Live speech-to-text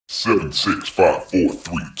7, 6, 5, 4,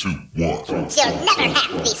 3, 2, 1. You'll never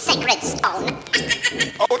have the sacred stone.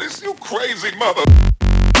 Oh, this you crazy mother.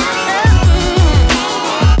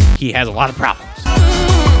 He has a lot of problems.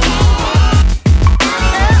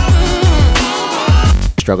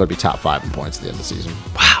 Struggle to be top 5 in points at the end of the season.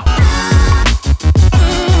 Wow.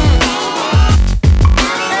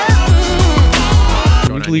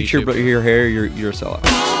 You bleach your hair, you're a sellout.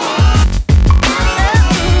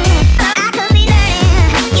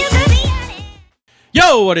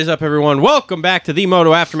 Yo, what is up, everyone? Welcome back to the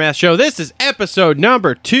Moto Aftermath Show. This is episode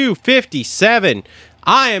number 257.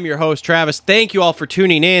 I am your host, Travis. Thank you all for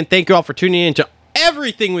tuning in. Thank you all for tuning in to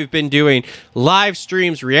everything we've been doing. Live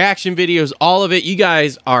streams, reaction videos, all of it. You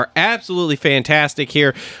guys are absolutely fantastic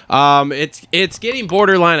here. It's getting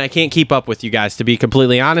borderline. I can't keep up with you guys, to be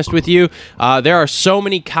completely honest with you. There are so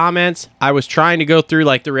many comments. I was trying to go through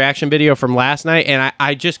like the reaction video from last night, and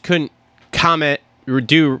I just couldn't comment or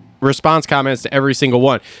do response comments to every single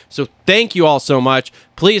one. So thank you all so much.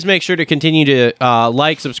 Please make sure to continue to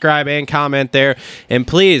like, subscribe, and comment there. And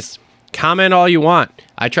please comment all you want.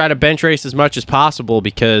 I try to bench race as much as possible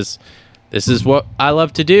because this is what I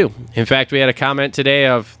love to do. In fact, we had a comment today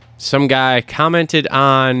of some guy commented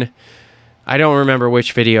on, I don't remember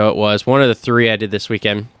which video it was, one of the 3 I did this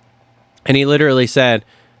weekend. And he literally said,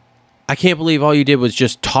 "I can't believe all you did was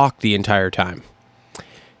just talk the entire time."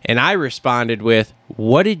 And I responded with,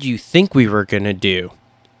 "What did you think we were going to do?"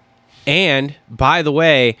 And, by the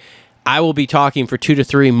way, I will be talking for 2 to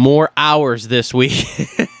 3 more hours this week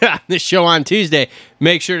on the show on Tuesday.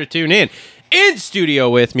 Make sure to tune in. In studio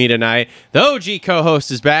with me tonight, the OG co-host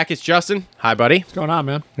is back. It's Justin. Hi, buddy. What's going on,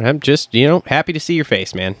 man? I'm just, happy to see your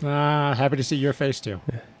face, man. Happy to see your face, too.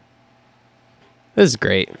 This is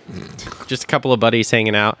great. Just a couple of buddies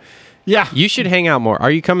hanging out. Yeah. You should hang out more. Are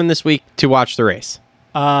you coming this week to watch the race?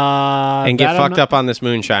 And get fucked up on this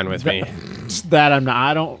moonshine with me. That I'm not.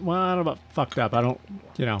 I don't know about fucked up. I don't,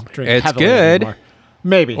 drink It's heavily good. anymore.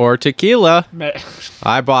 Maybe. Or tequila.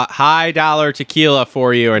 I bought high dollar tequila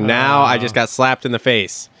for you, and now I just got slapped in the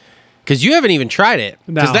face. Because you haven't even tried it.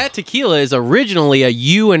 Because No. that tequila is originally a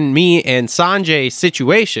you and me and Sanjay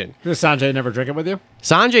situation. Does Sanjay never drink it with you?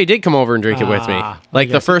 Sanjay did come over and drink it with me. Like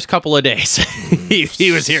the first couple of days.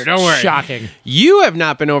 he was here, don't worry. Shocking. You have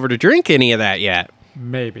not been over to drink any of that yet.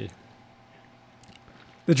 Maybe.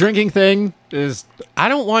 The drinking thing is... I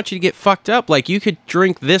don't want you to get fucked up. Like, you could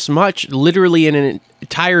drink this much literally in an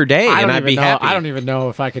entire day, and I'd be happy. I don't even know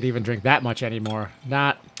if I could even drink that much anymore.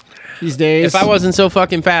 Not these days. If I wasn't so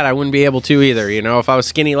fucking fat, I wouldn't be able to either. If I was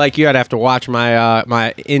skinny like you, I'd have to watch my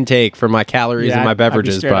my intake for my calories and my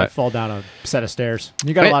beverages. I'd be scared but I'd fall down a set of stairs.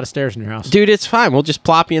 You got a lot of stairs in your house. Dude, it's fine. We'll just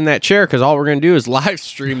plop you in that chair because all we're going to do is live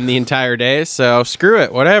stream the entire day. So screw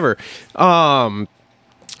it, whatever.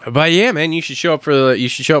 But yeah, man, you should show up for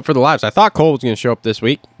the lives. I thought Cole was going to show up this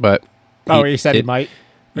week, but he said he might.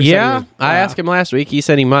 Yeah, I asked him last week. He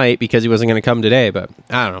said he might because he wasn't going to come today, but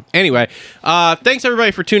I don't know. Anyway, thanks everybody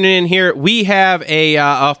for tuning in here. We have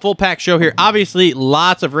a full pack show here. Obviously,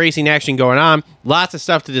 lots of racing action going on. Lots of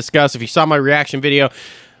stuff to discuss. If you saw my reaction video,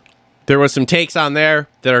 there was some takes on there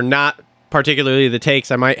that are not particularly the takes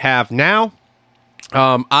I might have now.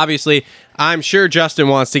 Obviously, I'm sure Justin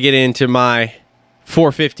wants to get into my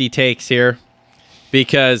 450 takes here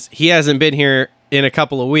because he hasn't been here in a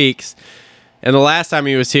couple of weeks. And the last time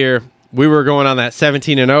he was here, we were going on that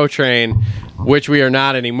 17-0 train, which we are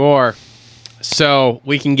not anymore. So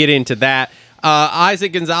we can get into that.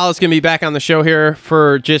 Isaac Gonzalez is going to be back on the show here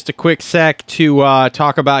for just a quick sec to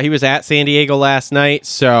talk about. He was at San Diego last night,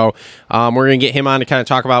 so we're going to get him on to kind of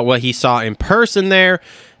talk about what he saw in person there.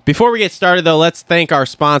 Before we get started, though, let's thank our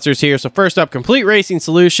sponsors here. So first up, Complete Racing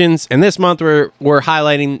Solutions. And this month, we're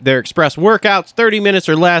highlighting their express workouts, 30 minutes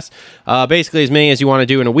or less, basically as many as you want to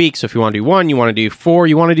do in a week. So if you want to do 1, you want to do 4,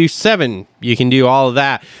 you want to do 7, you can do all of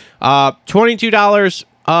that. $22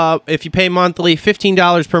 if you pay monthly,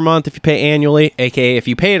 $15 per month if you pay annually, a.k.a. if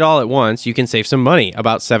you pay it all at once, you can save some money,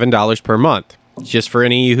 about $7 per month. Just for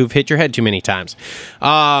any of you who've hit your head too many times.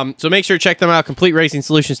 So make sure to check them out,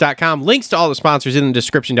 CompleteRacingSolutions.com. Links to all the sponsors in the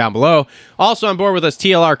description down below. Also on board with us,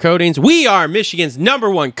 TLR Coatings. We are Michigan's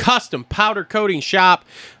 #1 custom powder coating shop.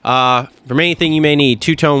 For anything you may need,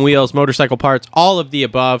 two-tone wheels, motorcycle parts, all of the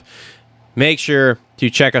above. Make sure to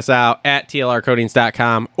check us out at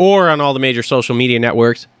TLRCoatings.com or on all the major social media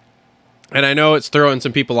networks. And I know it's throwing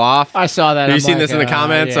some people off. I saw that. Have you seen this in the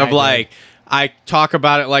comments I talk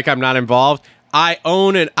about it like I'm not involved. I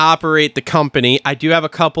own and operate the company. I do have a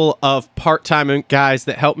couple of part-time guys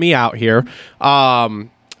that help me out here.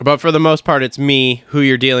 But for the most part, it's me who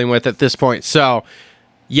you're dealing with at this point. So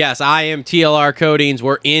Yes, I am TLR Coatings.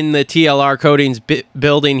 We're in the TLR Coatings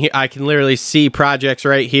building here. I can literally see projects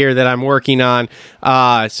right here that I'm working on.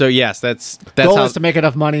 So yes, that's Goal how, is to make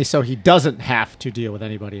enough money so he doesn't have to deal with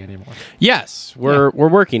anybody anymore. Yes, we're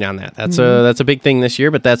working on that. That's a big thing this year,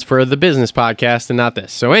 but that's for the business podcast and not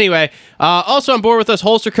this. So anyway, also on board with us,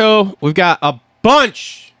 Holster Co. We've got a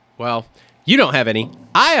bunch. Well, you don't have any.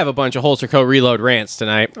 I have a bunch of Holster Co. Reload rants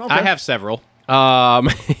tonight. Okay. I have several.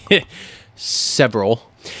 Several.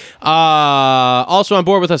 Also on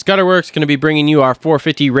board with us, Gutterworks, going to be bringing you our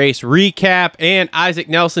 450 race recap, and Isaac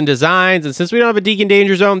Nelson Designs. And since we don't have a Deacon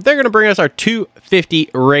Danger Zone, they're going to bring us our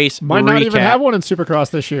 250 race Might recap. not even have one in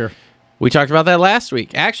Supercross this year. We talked about that last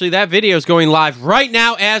week. Actually, that video is going live right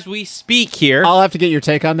now as we speak here. I'll have to get your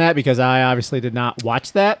take on that because I obviously did not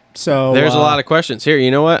watch that. So There's a lot of questions here.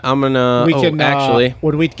 You know what? I'm gonna. we can actually.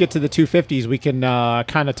 when we get to the 250s, we can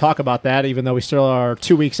kind of talk about that. Even though we still are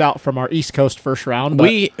 2 weeks out from our East Coast first round, but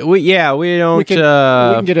We don't.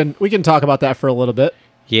 we can talk about that for a little bit.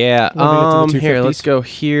 Yeah. when we get to the Here, 250s. let's go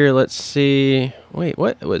here. Let's see. Wait,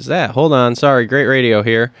 what was that? Hold on. Sorry. Great radio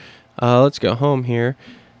here. Let's go home here.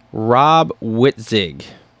 Rob Witzig.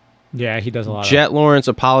 Yeah, he does a lot. Jet Lawrence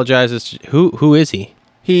apologizes. Who is he?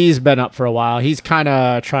 He's been up for a while. He's kind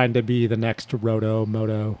of trying to be the next Roto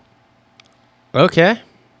Moto. Okay.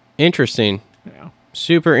 Interesting. Yeah.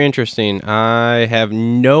 Super interesting. I have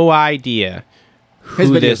no idea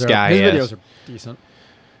who this guy his is. videos are decent.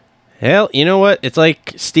 Hell, you know what? It's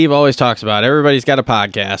like Steve always talks about. Everybody's got a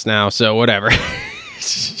podcast now, so whatever.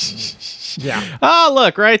 Yeah. Oh,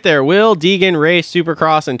 look, right there. Will Deegan race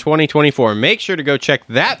Supercross in 2024. Make sure to go check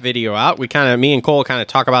that video out. Me and Cole kind of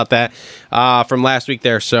talk about that from last week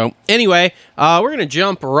there. So anyway, we're going to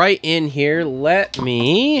jump right in here. Let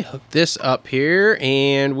me hook this up here,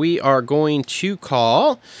 and we are going to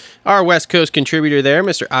call our West Coast contributor there,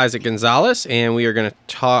 Mr. Isaac Gonzalez, and we are going to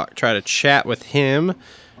try to chat with him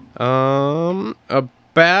about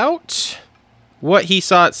what he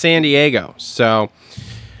saw at San Diego. So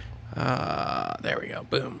there we go.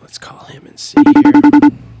 Boom. Let's call him and see here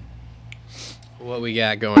what we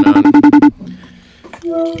got going on.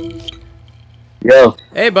 Yo,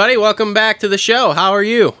 Hey, buddy. Welcome back to the show. How are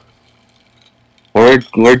you? we're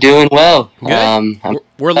doing well. Good?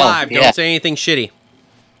 We're live. yeah. Don't say anything shitty.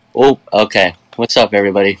 Oh, okay. What's up,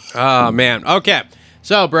 everybody? Oh, man. Okay.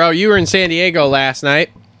 So, bro, you were in San Diego last night.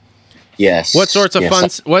 Yes. What sorts of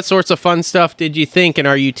yes, What sorts of fun stuff did you think? And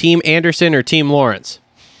are you Team Anderson or Team Lawrence?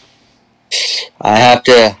 I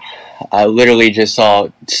literally just saw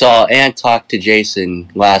and talked to Jason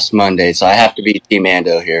last Monday, so I have to be Team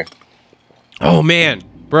Ando here. Oh, man.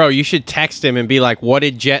 Bro, you should text him and be like, what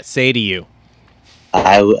did Jet say to you?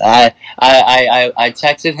 I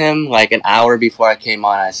texted him like an hour before I came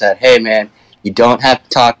on. I said, "Hey, man, you don't have to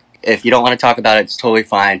talk. If you don't want to talk about it, it's totally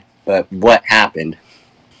fine. But what happened?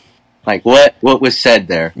 Like what was said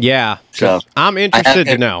there?" Yeah. So I'm interested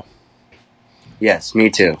to know. Yes, me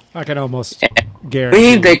too. I can almost I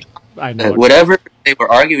guarantee. mean, I know. whatever they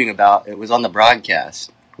were arguing about, it was on the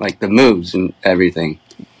broadcast, like the moves and everything.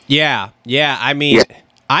 Yeah. I mean, Yeah.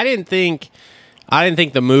 I didn't think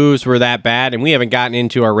the moves were that bad, and we haven't gotten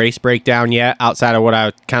into our race breakdown yet. Outside of what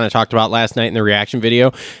I kind of talked about last night in the reaction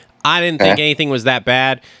video, I didn't think anything was that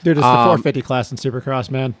bad. Dude, it's the 450 class in Supercross,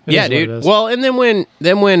 man. It Yeah, is what it dude. is. Well, and then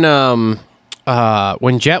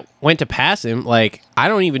when Jet went to pass him, like I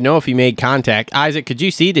don't even know if he made contact. Isaac, could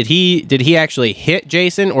you see? Did he actually hit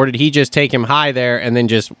Jason, or did he just take him high there and then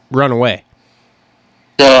just run away?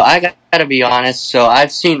 So I gotta be honest. So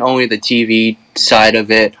I've seen only the TV side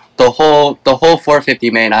of it. The whole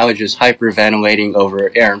 450 main, I was just hyperventilating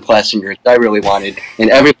over Aaron Plessinger. I really wanted,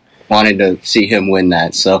 and everyone wanted to see him win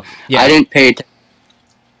that. So Yeah. I didn't pay attention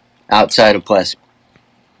outside of Plessinger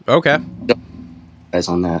Okay. guys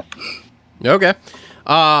on that. Okay.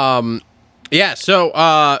 Yeah.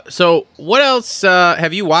 So what else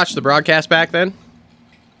have you watched the broadcast back then?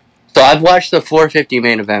 So I've watched the 450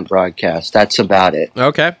 main event broadcast. That's about it.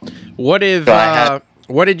 Okay. What if So I have-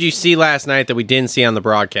 what did you see last night that we didn't see on the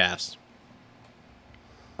broadcast?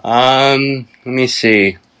 Let me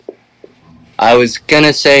see. I was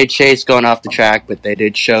gonna say Chase going off the track, but they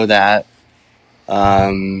did show that.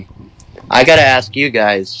 I gotta ask you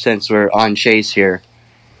guys, since we're on Chase here,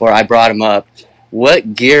 or I brought him up,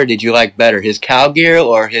 what gear did you like better, his cow gear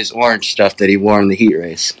or his orange stuff that he wore in the heat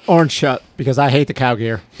race? Orange shut because I hate the cow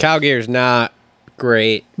gear. Cow gear's not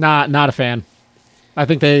great. Not a fan. I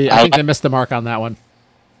think they missed the mark on that one.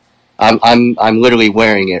 I'm literally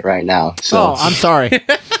wearing it right now. So Oh, I'm sorry.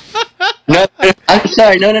 no, I'm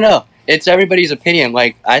sorry. No. it's everybody's opinion.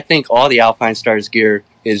 Like, I think all the Alpine Stars gear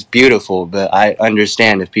is beautiful, but I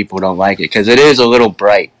understand if people don't like it because it is a little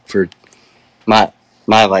bright for my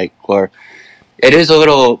like, or it is a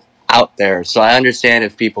little out there. So I understand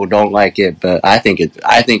if people don't like it, but I think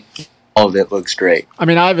all of it looks great. I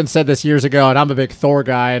mean, I even said this years ago, and I'm a big Thor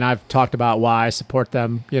guy, and I've talked about why I support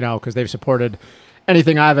them, because they've supported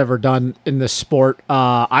anything I've ever done in this sport.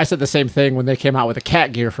 I said the same thing when they came out with the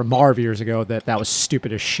cat gear from Marv years ago, that was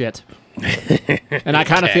stupid as shit. And I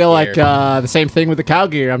kind of feel like the same thing with the cow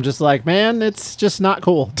gear. I'm just like, man, it's just not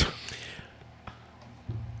cool.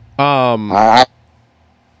 Oh,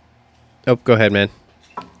 go ahead, man.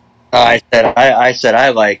 I said I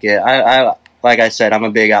like it. I like I said, I'm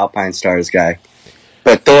a big Alpine Stars guy,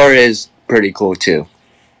 but Thor is pretty cool too.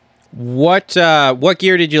 What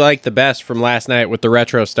gear did you like the best from last night with the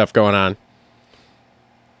retro stuff going on?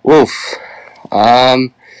 Oof.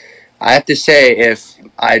 I have to say, if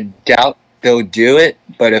I doubt they'll do it,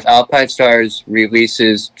 but if Alpine Stars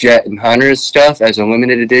releases Jet and Hunter's stuff as a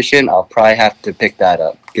limited edition, I'll probably have to pick that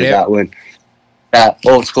up because that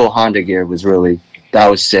old school Honda gear was that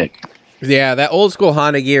was sick. Yeah, that old school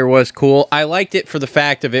Honda gear was cool. I liked it for the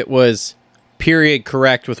fact of it was period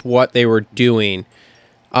correct with what they were doing.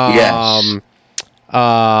 Yes.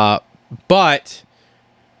 But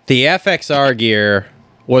the FXR gear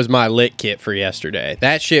was my lit kit for yesterday.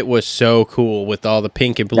 That shit was so cool with all the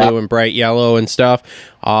pink and blue and bright yellow and stuff.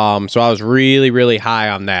 So I was really, really high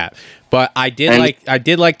on that. But I did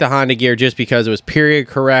like the Honda gear just because it was period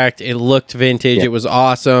correct. It looked vintage. Yeah. It was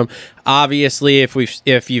awesome. Obviously,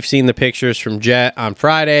 if you've seen the pictures from Jet on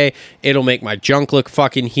Friday, it'll make my junk look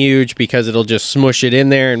fucking huge because it'll just smush it in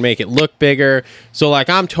there and make it look bigger. So like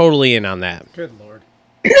I'm totally in on that. Good Lord.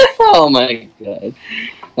 Oh my God.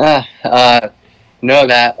 No,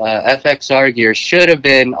 that FXR gear should have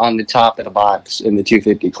been on the top of the box in the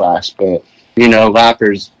 250 class, but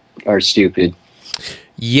lappers are stupid.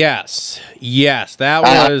 Yes, that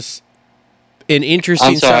was an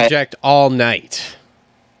interesting subject all night.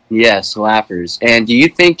 Yes, lappers. And do you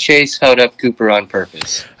think Chase held up Cooper on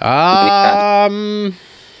purpose? It's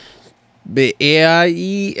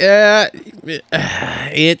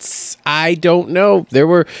I don't know. There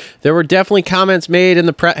were definitely comments made in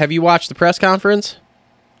the press. Have you watched the press conference?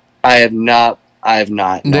 I have not. No, I'm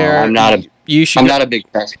not a. I'm not a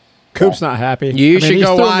big press. Coop's not happy. You should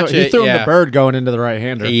go watch it. He threw him the bird going into the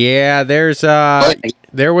right-hander. Yeah, there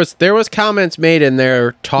was comments made in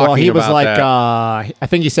there talking about that. Well, he was like, that. I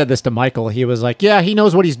think he said this to Michael. He was like, yeah, he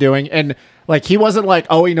knows what he's doing. And like, he wasn't like,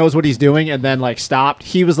 oh, he knows what he's doing, and then like stopped.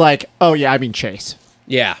 He was like, oh yeah, I mean Chase.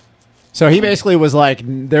 Yeah. So he basically was like,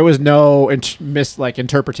 there was no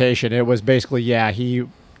interpretation. It was basically, yeah,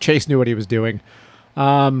 Chase knew what he was doing.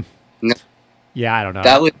 No. Yeah, I don't know.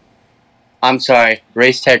 That was. I'm sorry,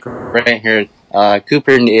 Race Tech right here. Cooper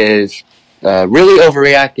is really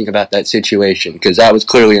overreacting about that situation because that was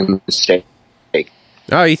clearly a mistake.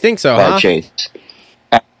 Oh, you think so, huh? Chase.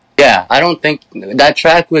 Yeah, I don't think that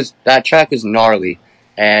track was gnarly,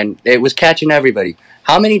 and it was catching everybody.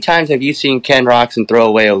 How many times have you seen Ken Roczen throw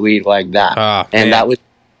away a lead like that? That was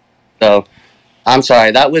so. I'm sorry,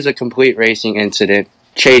 that was a complete racing incident,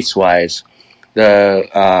 chase-wise.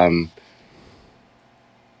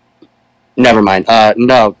 Never mind.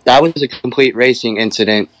 No, that was a complete racing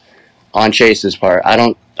incident on Chase's part. I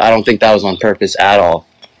don't think that was on purpose at all.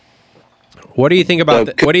 What do you think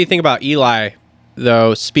about what do you think about Eli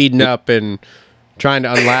though speeding up and trying to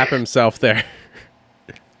unlap himself there?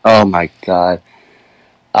 Oh my God.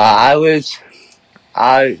 I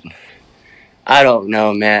don't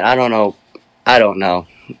know, man. I don't know.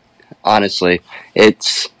 Honestly,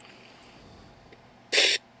 it's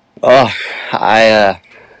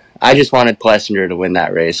I just wanted Plessinger to win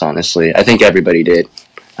that race, honestly. I think everybody did.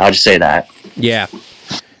 I'll just say that. Yeah.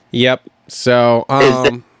 Yep. So,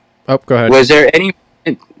 go ahead. Was there any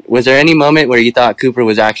moment where you thought Cooper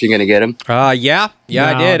was actually going to get him? Yeah, no,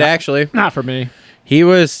 I did actually. Not for me. He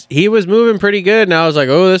was moving pretty good, and I was like,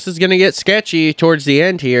 oh, this is going to get sketchy towards the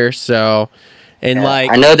end here. So, and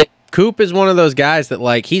I know that Coop is one of those guys that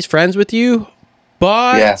like he's friends with you,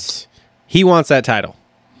 but he wants that title.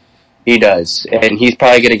 He does, and he's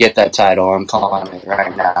probably going to get that title. I'm calling it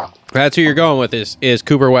right now. That's who you're going with is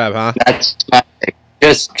Cooper Webb, huh? That's my pick.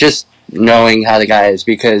 Just knowing how the guy is,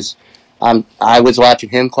 because I was watching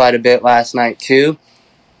him quite a bit last night too.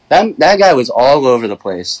 That guy was all over the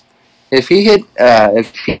place. If he had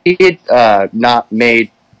not made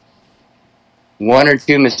one or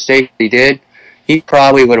two mistakes he did, he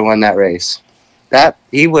probably would have won that race. That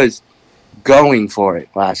he was going for it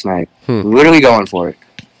last night, literally going for it.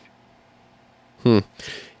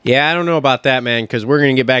 Yeah, I don't know about that, man, because we're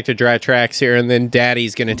going to get back to dry tracks here, and then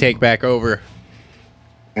Daddy's going to take back over.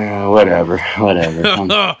 Whatever.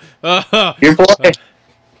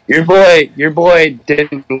 Your boy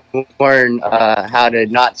didn't learn how to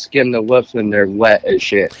not skim the whoops when they're wet as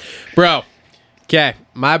shit. Bro, okay,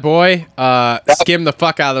 my boy skimmed the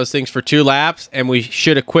fuck out of those things for 2 laps, and we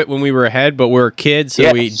should have quit when we were ahead, but we were kids,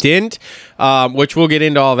 so we didn't, which we'll get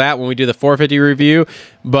into all that when we do the 450 review,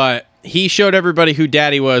 but he showed everybody who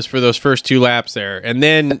Daddy was for those first 2 laps there, and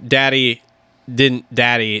then Daddy didn't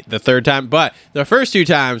Daddy the third time, but the first 2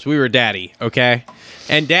 times we were Daddy, okay?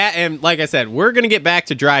 And like I said, we're going to get back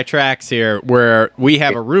to dry tracks here where we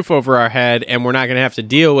have a roof over our head and we're not going to have to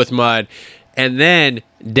deal with mud. And then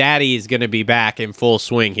Daddy's going to be back in full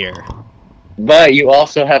swing here. But you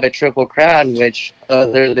also have a Triple Crown, which,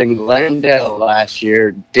 other than Glendale last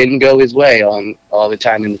year, didn't go his way on all the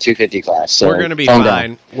time in the 250 class. So we're going to be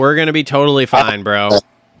fine. We're going to be totally fine, bro.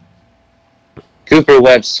 Cooper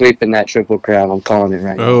Webb's sweeping that Triple Crown. I'm calling it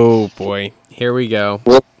right now. Oh, boy. Here we go.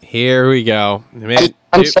 Here we go. Man,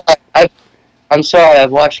 I'm sorry.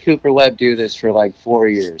 I've watched Cooper Webb do this for like 4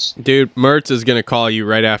 years. Dude, Mertz is going to call you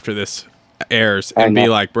right after this airs and be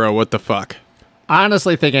like, bro, what the fuck? I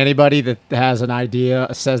honestly think anybody that has an idea,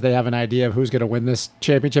 says they have an idea of who's going to win this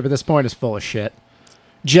championship at this point is full of shit.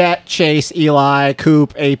 Jet, Chase, Eli,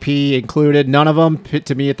 Coop, AP included. None of them,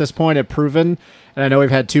 to me at this point, have proven, and I know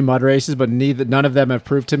we've had 2 mud races, but none of them have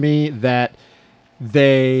proved to me that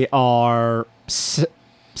they are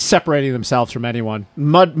separating themselves from anyone.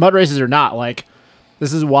 Mud races are not. Like,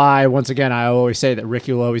 this is why, once again, I always say that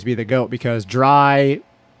Ricky will always be the GOAT, because dry,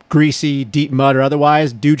 greasy, deep mud or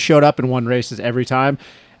otherwise, dude showed up and won races every time,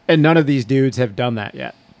 and none of these dudes have done that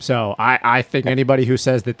yet. So I think anybody who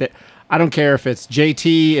says that I don't care if it's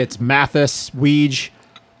JT, it's Mathis, Weege,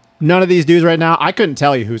 none of these dudes right now, I couldn't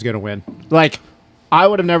tell you who's going to win. Like, I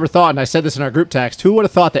would have never thought, and I said this in our group text, who would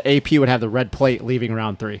have thought that AP would have the red plate leaving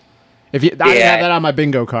round 3? I didn't have that on my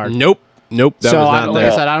bingo card. Nope. That was not like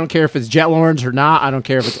there. I said, I don't care if it's Jet Lawrence or not. I don't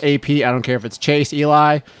care if it's AP. I don't care if it's Chase,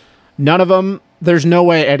 Eli. None of them. There's no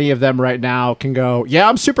way any of them right now can go, yeah,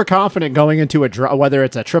 I'm super confident going into a draw, whether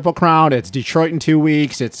it's a Triple Crown, it's Detroit in 2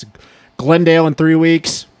 weeks, it's Glendale in 3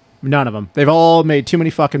 weeks. None of them. They've all made too many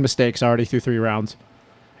fucking mistakes already through 3 rounds.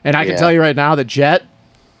 And I can tell you right now that Jet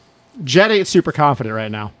ain't super confident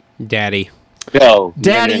right now. Daddy. No.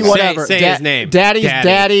 Daddy, whatever. Say his name. Daddy's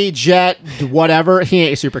Daddy, Jet, whatever. He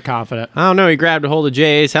ain't super confident. I don't know. He grabbed a hold of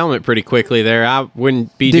JA's helmet pretty quickly there. I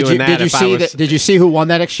wouldn't be doing that if I was... Did you see who won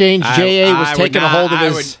that exchange? JA was taking a hold of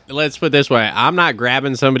his... Let's put it this way. I'm not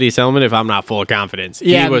grabbing somebody's helmet if I'm not full of confidence.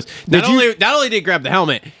 Yeah, he was... Not only did he grab the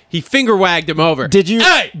helmet, he finger wagged him over. Did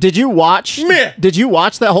you watch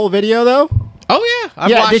that whole video, though? Oh, yeah.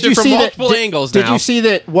 I've watched it from multiple angles now. Did you see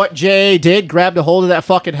that what Jay did, grabbed a hold of that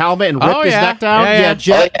fucking helmet and ripped his neck down? Yeah.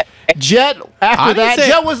 Jet, after that,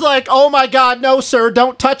 Jet was like, oh, my God, no, sir,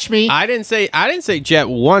 don't touch me. I didn't say Jet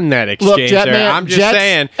won that exchange. Look, Jet, there. man, I'm just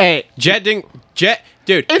saying. Hey. Jet didn't...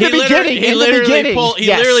 Dude, In the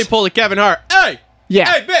literally pulled a Kevin Hart. Hey!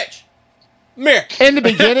 Yeah. Hey, bitch! Mirror. In the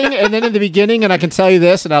beginning, and I can tell you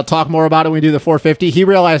this, and I'll talk more about it when we do the 450. He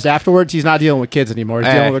realized afterwards he's not dealing with kids anymore.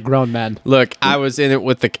 He's dealing with grown men. Look, I was in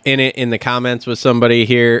the comments with somebody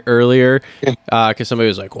here earlier because somebody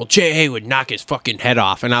was like, "Well, J.A. would knock his fucking head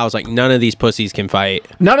off," and I was like, "None of these pussies can fight.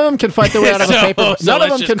 None of them can fight their way out of a paper. None of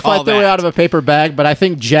them can fight their way out of a paper bag." But I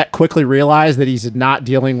think Jet quickly realized that he's not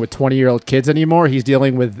dealing with 20-year-old kids anymore. He's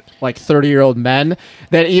dealing with like 30-year-old men.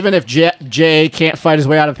 That even if J.A. can't fight his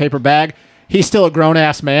way out of a paper bag, he's still a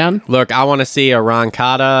grown-ass man. Look, I want to see a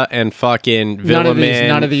Roncada and fucking Villeman.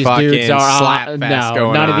 None of these dudes are slap fest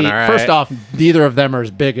going on. All right? First off, neither of them are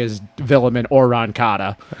as big as Villeman or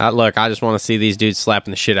Roncada. Look, I just want to see these dudes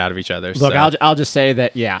slapping the shit out of each other. Look, so. I'll just say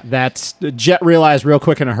that, that's Jet realized real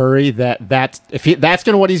quick in a hurry that's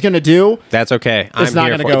what he's going to do. That's okay. It's not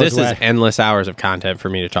going to go this. His way. Is endless hours of content for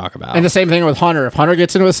me to talk about. And the same thing with Hunter. If Hunter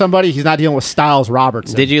gets into with somebody, he's not dealing with Styles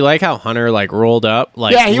Robertson. Did you like how Hunter rolled up?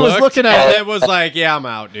 He was looking at it. It was like, yeah, I'm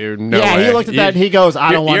out, dude. No way. He looked at that and he goes,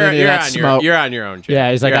 I don't want any of that smoke. You're on your own, Jay. Yeah,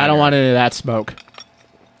 he's like, I don't want any of that smoke.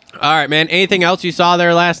 All right, man. Anything else you saw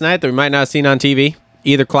there last night that we might not have seen on TV?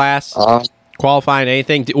 Either class? Qualifying,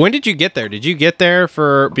 anything? When did you get there? Did you get there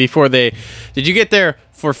for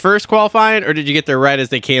first qualifying, or did you get there right as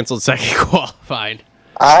they canceled second qualifying?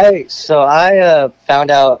 I found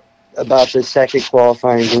out about the second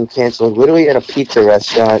qualifying being canceled literally at a pizza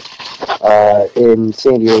restaurant in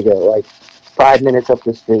San Diego, like 5 minutes up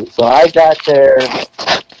the street. So I got there,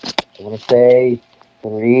 I want to say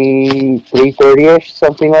 3:30ish,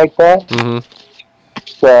 something like that. Mm-hmm.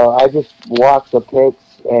 So I just walked the pits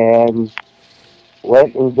and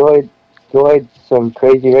enjoyed some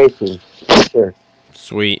crazy racing, for sure.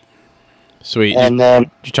 Sweet. And then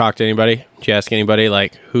Did you talk to anybody? Did you ask anybody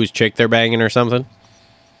like whose chick they're banging or something?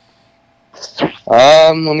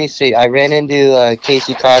 let me see. I ran into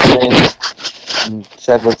Casey Cochran and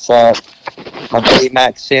said what's up. My buddy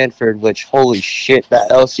Max Sanford, which holy shit, that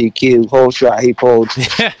LCQ whole shot he pulled,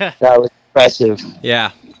 that was impressive.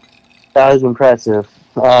 Yeah. That was impressive.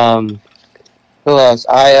 Who else?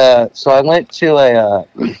 So I went to a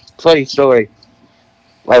funny story.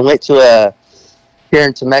 I went to here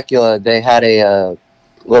in Temecula. They had a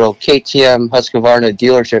little KTM Husqvarna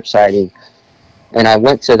dealership sighting, and I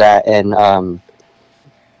went to that, and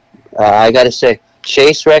I got to say,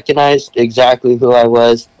 Chase recognized exactly who I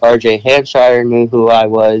was. RJ Hampshire knew who I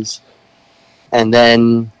was, and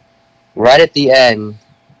then right at the end,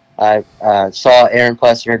 I saw Aaron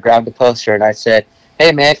Plessinger grab the poster, and I said,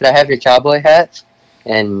 "Hey man, can I have your cowboy hat?"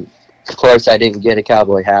 And of course, I didn't get a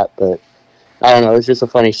cowboy hat, but I don't know. It was just a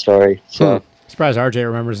funny story. So Surprised RJ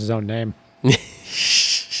remembers his own name.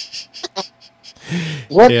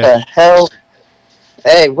 what the hell?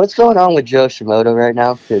 Hey, what's going on with Joe Shimoda right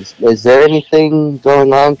now? Is there anything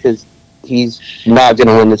going on? Because he's not going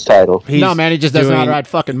to win this title. No, man, he just doesn't know how to ride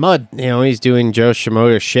fucking mud. You know, he's doing Joe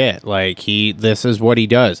Shimoda shit. Like this is what he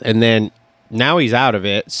does, and then now he's out of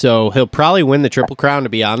it, so he'll probably win the Triple Crown. To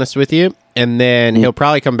be honest with you, and then he'll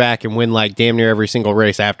probably come back and win like damn near every single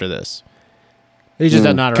race after this. He just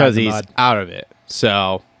doesn't know how to ride Because the he's mud. out of it.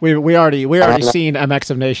 So We already seen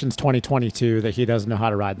MX of Nations 2022 that he doesn't know how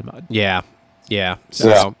to ride the mud. yeah.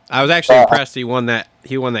 So I was actually impressed he won that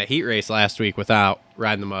heat race last week without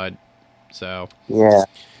riding the mud. So Yeah.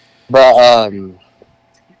 But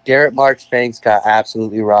Garrett Marks Banks got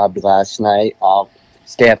absolutely robbed last night. I'll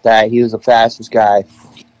stamp that. He was the fastest guy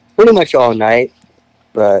pretty much all night.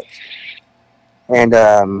 And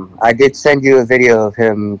I did send you a video of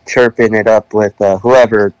him chirping it up with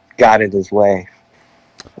whoever got in his way.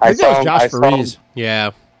 I think that was Josh Faries.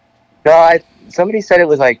 yeah. No, somebody said it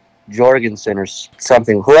was like Jorgensen or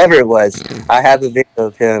something. Whoever it was, I have a video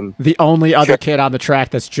of him. The only other kid on the track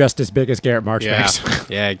that's just as big as Garrett Marchbanks.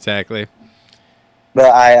 Yeah, exactly.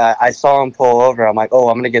 But I saw him pull over. I'm like, oh,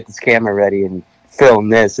 I'm going to get this camera ready and film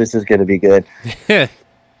this. This is going to be good.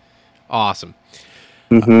 Awesome.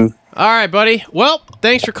 Mm-hmm. All right, buddy. Well,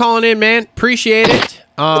 thanks for calling in, man. Appreciate it.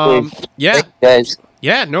 Yeah. Thank you guys.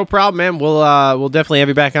 Yeah, no problem, man. We'll definitely have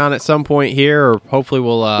you back on at some point here, or hopefully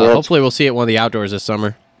we'll see it at one of the outdoors this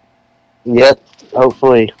summer. Yep,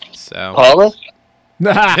 hopefully. So Paula?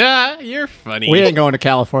 yeah, you're funny. We ain't going to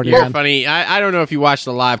California, You're man. funny. I don't know if you watched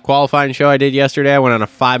the live qualifying show I did yesterday. I went on a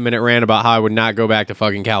 5-minute rant about how I would not go back to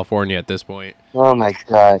fucking California at this point. Oh my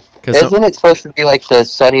god. 'Cause Isn't it supposed to be like the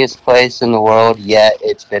sunniest place in the world, yet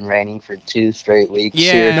it's been raining for 2 straight weeks?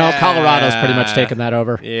 Yeah. No, Colorado's pretty much taken that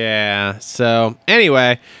over. Yeah. So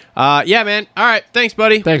anyway, yeah, man. All right. Thanks,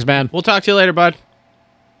 buddy. Thanks, man. We'll talk to you later, bud.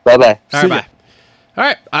 Bye-bye. All See right, ya. bye. All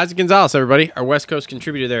right, Isaac Gonzalez, everybody, our West Coast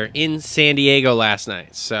contributor there in San Diego last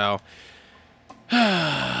night. So,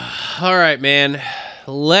 all right, man,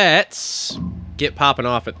 let's get popping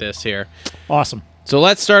off at this here. Awesome. So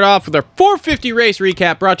let's start off with our 450 race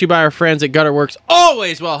recap brought to you by our friends at Gutterworks.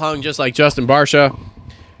 Always well hung, just like Justin Barsha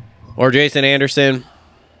or Jason Anderson.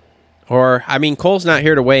 Or, I mean, Cole's not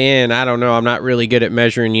here to weigh in. I don't know. I'm not really good at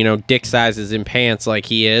measuring, dick sizes in pants like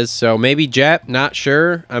he is. So maybe Jet, not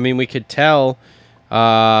sure. I mean, we could tell,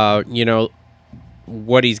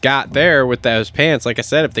 what he's got there with those pants. Like I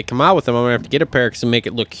said, if they come out with them, I'm going to have to get a pair because make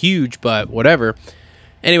it look huge, but whatever.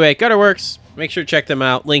 Anyway, Gutterworks. Make sure to check them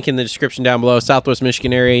out. Link in the description down below. Southwest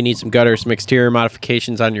Michigan area. You need some gutters, some exterior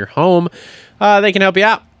modifications on your home. They can help you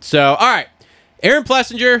out. So, all right. Aaron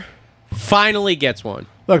Plessinger finally gets one.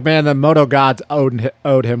 Look, man, the Moto gods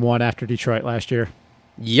owed him one after Detroit last year.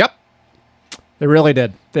 Yep. They really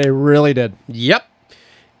did. They really did. Yep.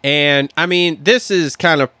 And, I mean, this is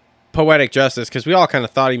kind of poetic justice because we all kind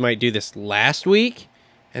of thought he might do this last week.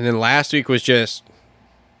 And then last week was just,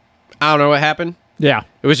 I don't know what happened. Yeah.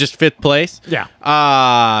 It was just 5th place.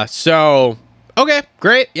 Yeah. So, okay,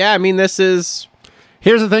 great. Yeah, I mean, this is...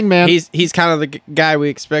 Here's the thing, man. He's kind of the guy we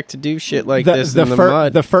expect to do shit like this in the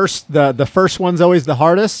mud. The first one's always the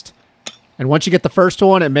hardest. And once you get the first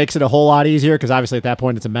one, it makes it a whole lot easier because obviously at that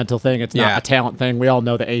point it's a mental thing. It's not a talent thing. We all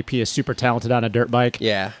know that AP is super talented on a dirt bike.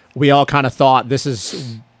 Yeah. We all kind of thought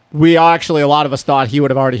a lot of us thought he would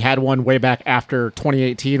have already had one way back after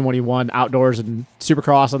 2018 when he won outdoors and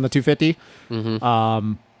Supercross on the 250.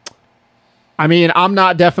 Mm-hmm. I mean, I'm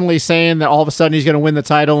not definitely saying that all of a sudden he's going to win the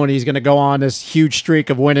title and he's going to go on this huge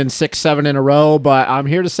streak of winning 6-7 in a row, but I'm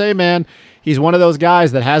here to say, man, He's one of those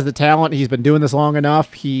guys that has the talent. He's been doing this long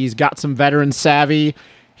enough. He's got some veteran savvy.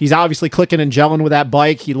 He's obviously clicking and gelling with that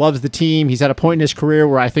bike. He loves the team. He's at a point in his career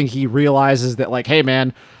where I think he realizes that, like, hey,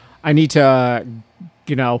 man, I need to,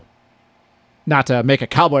 not to make a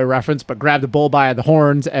cowboy reference, but grab the bull by the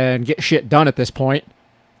horns and get shit done at this point.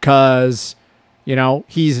 Because,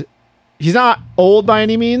 he's not old by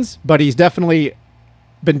any means, but he's definitely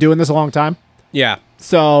been doing this a long time. Yeah.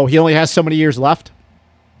 So he only has so many years left.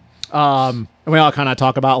 And we all kind of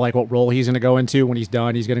talk about like what role he's going to go into when he's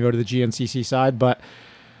done. He's going to go to the GNCC side, but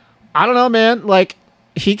I don't know, man. Like,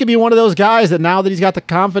 he could be one of those guys that now that he's got the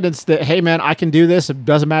confidence that, hey, man, I can do this. It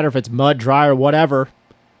doesn't matter if it's mud, dry, or whatever.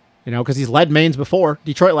 Because he's led mains before.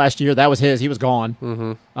 Detroit last year, that was his. He was gone.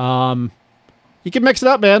 Mm-hmm. He can mix it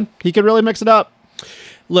up, man. He can really mix it up.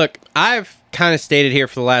 Look, I've kind of stated here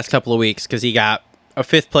for the last couple of weeks because he got a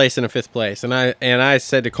 5th place and a 5th place. And I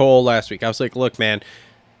said to Cole last week, I was like, look, man,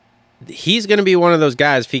 he's going to be one of those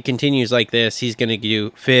guys. If he continues like this, he's going to do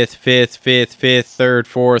 5th, 3rd,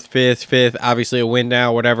 4th, 5th, obviously a win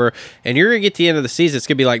now, whatever. And you're going to get to the end of the season, it's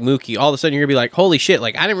going to be like Mookie. All of a sudden, you're going to be like, holy shit,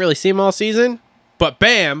 like, I didn't really see him all season, but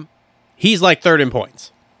bam, he's like 3rd in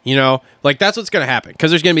points. Like, that's what's going to happen. Because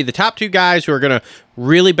there's going to be the top 2 guys who are going to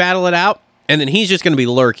really battle it out, and then he's just going to be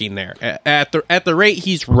lurking there at the rate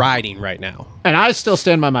he's riding right now. And I still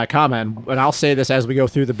stand by my comment, and I'll say this as we go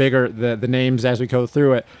through the names as we go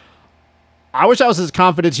through it. I wish I was as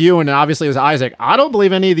confident as you, and obviously as Isaac. I don't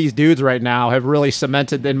believe any of these dudes right now have really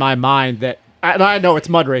cemented in my mind that. And I know it's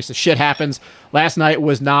mud races. Shit happens. Last night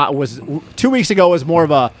was 2 weeks ago was more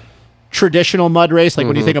of a traditional mud race. Like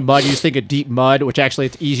when you think of mud, you just think of deep mud, which actually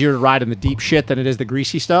it's easier to ride in the deep shit than it is the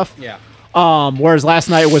greasy stuff. Yeah. Whereas last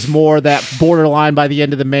night was more that borderline by the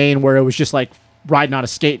end of the main where it was just like riding on a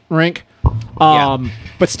skate rink.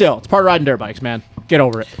 But still, it's part of riding dirt bikes, man. Get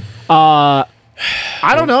over it.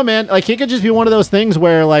 I don't know, man. Like, he could just be one of those things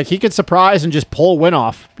where, like, he could surprise and just pull a win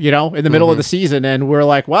off, in the middle of the season. And we're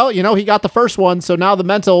like, well, he got the first one. So now the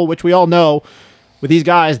mental, which we all know with these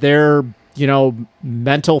guys, they're,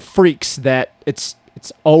 mental freaks that it's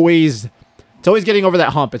always getting over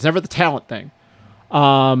that hump. It's never the talent thing.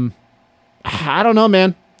 I don't know,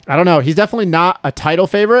 man. I don't know. He's definitely not a title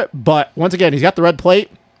favorite, but once again, he's got the red plate.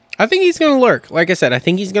 I think he's going to lurk. Like I said, I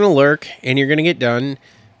think he's going to lurk, and you're going to get done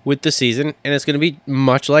with the season, and it's going to be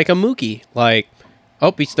much like a Mookie. Like,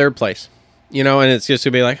 oh, he's 3rd place. And it's just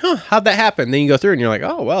going to be like, how'd that happen? Then you go through and you're like,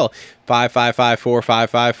 oh, well, 5, 5, 5, 4, 5,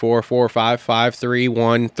 5, 4, 4, 5, 5, 3,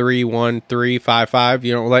 1, 3, 1, 3, 5, 5.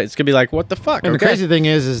 Like, it's going to be like, what the fuck? And the crazy thing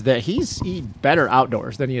is that he's better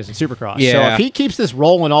outdoors than he is in Supercross. Yeah. So if he keeps this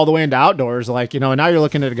rolling all the way into outdoors, like, now you're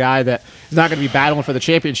looking at a guy that is not going to be battling for the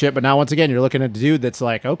championship, but now once again, you're looking at a dude that's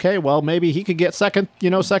like, okay, well, maybe he could get second,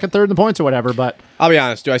 3rd in the points or whatever, but I'll be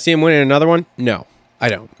honest. Do I see him winning another one? No, I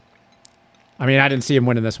don't. I mean, I didn't see him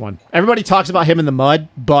winning this one. Everybody talks about him in the mud,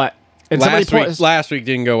 but last week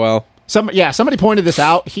didn't go well. Somebody pointed this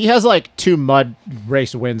out. He has like 2 mud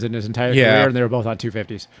race wins in his entire career, and they were both on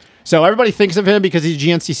 250s. So everybody thinks of him because he's a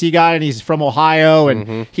GNCC guy and he's from Ohio,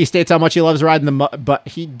 and he states how much he loves riding the mud, but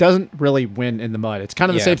he doesn't really win in the mud. It's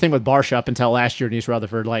kind of the same thing with Barsha up until last year in East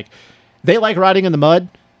Rutherford. Like, they like riding in the mud,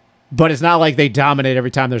 but it's not like they dominate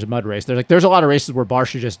every time there's a mud race. There's a lot of races where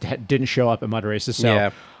Barsha just didn't show up at mud races.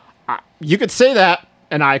 So you could say that,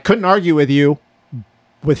 and I couldn't argue with you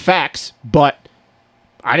with facts, but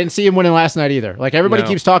I didn't see him winning last night either. Like, everybody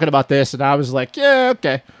keeps talking about this, and I was like, yeah,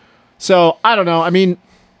 okay. So, I don't know. I mean,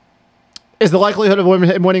 is the likelihood of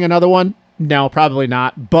him winning another one? No, probably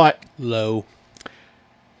not, but low.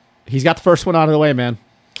 He's got the first one out of the way, man.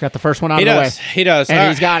 He's got the first one out of the way. He does. And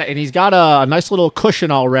he's got a nice little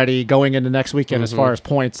cushion already going into next weekend as far as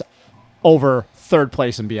points over 3rd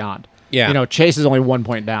place and beyond. Yeah. Chase is only 1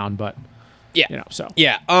 point down, but yeah. So.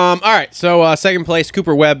 Yeah. All right. So, 2nd place,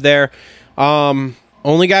 Cooper Webb there.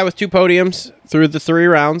 Only guy with 2 podiums through the 3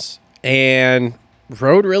 rounds and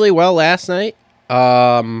rode really well last night.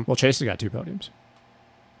 Well, Chase has got 2 podiums.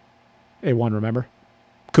 A1, remember?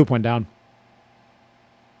 Coop went down.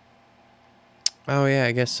 Oh, yeah,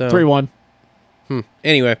 I guess so. 3-1.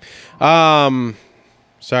 Anyway,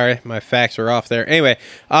 sorry, my facts were off there. Anyway,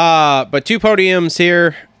 but 2 podiums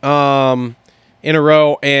here in a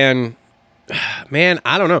row, and man,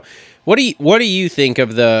 I don't know. What do you think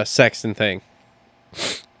of the Sexton thing?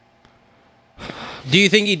 Do you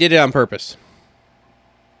think he did it on purpose?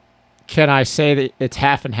 Can I say that it's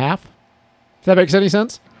half and half? If that makes any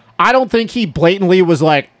sense? I don't think he blatantly was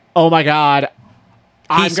like, oh my God,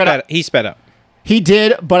 He sped up. He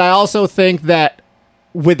did, but I also think that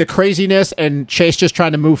with the craziness and Chase just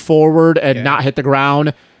trying to move forward and not hit the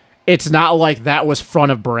ground, it's not like that was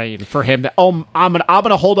front of brain for him. That I'm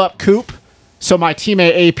gonna hold up Coop So my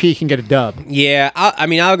teammate AP can get a dub. Yeah,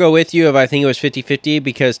 I'll go with you if I think it was 50-50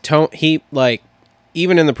 because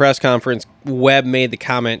even in the press conference, Webb made the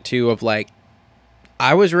comment too of like,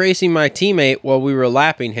 I was racing my teammate while we were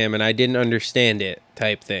lapping him and I didn't understand it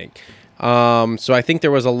type thing. So I think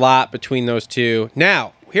there was a lot between those two.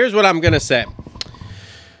 Now, here's what I'm going to say.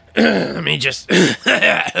 Let me just...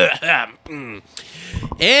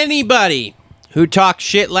 Anybody who talked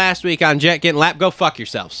shit last week on Jet getting lapped, go fuck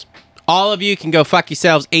yourselves. All of you can go fuck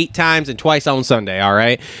yourselves 8 times and twice on Sunday, all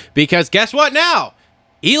right? Because guess what now?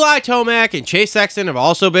 Eli Tomac and Chase Sexton have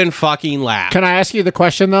also been fucking lapped. Can I ask you the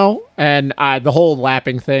question, though? And the whole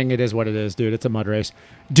lapping thing, it is what it is, dude. It's a mud race.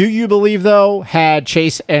 Do you believe, though, had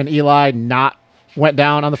Chase and Eli not went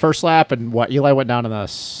down on the first lap, and Eli went down on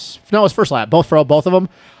the... No, it was first lap, both of them.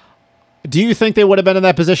 Do you think they would have been in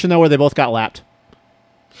that position, though, where they both got lapped?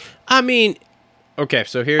 I mean... Okay,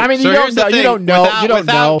 so here's you don't know.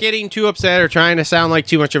 Without getting too upset or trying to sound like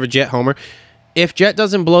too much of a Jet homer, if Jet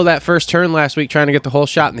doesn't blow that first turn last week trying to get the whole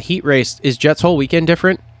shot in the heat race, is Jet's whole weekend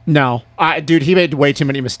different? No. Dude, he made way too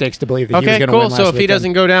many mistakes to believe that he was going to win last so if he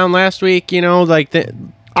doesn't go down last week, like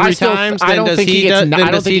three times, then does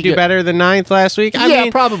he do better than 9th last week?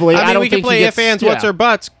 Probably. I mean, we can play if, ands, what's, or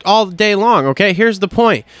buts all day long, okay? Here's the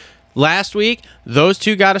point. Last week, those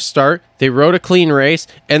two got a start, they rode a clean race,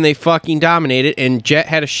 and they fucking dominated, and Jet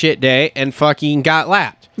had a shit day and fucking got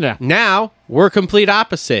lapped. Yeah. Now, we're complete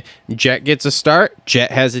opposite. Jet gets a start,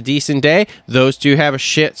 Jet has a decent day, those two have a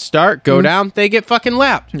shit start, go down, they get fucking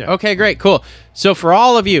lapped. Yeah. Okay, great, cool. So for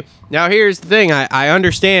all of you, now here's the thing, I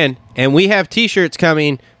understand, and we have t-shirts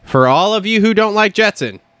coming for all of you who don't like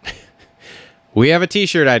Jetson. We have a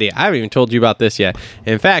t-shirt idea. I haven't even told you about this yet.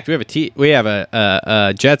 In fact, we have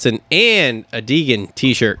a Jetson and a Deegan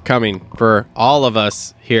t-shirt coming for all of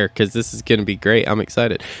us here because this is going to be great. I'm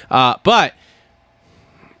excited. I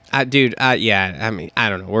don't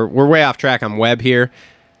know. We're way off track on Webb here.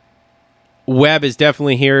 Webb is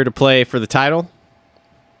definitely here to play for the title.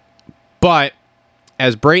 But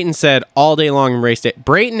as Brayton said all day long in race day,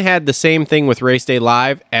 Brayton had the same thing with race day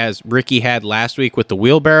live as Ricky had last week with the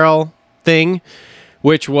wheelbarrow thing,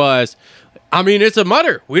 which was, it's a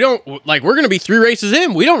mutter. We don't we're going to be 3 races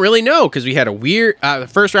in. We don't really know because we had a weird. The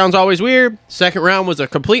first round's always weird. Second round was a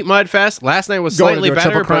complete mud fest. Last night was slightly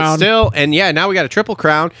better, but still. And yeah, now we got a triple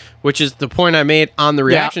crown, which is the point I made on the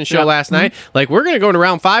reaction show last night. We're going to go into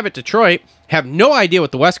round 5 at Detroit. Have no idea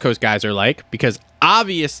what the West Coast guys are like because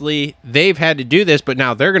obviously they've had to do this, but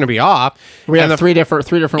now they're going to be off. We have three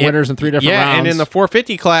different winners and 3 different rounds. And in the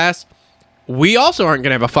 450 class. We also aren't going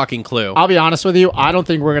to have a fucking clue. I'll be honest with you. I don't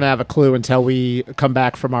think we're going to have a clue until we come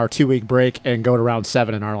back from our 2-week break and go to round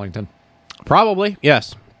 7 in Arlington. Probably,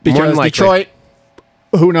 yes. Because Detroit,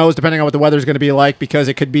 who knows, depending on what the weather's going to be like, because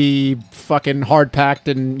it could be fucking hard-packed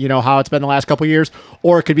and, how it's been the last couple of years,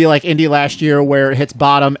 or it could be like Indy last year where it hits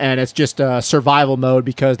bottom and it's just a survival mode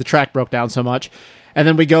because the track broke down so much. And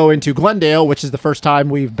then we go into Glendale, which is the first time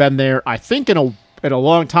we've been there, I think, in a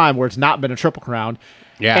long time where it's not been a Triple Crown.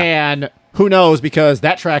 Yeah. And who knows, because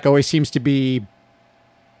that track always seems to be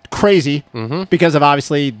crazy because of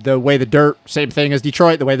obviously the way the dirt, same thing as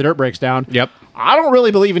Detroit, the way the dirt breaks down. Yep. I don't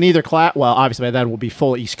really believe in either class. Well, obviously by then we'll be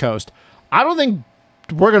full East Coast. I don't think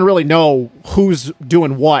we're going to really know who's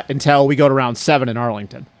doing what until we go to round 7 in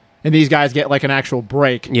Arlington. And these guys get like an actual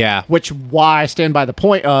break. Yeah. Which why I stand by the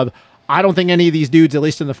point of I don't think any of these dudes, at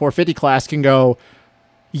least in the 450 class, can go,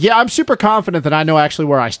 yeah, I'm super confident that I know actually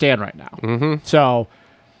where I stand right now. Mm-hmm. So...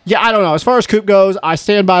 yeah, I don't know. As far as Coop goes, I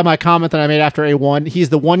stand by my comment that I made after A1. He's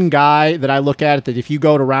the one guy that I look at that if you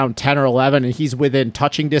go to round 10 or 11 and he's within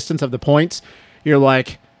touching distance of the points, you're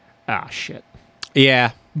like, shit.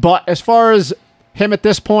 Yeah. But as far as him at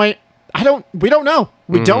this point, we don't know.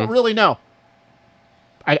 We don't really know.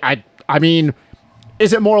 I mean,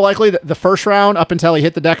 is it more likely that the first round up until he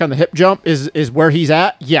hit the deck on the hip jump is where he's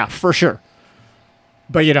at? Yeah, for sure.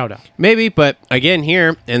 But you don't know. Maybe, but again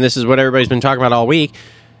here, and this is what everybody's been talking about all week,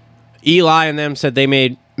 Eli and them said they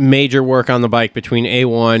made major work on the bike between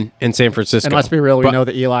A1 and San Francisco. And let's be real, we know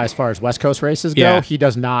that Eli, as far as West Coast races go, he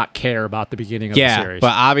does not care about the beginning of the series.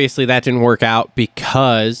 But obviously that didn't work out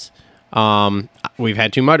because we've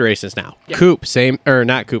had 2 mud races now. Yep. Coop,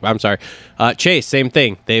 Chase, same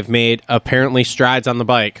thing. They've made apparently strides on the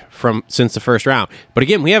bike since the first round. But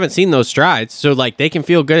again, we haven't seen those strides, so they can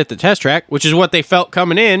feel good at the test track, which is what they felt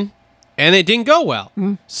coming in, and it didn't go well.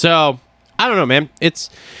 So I don't know, man.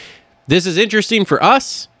 This is interesting for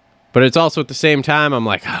us, but it's also at the same time, I'm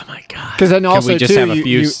like, oh my God. Because then also, can we just have a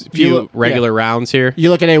few regular rounds here? You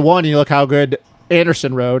look at A1 and you look how good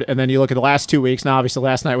Anderson rode, and then you look at the last 2 weeks. Now, obviously,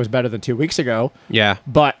 last night was better than 2 weeks ago. Yeah.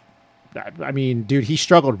 But I mean, dude, he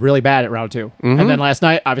struggled really bad at round 2. And then last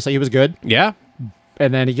night, obviously, he was good. Yeah.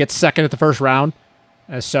 And then he gets second at the first round.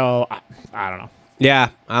 So, I don't know. Yeah,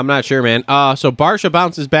 I'm not sure, man. So Barsha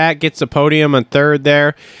bounces back, gets a podium on third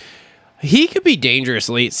there. He could be dangerous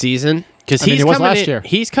late season because he was last year.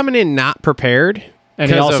 He's coming in not prepared. And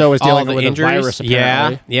he also was dealing with injuries. a virus,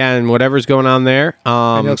 apparently. Yeah, and whatever's going on there.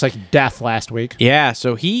 And it looks like death last week. Yeah,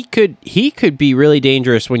 so he could be really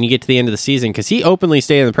dangerous when you get to the end of the season because he openly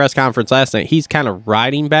stated in the press conference last night he's kind of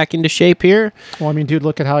riding back into shape here. Well, I mean, dude,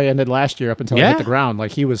 look at how he ended last year up until he hit the ground.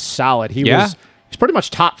 Like, he was solid. He's pretty much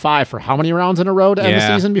top 5 for how many rounds in a row to end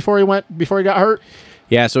the season before he got hurt?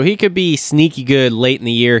 Yeah, so he could be sneaky good late in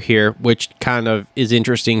the year here, which kind of is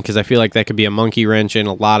interesting because I feel like that could be a monkey wrench in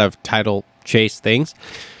a lot of title chase things.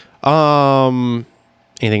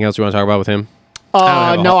 Anything else you want to talk about with him?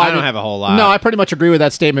 I don't have a whole lot. No, I pretty much agree with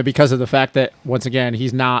that statement because of the fact that, once again,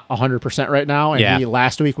 he's not 100% right now, and he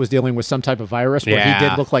last week was dealing with some type of virus where he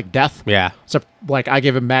did look like death. Yeah. So, like, I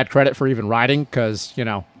give him mad credit for even riding because, you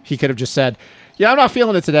know, he could have just said, yeah, I'm not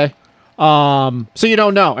feeling it today. So you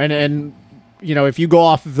don't know. And you know, if you go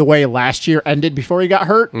off of the way last year ended before he got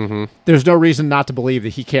hurt, there's no reason not to believe that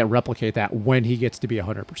he can't replicate that when he gets to be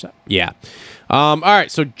 100%. Yeah. All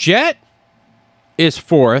right, so Jet is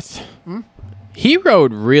 4th. He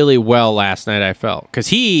rode really well last night, I felt, because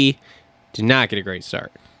he did not get a great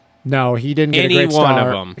start. No, he didn't get a great start. One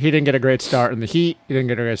of them. He didn't get a great start in the heat. He didn't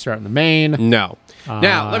get a great start in the main. No.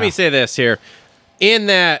 Now, let me say this here. In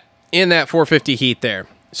that 450 heat there,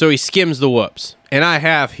 so he skims the whoops. And I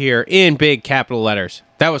have here in big capital letters,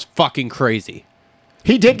 that was fucking crazy.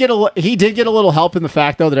 He did get a little help in the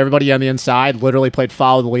fact, though, that everybody on the inside literally played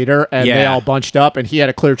follow the leader, and they all bunched up, and he had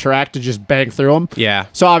a clear track to just bang through them. Yeah.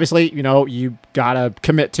 So obviously, you know, you gotta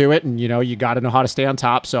commit to it, and you know, you gotta know how to stay on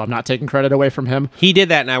top. So I'm not taking credit away from him. He did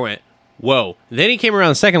that, and I went, whoa. Then he came around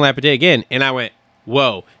the second lap and did it again, and I went,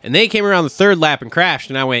 whoa. And then he came around the third lap and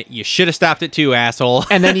crashed, and I went, you should have stopped it too, asshole.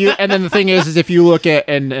 And then the thing is if you look at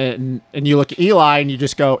and you look at Eli and you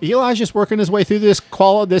just go, Eli's just working his way through this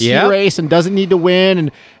heat race and doesn't need to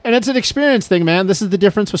win, and it's an experience thing, man. This is the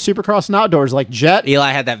difference with Supercross and outdoors. Like Jet,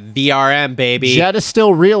 Eli had that VRM, baby. Jet is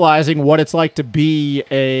still realizing what it's like to be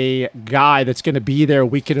a guy that's going to be there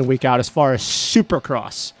week in and week out as far as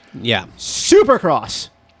Supercross. Yeah. Supercross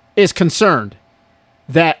is concerned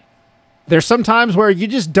that there's some times where you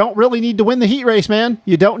just don't really need to win the heat race, man.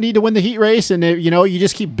 You don't need to win the heat race, and you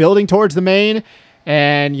just keep building towards the main,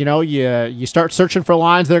 and you start searching for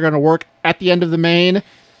lines that are going to work at the end of the main.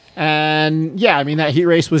 And yeah, I mean, that heat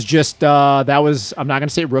race was just I'm not going to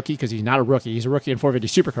say rookie because he's not a rookie. He's a rookie in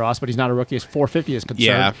 450 Supercross, but he's not a rookie as 450 is concerned.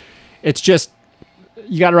 Yeah. It's just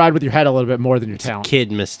you got to ride with your head a little bit more than your talent.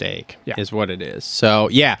 Kid mistake is what it is. So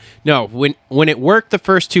yeah, no, when it worked the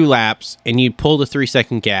first 2 laps and you pulled a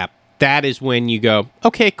 3-second gap, that is when you go,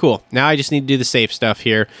 okay, cool. Now I just need to do the safe stuff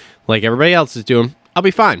here like everybody else is doing. I'll be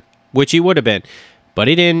fine, which he would have been. But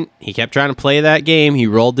he didn't. He kept trying to play that game. He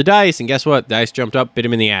rolled the dice, and guess what? Dice jumped up, bit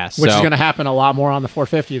him in the ass. Which is going to happen a lot more on the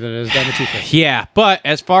 450 than it is on the 250. Yeah, but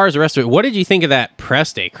as far as the rest of it, what did you think of that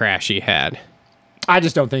press day crash he had? I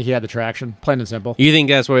just don't think he had the traction, plain and simple. You think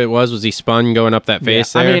that's what it was? Was he spun going up that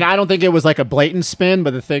face there? I mean, I don't think it was like a blatant spin,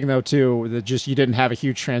 but the thing, though, too, that just you didn't have a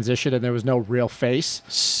huge transition and there was no real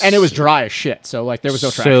face. And it was dry as shit, so like there was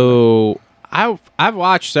no traction. So I've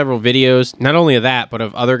watched several videos, not only of that, but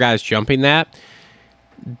of other guys jumping that.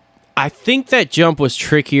 I think that jump was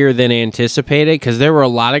trickier than anticipated because there were a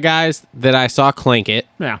lot of guys that I saw clank it.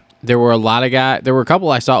 Yeah. There were a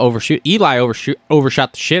couple I saw overshoot. Eli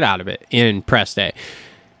overshot the shit out of it in press day.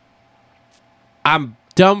 I'm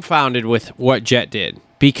dumbfounded with what Jet did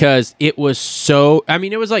because it was so, I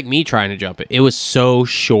mean, it was like me trying to jump it. It was so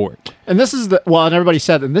short. And this is and everybody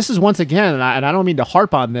said, and this is once again, and I don't mean to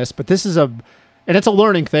harp on this, but this is and it's a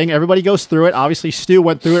learning thing. Everybody goes through it. Obviously, Stu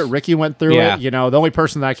went through it. Ricky went through it. You know, the only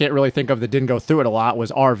person that I can't really think of that didn't go through it a lot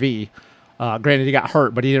was RV. Granted, he got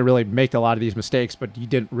hurt, but he didn't really make a lot of these mistakes, but he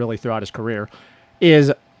didn't really throughout his career.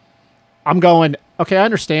 I'm going, okay, I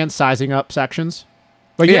understand sizing up sections.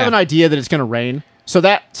 Like, you have an idea that it's going to rain, so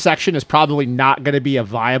that section is probably not going to be a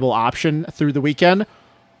viable option through the weekend.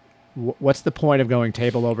 What's the point of going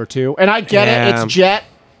table over 2? And I get it. It's Jet.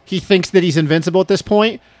 He thinks that he's invincible at this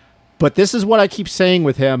point, but this is what I keep saying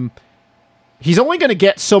with him. He's only going to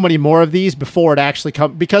get so many more of these before it actually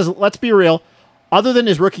comes, because let's be real, other than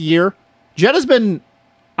his rookie year, Jet has been,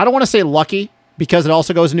 I don't want to say lucky, because it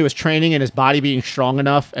also goes into his training and his body being strong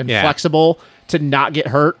enough and flexible to not get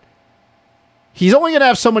hurt. He's only going to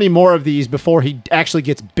have so many more of these before he actually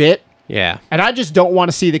gets bit. Yeah. And I just don't want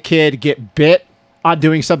to see the kid get bit on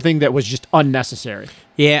doing something that was just unnecessary.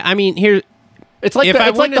 Yeah, I mean, here, It's like If I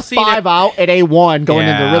it's like wouldn't the have seen 5 out at A1 going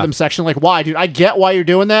into the Yeah. rhythm section. Like, why, dude? I get why you're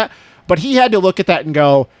doing that, but he had to look at that and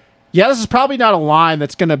go, yeah, this is probably not a line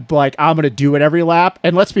that's going to, like, I'm going to do it every lap.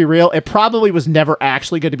 And let's be real, it probably was never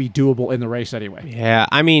actually going to be doable in the race anyway. Yeah,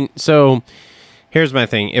 I mean, so here's my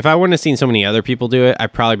thing. If I wouldn't have seen so many other people do it,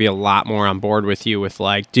 I'd probably be a lot more on board with you with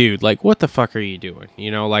like, dude, like, what the fuck are you doing? You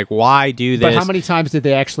know, like, why do this? But how many times did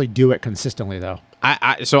they actually do it consistently, though?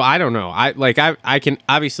 So I don't know. I can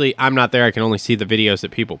obviously I'm not there. I can only see the videos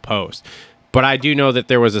that people post. But I do know that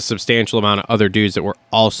there was a substantial amount of other dudes that were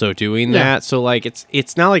also doing Yeah. that. So like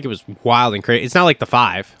it's not like it was wild and crazy. It's not like the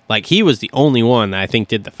 5. Like he was the only one that I think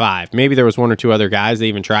did the 5. Maybe there was one or two other guys that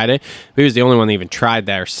even tried it, but he was the only one that even tried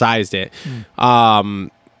that or sized it.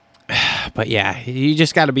 But yeah, you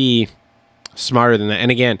just got to be smarter than that.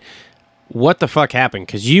 And again, what the fuck happened?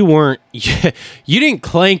 Because you weren't, you didn't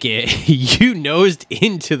clank it. You nosed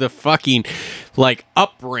into the fucking like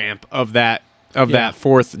up ramp of that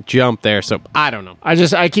fourth jump there. So I don't know.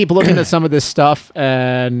 I keep looking at some of this stuff,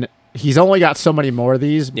 and he's only got so many more of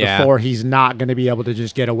these Yeah. before he's not going to be able to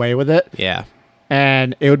just get away with it. Yeah.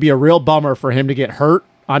 And it would be a real bummer for him to get hurt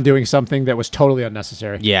on doing something that was totally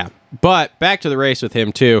unnecessary. Yeah. But back to the race with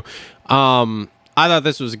him too. I thought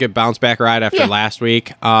this was a good bounce back ride after last week.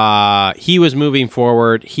 He was moving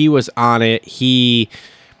forward. He was on it. He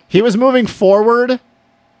was moving forward,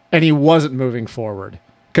 and he wasn't moving forward.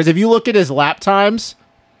 Because if you look at his lap times,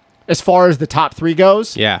 as far as the top 3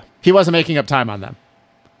 goes, Yeah. he wasn't making up time on them.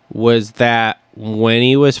 Was that when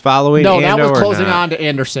he was following No, that Ando was or closing not? on to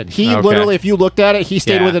Anderson. He Okay. literally, if you looked at it, he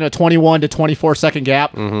stayed Yeah. within a 21 to 24 second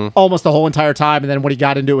gap almost the whole entire time. And then when he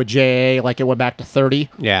got into a JA, like it went back to 30.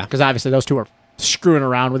 Yeah. Because obviously those two are screwing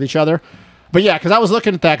around with each other. But yeah, because I was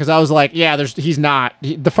looking at that because I was like, yeah, he's not.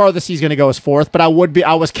 The farthest he's going to go is 4th. But I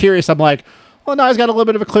was curious. I'm like, well, now he's got a little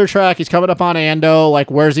bit of a clear track. He's coming up on Ando.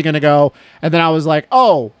 Like, where's he going to go? And then I was like,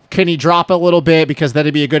 oh, can he drop a little bit? Because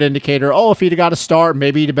that'd be a good indicator. Oh, if he'd got a start,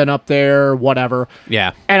 maybe he'd have been up there, whatever.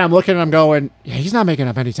 Yeah. And I'm looking and I'm going, yeah, he's not making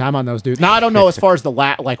up any time on those dudes. Now, I don't know as far as the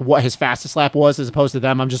lap, like what his fastest lap was as opposed to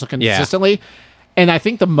them. I'm just looking Yeah. consistently. And I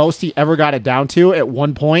think the most he ever got it down to at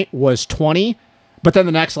one point was 20. But then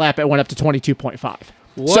the next lap, it went up to 22.5.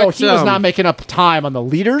 So he was not making up time on the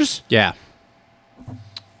leaders. Yeah.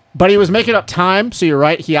 But he was making up time, so you're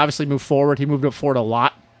right. He obviously moved forward. He moved up forward a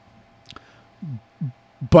lot.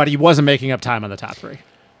 But he wasn't making up time on the top 3.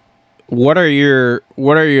 What are your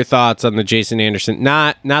thoughts on the Jason Anderson?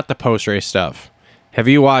 Not the post race stuff. Have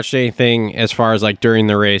you watched anything as far as like during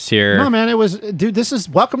the race here? No, man, this is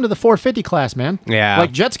welcome to the 450 class, man. Yeah.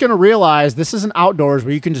 Like, Jet's going to realize this isn't outdoors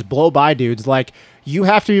where you can just blow by dudes. Like, you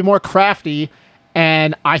have to be more crafty.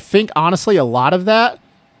 And I think, honestly, a lot of that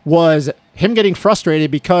was him getting frustrated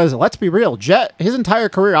because, let's be real, Jet, his entire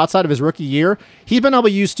career outside of his rookie year, he's been able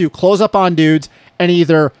to close up on dudes, and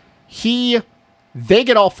either they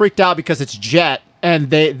get all freaked out because it's Jet and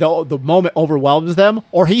the moment overwhelms them,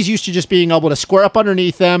 or he's used to just being able to square up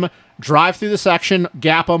underneath them, drive through the section,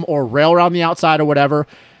 gap them, or rail around the outside or whatever.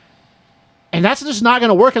 And that's just not going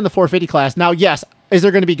to work in the 450 class. Now, yes, is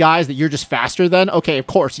there going to be guys that you're just faster than? Okay, of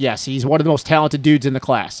course, yes. He's one of the most talented dudes in the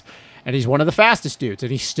class. And he's one of the fastest dudes,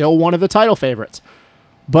 and he's still one of the title favorites.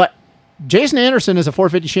 But Jason Anderson is a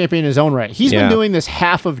 450 champion in his own right. He's been doing this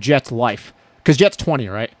half of Jet's life, because Jet's 20,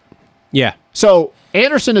 right? Yeah. So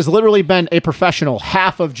Anderson has literally been a professional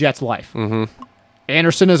half of Jet's life. Mm-hmm.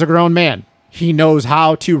 Anderson is a grown man. He knows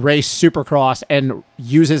how to race Supercross and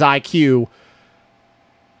use his IQ.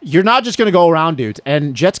 You're not just going to go around dudes.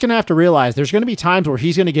 And Jet's going to have to realize there's going to be times where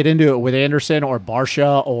he's going to get into it with Anderson or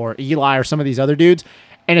Barsha or Eli or some of these other dudes.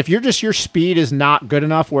 And if your speed is not good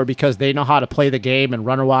enough where because they know how to play the game and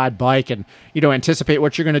run a wide bike and, anticipate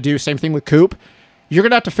what you're going to do, same thing with Coop, you're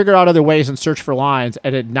going to have to figure out other ways and search for lines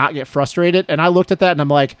and not get frustrated. And I looked at that and I'm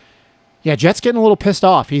like, yeah, Jet's getting a little pissed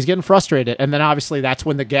off. He's getting frustrated. And then obviously that's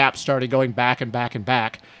when the gap started going back and back and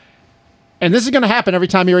back. And this is going to happen every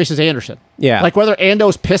time he races Anderson. Yeah. Like whether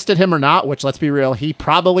Ando's pissed at him or not, which let's be real, he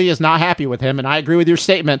probably is not happy with him. And I agree with your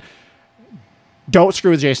statement. Don't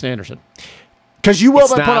screw with Jason Anderson. Because you will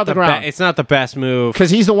be put on the ground. It's not the best move. Because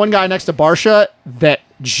he's the one guy next to Barsha that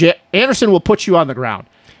Anderson will put you on the ground.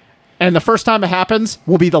 And the first time it happens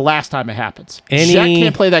will be the last time it happens. Jet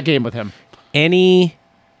can't play that game with him. Any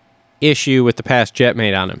issue with the pass Jet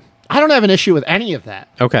made on him? I don't have an issue with any of that.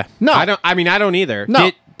 Okay. No. I don't either.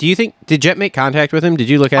 No. Did Jet make contact with him? Did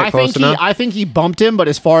you look at it close enough? I think he bumped him, but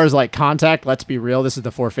as far as like contact, let's be real, this is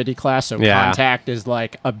the 450 class, so contact is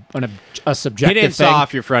like a subjective He didn't thing. saw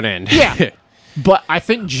off your front end. Yeah. But I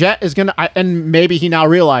think Jet is going to, and maybe he now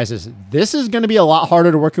realizes, this is going to be a lot harder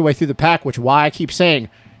to work your way through the pack, which why I keep saying,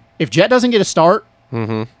 if Jet doesn't get a start,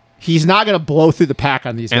 He's not going to blow through the pack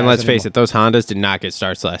on these guys. And let's anymore. face it, those Hondas did not get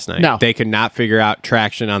starts last night. No. They could not figure out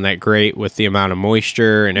traction on that grate with the amount of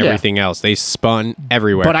moisture and everything else. They spun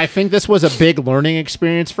everywhere. But I think this was a big learning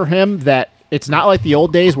experience for him, that it's not like the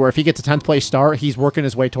old days where if he gets a 10th place start, he's working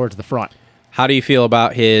his way towards the front. How do you feel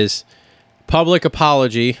about his public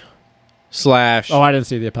apology / Oh, I didn't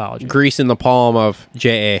see the apology. grease in the palm of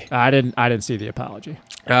J.A.? I didn't see the apology.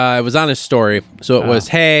 It was on his story. So it was,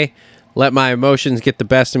 hey, let my emotions get the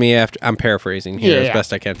best of me after. I'm paraphrasing here as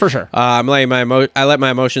best I can. For sure. I let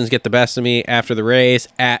my emotions get the best of me after the race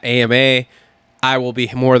at AMA. I will be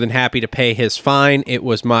more than happy to pay his fine. It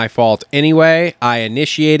was my fault anyway. I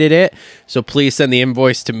initiated it, so please send the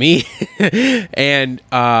invoice to me. and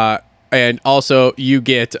also you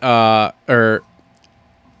get how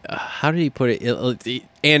did he put it?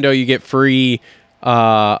 Ando, you get free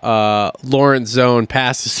Lawrence Zone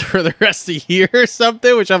passes for the rest of the year or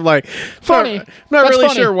something, which I'm like, funny. I'm not That's really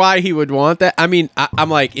funny. sure why he would want that. I mean, I'm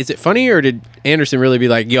like, is it funny, or did Anderson really be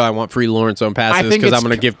like, yo, I want free Lawrence Zone passes think because it's I'm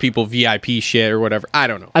going to give people VIP shit or whatever? I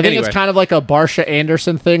don't know. I think Anyway. it's kind of like a Barsha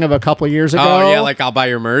Anderson thing of a couple of years ago. Oh, yeah, like I'll buy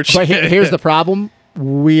your merch. But here's the problem.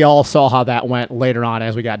 We all saw how that went later on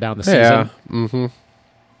as we got down the season. Yeah. Mm-hmm.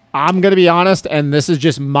 I'm going to be honest, and this is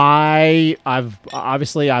just I've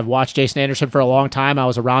watched Jason Anderson for a long time. I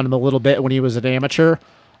was around him a little bit when he was an amateur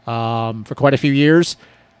for quite a few years.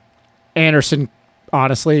 Anderson,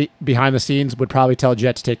 honestly, behind the scenes, would probably tell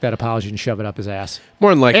Jet to take that apology and shove it up his ass. More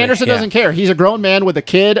than likely. Anderson yeah. doesn't care. He's a grown man with a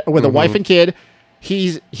kid, with a wife and kid.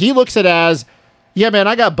 He looks at it as, yeah, man,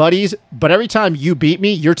 I got buddies, but every time you beat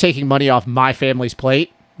me, you're taking money off my family's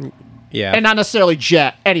plate. Yeah. And not necessarily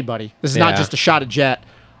Jet, anybody. This is not Yeah. just a shot at Jet.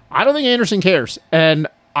 I don't think Anderson cares. And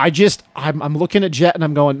I'm looking at Jet and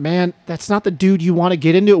I'm going, man, that's not the dude you want to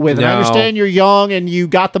get into it with. And I No. understand you're young and you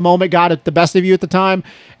got the moment, got it the best of you at the time,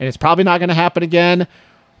 and it's probably not going to happen again.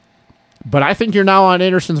 But I think you're now on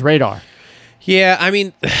Anderson's radar. Yeah, I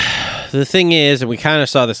mean, the thing is, and we kind of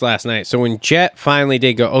saw this last night, so when Jet finally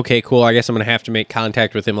did go, okay, cool, I guess I'm going to have to make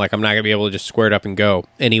contact with him, like I'm not going to be able to just square it up and go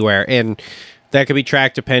anywhere. And that could be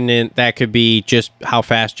track dependent. That could be just how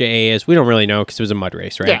fast JA is. We don't really know because it was a mud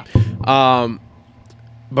race, right? Yeah.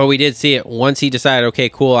 But we did see it. Once he decided, okay,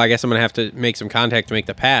 cool, I guess I'm going to have to make some contact to make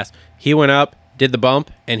the pass, he went up, did the bump,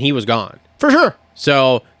 and he was gone. For sure.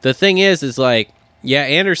 So the thing is like, yeah,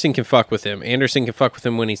 Anderson can fuck with him. Anderson can fuck with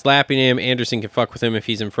him when he's lapping him. Anderson can fuck with him if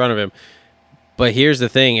he's in front of him. But here's the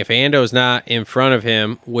thing. If Ando's not in front of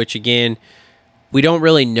him, which, again, we don't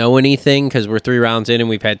really know anything because we're 3 rounds in and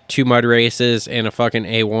we've had 2 mud races and a fucking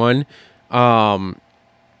A1.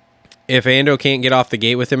 If Ando can't get off the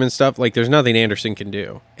gate with him and stuff, like, there's nothing Anderson can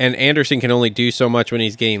do. And Anderson can only do so much when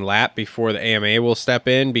he's getting lapped before the AMA will step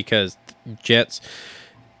in because Jet's...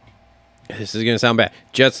 This is going to sound bad.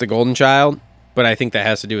 Jet's the golden child, but I think that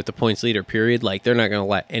has to do with the points leader, period. Like, they're not going to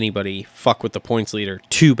let anybody fuck with the points leader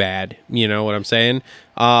too bad. You know what I'm saying?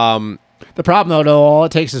 The problem, though, all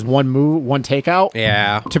it takes is one move, one takeout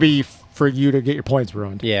Yeah. for you to get your points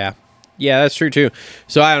ruined. Yeah. Yeah, that's true, too.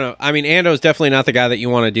 So, I don't know. I mean, Ando's definitely not the guy that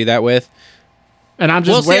you want to do that with. And I'm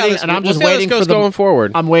just waiting. And I'm just waiting for the going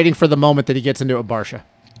forward. I'm waiting for the moment that he gets into a Barsha.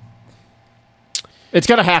 It's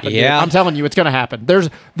gonna happen. Yeah. Dude. I'm telling you, it's gonna happen.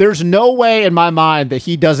 There's no way in my mind that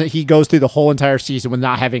he goes through the whole entire season with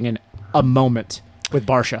not having a moment with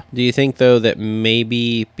Barsha. Do you think, though, that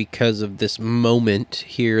maybe because of this moment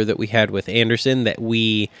here that we had with Anderson, that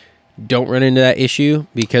we don't run into that issue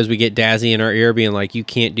because we get Dazzy in our ear being like, you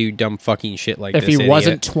can't do dumb fucking shit like If this, he idiot.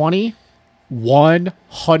 wasn't 20,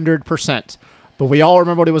 100%. But we all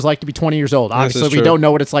remember what it was like to be 20 years old. Obviously, we true. don't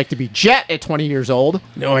know what it's like to be Jet at 20 years old.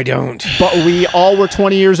 No, I don't. But we all were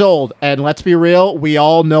 20 years old. And let's be real, we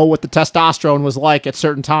all know what the testosterone was like at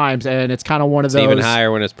certain times. And it's kind of one of those. Even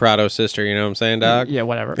higher when it's Prado's sister, you know what I'm saying, dog? Yeah,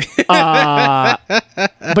 whatever.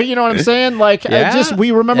 But you know what I'm saying? Like, Yeah. we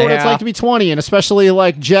remember what it's Yeah. like to be 20. And especially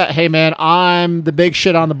like Jet, hey, man, I'm the big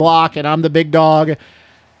shit on the block and I'm the big dog.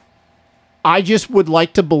 I just would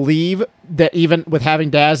like to believe that even with having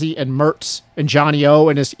Dazzy and Mertz and Johnny O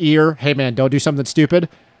in his ear, hey, man, don't do something stupid.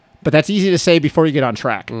 But that's easy to say before you get on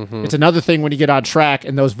track. Mm-hmm. It's another thing when you get on track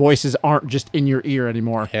and those voices aren't just in your ear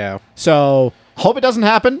anymore. Yeah. So hope it doesn't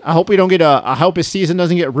happen. I hope we don't get I hope his season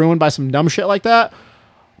doesn't get ruined by some dumb shit like that.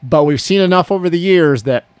 But we've seen enough over the years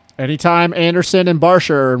that anytime Anderson and Barsha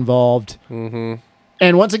are involved, and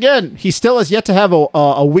once again, he still has yet to have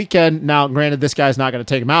a weekend. Now, granted, this guy's not going to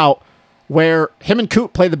take him out, where him and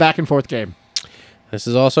Coop play the back and forth game. This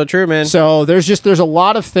is also true, man. So there's a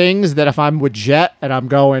lot of things that if I'm with Jet and I'm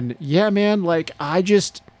going, yeah, man, like I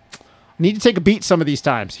just need to take a beat some of these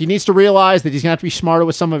times. He needs to realize that he's going to have to be smarter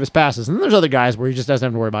with some of his passes. And then there's other guys where he just doesn't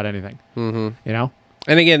have to worry about anything. You know?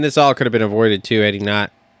 And again, this all could have been avoided too had he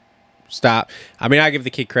not stopped. I mean, I give the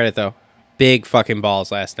kid credit though. Big fucking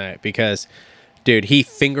balls last night because, dude, he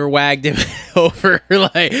finger wagged him over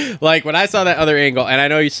like when I saw that other angle. And I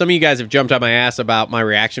know some of you guys have jumped on my ass about my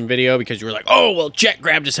reaction video because you were like, "Oh, well, Jet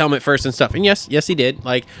grabbed his helmet first and stuff." And yes, he did.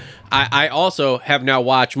 Like, I also have now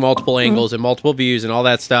watched multiple angles and multiple views and all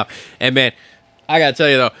that stuff. And man, I gotta tell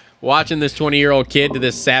you though, watching this 20-year-old kid to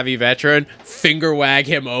this savvy veteran finger wag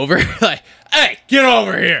him over, like, "Hey, get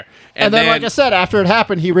over here." And then, like I said, after it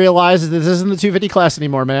happened, he realizes this isn't the 250 class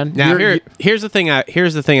anymore, man. Now, here's the thing.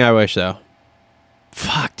 Here's the thing I wish though.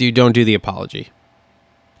 Fuck, dude, don't do the apology.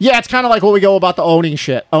 Yeah, it's kind of like what we go about the owning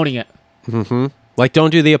it. Like,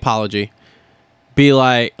 don't do the apology. Be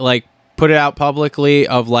like, put it out publicly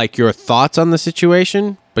of like your thoughts on the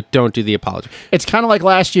situation, but don't do the apology. It's kind of like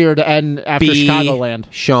last year to end after Chicagoland.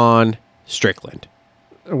 Sean Strickland.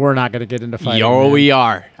 We're not going to get into fighting. We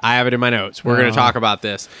are. I have it in my notes. We're going to talk about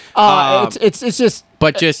this. It's just.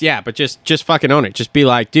 But just fucking own it. Just be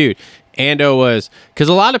like, dude, Ando was, because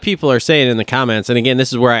a lot of people are saying in the comments, and again,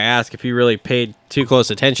 this is where I ask if you really paid too close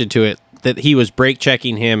attention to it, that he was brake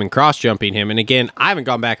checking him and cross jumping him. And again, I haven't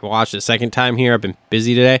gone back and watched it a second time here. I've been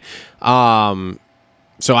busy today, so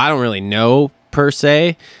I don't really know per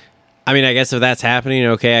se. I mean, I guess if that's happening,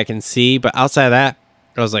 okay, I can see. But outside of that,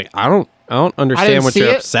 I was like, I don't understand what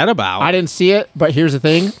you're upset about. I didn't see it, but here's the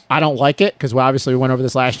thing. I don't like it because obviously we went over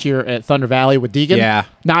this last year at Thunder Valley with Deegan. Yeah.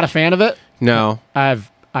 Not a fan of it. No.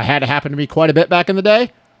 I had it happen to me quite a bit back in the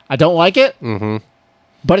day. I don't like it.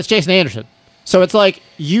 But it's Jason Anderson. So it's like,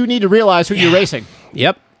 you need to realize who you're racing.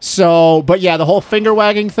 Yep. So, but yeah, the whole finger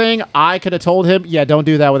wagging thing, I could have told him, yeah, don't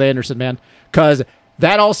do that with Anderson, man. Because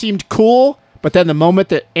that all seemed cool. But then the moment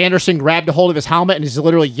that Anderson grabbed a hold of his helmet and he's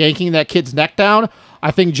literally yanking that kid's neck down,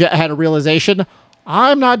 I think Jet had a realization,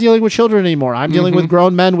 I'm not dealing with children anymore. I'm dealing with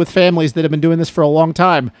grown men with families that have been doing this for a long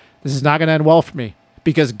time. This is not going to end well for me.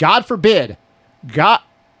 Because God forbid,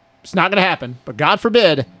 it's not going to happen, but God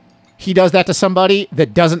forbid, he does that to somebody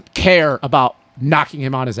that doesn't care about knocking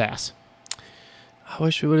him on his ass. I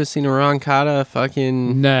wish we would have seen a Roncada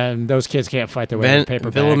fucking... Nah, those kids can't fight their way in paper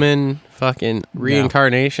bag. Villeman fucking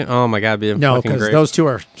reincarnation. Oh my God, be no, fucking because great. those two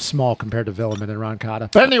are small compared to Villeman and Roncada.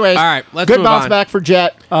 But anyways, all right, let's good move bounce on. back for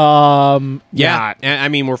Jet. Yeah, and I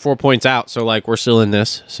mean, we're 4 points out, so like we're still in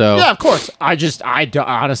this. So yeah, of course.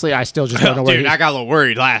 Honestly, I still just don't know where. Dude, I got a little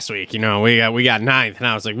worried last week. You know, we got ninth, and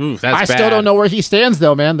I was like, ooh, that's bad. I still don't know where he stands,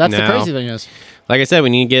 though, man. That's the crazy thing is. Like I said, we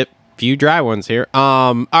need to get a few dry ones here.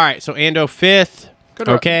 All right, so Ando 5th.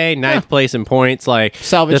 Okay, ninth place in points. Like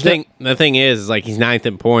salvaged the thing is like he's ninth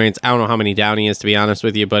in points. I don't know how many down he is, to be honest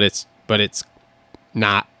with you, but it's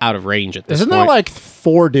not out of range at this Isn't point. there like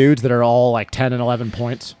 4 dudes that are all like 10 and 11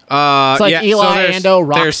 points? It's like yeah, Eli, Ando,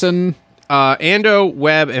 Roxon. Ando,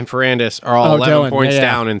 Webb, and Ferrandis are all 11 Dylan. points Yeah.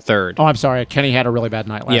 down in third. Oh, I'm sorry. Kenny had a really bad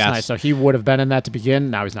night last night, so he would have been in that to begin.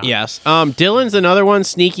 Now he's not. Yes. Dylan's another one,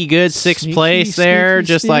 sneaky good, sixth place there,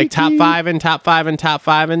 just like top five and top five and top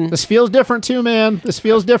five. And this feels different too, man. This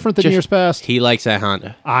feels different than years past. He likes that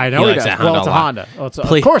Honda. I know he does. Well, it's a Honda.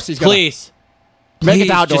 Please, of course he's going to. Make it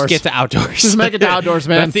to outdoors. Just get to outdoors. Just make it to outdoors,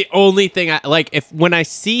 man. That's the only thing I like. When I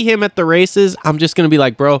see him at the races, I'm just going to be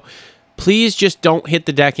like, bro, please just don't hit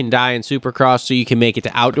the deck and die in Supercross so you can make it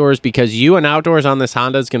to outdoors, because you and outdoors on this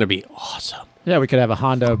Honda is going to be awesome. Yeah, we could have a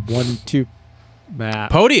Honda 1-2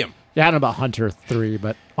 map. Podium. Yeah, I don't know about Hunter 3,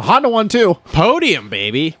 but a Honda 1-2. Podium,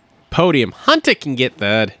 baby. Podium. Hunter can get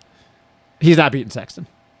third. He's not beating Sexton.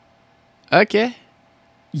 Okay.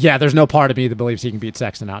 Yeah, there's no part of me that believes he can beat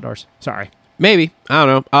Sexton outdoors. Sorry. Maybe. I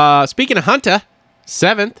don't know. Speaking of Hunter,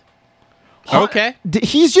 7th. Okay.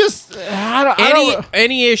 He's just...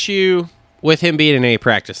 Any issue with him being in A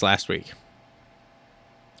practice last week?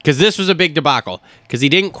 Because this was a big debacle. Because he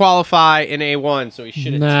didn't qualify in A1, so he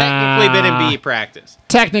should have technically been in B practice.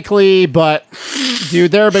 Technically, but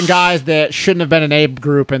dude, there have been guys that shouldn't have been in A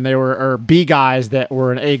group, and they were, or B guys that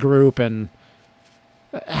were in A group, and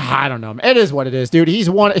I don't know. It is what it is, dude. He's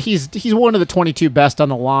one of the 22 best on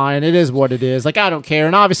the line. It is what it is. Like, I don't care.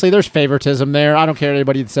 And obviously, there's favoritism there. I don't care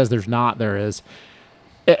anybody that says there's not. There is.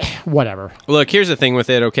 Whatever. Look, here's the thing with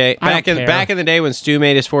it. Okay, back in the day when Stu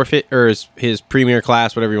made his forfeit or his premier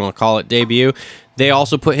class, whatever you want to call it, debut, they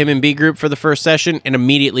also put him in B group for the first session and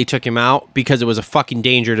immediately took him out because it was a fucking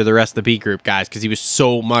danger to the rest of the B group guys because he was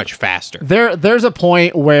so much faster. There's a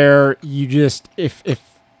point where you just if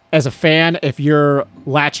as a fan, if you're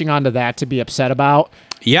latching onto that to be upset about,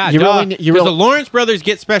 yeah, the Lawrence brothers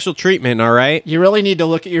get special treatment. All right, you really need to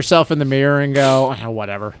look at yourself in the mirror and go, oh,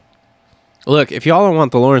 whatever. Look, if y'all don't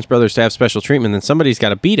want the Lawrence brothers to have special treatment, then somebody's got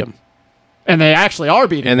to beat them. And they actually are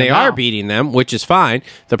beating them. And they now. are beating them, which is fine.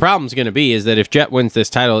 The problem's going to be is that if Jet wins this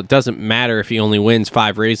title, it doesn't matter if he only wins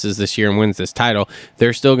 5 races this year and wins this title.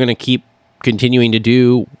 They're still going to keep continuing to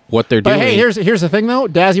do what they're doing. But hey, here's the thing, though.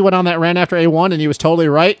 Dazzy went on that rant after A1, and he was totally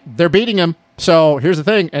right. They're beating him. So here's the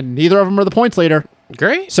thing. And neither of them are the points leader.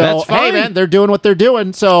 Great. So, That's fine. hey, man, they're doing what they're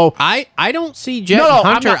doing. So I don't see Jet No, and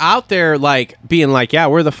Hunter I'm not- out there like being like, yeah,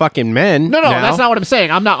 we're the fucking men. No, now. that's not what I'm saying.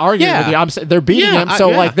 I'm not arguing Yeah. with you. I'm saying they're beating Yeah, him.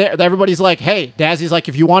 So, yeah. like, everybody's like, hey, Dazzy's like,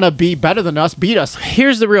 if you want to be better than us, beat us.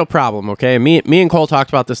 Here's the real problem, okay? Me and Cole talked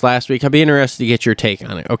about this last week. I'd be interested to get your take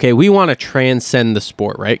on it. Okay, we want to transcend the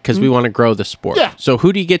sport, right? Because we want to grow the sport. Yeah. So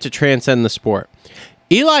who do you get to transcend the sport?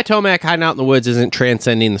 Eli Tomac hiding out in the woods isn't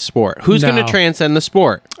transcending the sport. Who's No. going to transcend the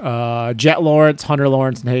sport? Jet Lawrence, Hunter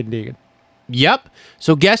Lawrence, and Hayden Deegan. Yep.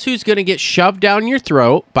 So guess who's going to get shoved down your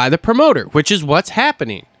throat by the promoter, which is what's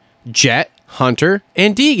happening. Jet, Hunter,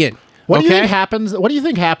 and Deegan. What do you Okay? think happens? What do you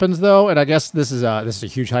think happens though? And I guess this is a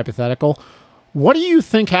huge hypothetical. What do you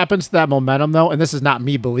think happens to that momentum though? And this is not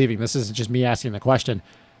me believing. This is just me asking the question.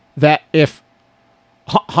 That if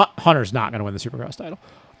Hunter's not going to win the Supercross title,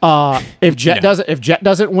 if Jet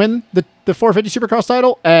doesn't win the 450 Supercross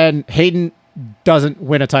title, and Hayden doesn't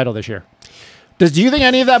win a title this year, do you think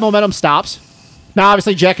any of that momentum stops? Now,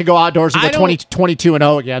 obviously, Jet could go outdoors and I go don't-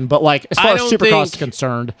 22-0 again, but like as far I as don't Supercross is think-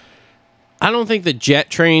 concerned, I don't think the Jet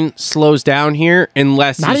train slows down here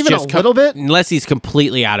unless Not he's even just a little bit? unless he's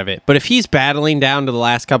completely out of it. But if he's battling down to the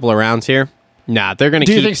last couple of rounds here, nah, they're going to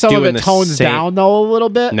do keep you think some of doing it the tones same. down though a little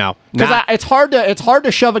bit? No, because not- it's hard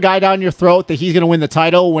to shove a guy down your throat that he's going to win the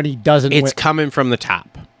title when he doesn't. It's win. coming from the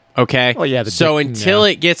top. Okay. Oh, yeah, So dick- until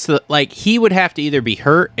yeah. it gets to like he would have to either be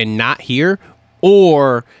hurt and not here,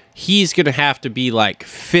 or he's going to have to be like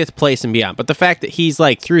 5th place and beyond. But the fact that he's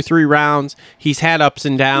like through 3 rounds, he's had ups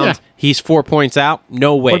and downs, Yeah. he's 4 points out.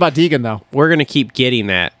 No way. What about Deegan though? We're going to keep getting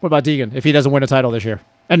that. What about Deegan if he doesn't win a title this year?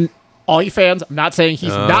 And all you fans, I'm not saying he's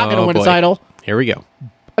not going to win boy. a title. Here we go.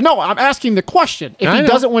 No, I'm asking the question. If I he know.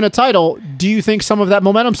 doesn't win a title, do you think some of that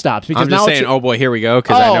momentum stops? Because I'm just now saying, it's, oh boy, here we go,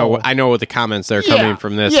 because I know what the comments that are coming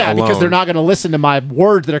from this. Yeah, because alone. they're not going to listen to my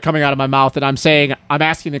words that are coming out of my mouth. And I'm saying, I'm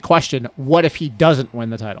asking the question: what if he doesn't win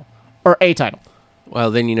the title or a title? Well,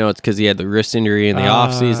 then you know it's because he had the wrist injury in the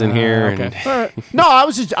off season here. Okay. And All right. No,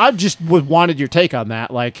 I just wanted your take on that,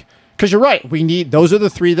 like, because you're right. Those are the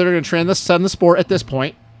 3 that are going to transcend the sport at this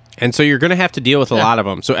point. And so you're going to have to deal with a lot of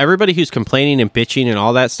them. So everybody who's complaining and bitching and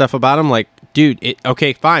all that stuff about them, like, dude,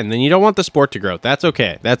 okay, fine. Then you don't want the sport to grow. That's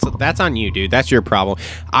okay. That's on you, dude. That's your problem.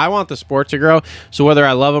 I want the sport to grow. So whether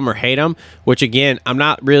I love them or hate them, which again, I'm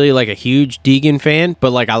not really like a huge Deegan fan,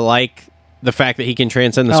 but like I like the fact that he can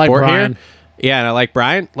transcend the I like sport Brian. here. Yeah, and I like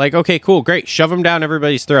Brian. Like, okay, cool, great. Shove him down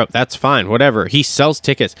everybody's throat. That's fine. Whatever. He sells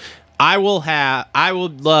tickets. I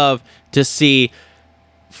would love to see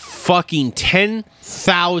fucking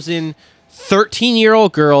 10,000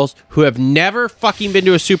 13-year-old girls who have never fucking been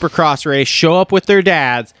to a Supercross race show up with their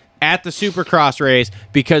dads at the Supercross race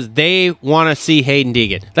because they want to see Hayden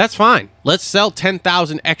Deegan. That's fine. Let's sell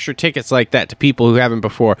 10,000 extra tickets like that to people who haven't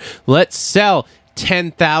before. Let's sell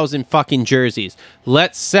 10,000 fucking jerseys.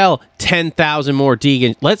 Let's sell 10,000 more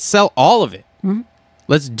Deegan. Let's sell all of it. Mm-hmm.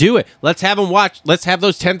 Let's do it. Let's have them watch. Let's have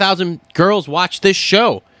those 10,000 girls watch this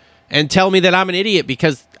show and tell me that I'm an idiot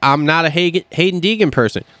because I'm not a Hayden Deegan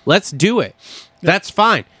person. Let's do it. That's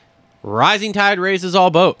fine. Rising tide raises all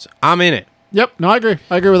boats. I'm in it. Yep. No, I agree.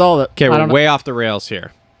 I agree with all of it. Okay, I we're don't know. way off the rails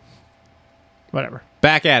here. Whatever.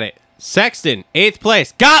 Back at it. Sexton, 8th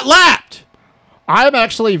place. Got lapped! I'm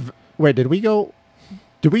actually. Wait, did we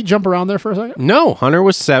jump around there for a second? No, Hunter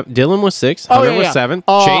was 7. Dylan was 6. Hunter was 7.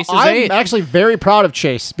 Chase is I'm 8. actually very proud of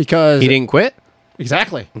Chase because He didn't quit?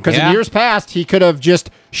 exactly because Yeah. in years past he could have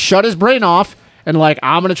just shut his brain off and like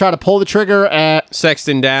I'm gonna try to pull the trigger at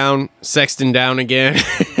Sexton down again.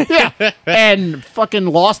 yeah and fucking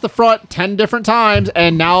lost the front 10 different times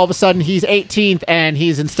and now all of a sudden he's 18th and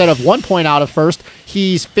he's instead of 1 point out of first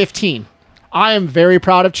he's 15. I am very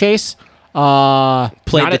proud of Chase.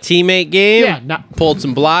 Played Not the a- teammate game. Yeah, pulled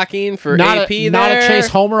some blocking for not AP a, there. not a Chase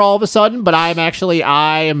homer all of a sudden, but I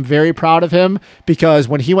am very proud of him because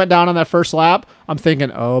when he went down on that first lap, I'm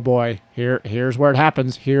thinking, oh boy, here's where it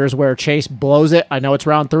happens. Here's where Chase blows it. I know it's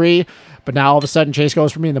round 3, but now all of a sudden Chase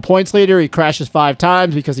goes from being the points leader. He crashes 5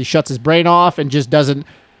 times because he shuts his brain off and just doesn't,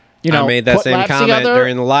 I made that put same laps comment together.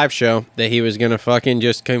 during the live show that he was going to fucking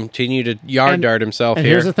just continue to yard dart himself And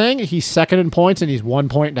here. here's the thing: he's second in points and he's 1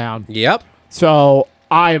 point down. Yep. So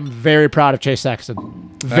I am very proud of Chase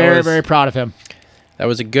Sexton. Very, very proud of him. That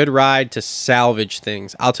was a good ride to salvage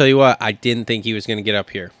things. I'll tell you what, I didn't think he was going to get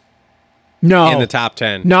up here. No. in the top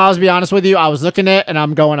 10. No, I'll be honest with you. I was looking at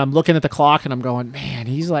I'm looking at the clock and I'm going, man,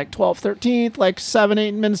 he's like 12th, 13th, like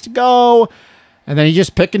 7-8 minutes to go. And then he's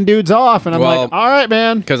just picking dudes off. And I'm Well, like, all right,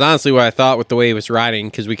 man. Because honestly, what I thought with the way he was riding,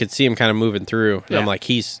 because we could see him kind of moving through, and Yeah. I'm like,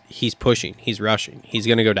 he's pushing, he's rushing, he's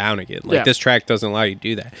going to go down again. Like, Yeah. this track doesn't allow you to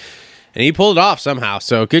do that. And he pulled it off somehow.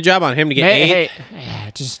 So good job on him to get eight.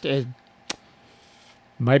 It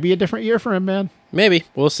might be a different year for him, man. Maybe.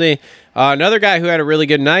 We'll see. Another guy who had a really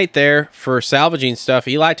good night there for salvaging stuff,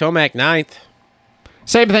 Eli Tomac, 9th.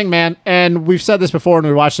 Same thing, man. And we've said this before and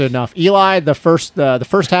we watched it enough. Eli, the first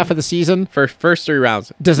half of the season, First 3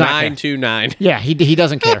 rounds. Does not care. 9-2-9. yeah, he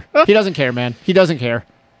doesn't care. He doesn't care, man. He doesn't care.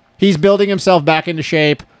 He's building himself back into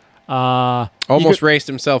shape. Almost raced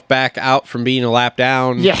himself back out from being a lap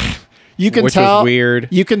down. Yeah. You can Which tell, was weird.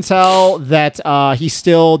 You can tell that he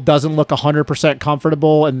still doesn't look 100%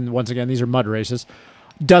 comfortable. And once again, these are mud races.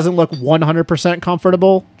 Doesn't look 100%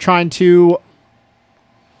 comfortable trying to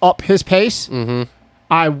up his pace. Mm-hmm.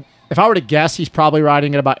 If I were to guess, he's probably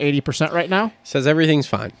riding at about 80% right now. Says everything's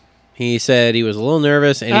fine. He said he was a little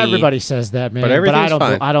nervous. And Everybody says that, man. But everything's I don't.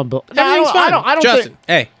 fine. I don't. Everything's fine. I don't Justin,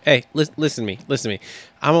 think. hey, listen to me.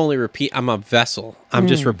 I'm a vessel. I'm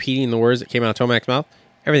just repeating the words that came out of Tomac's mouth.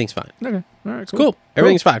 Everything's fine. Okay. All right. Cool.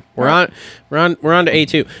 Everything's fine. We're on to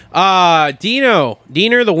A2.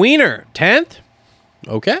 Diener the Wiener, 10th.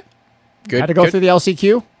 Okay. Good. Had to go good, through the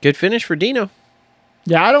LCQ. good finish for Dino.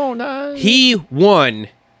 Yeah, I don't know. He won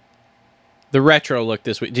the retro look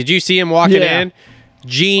this week. Did you see him walking Yeah. in?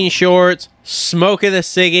 Jean shorts, smoking the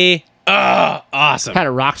ciggy. Awesome. Had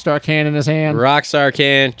a Rockstar can in his hand. Rockstar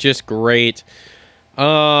can, just great.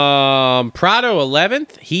 Prado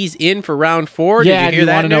 11th. He's in for round 4. Yeah. Did you hear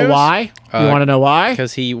that want to know why? You want to know why?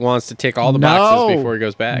 Because he wants to tick all the boxes before he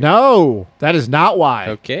goes back. No, that is not why.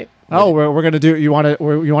 Okay. Oh, we're gonna do. You want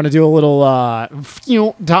to do a little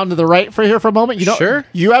down to the right for a moment. You don't. Sure.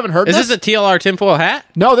 You haven't heard Is this? this a TLR tinfoil hat?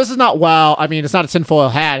 No, this is not. Well, I mean, it's not a tinfoil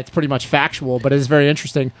hat. It's pretty much factual, but it is very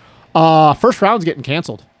interesting. First round's getting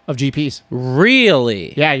canceled of GPs.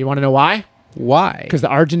 Really? Yeah, you want to know why? Why? Because the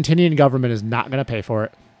Argentinian government is not going to pay for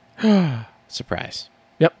it. Surprise.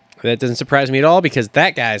 Yep. That doesn't surprise me at all because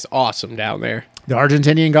that guy's awesome down there. The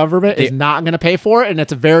Argentinian government is not going to pay for it, and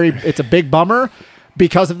it's a big bummer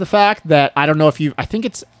because of the fact that I don't know if you. I think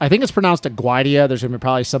it's pronounced Aguadia. There's going to be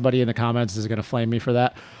probably somebody in the comments is going to flame me for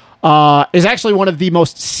that. Is actually one of the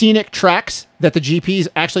most scenic tracks that the GPs,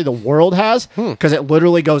 actually the world has, because it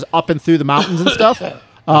literally goes up and through the mountains and stuff.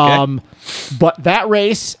 But that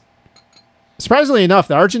race, surprisingly enough,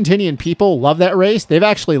 the Argentinian people love that race. They've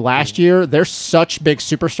actually last year, they're such big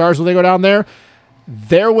superstars when they go down there.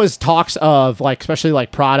 There was talks of especially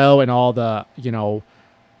Prado and all the,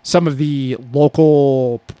 some of the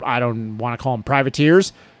local, I don't want to call them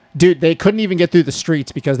privateers. Dude, they couldn't even get through the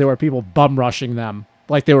streets because there were people bum rushing them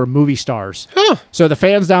like they were movie stars. So the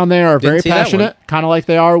fans down there are very see that passionate, kind of like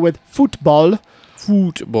they are with football.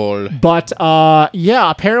 But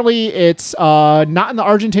apparently it's not in the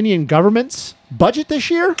Argentinian government's budget this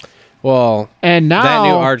year. Well, And now that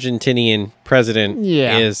new Argentinian president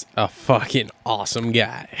Yeah. is a fucking awesome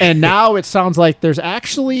guy. And now it sounds like there's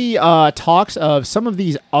actually talks of some of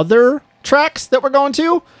these other tracks that we're going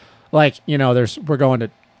to. We're going to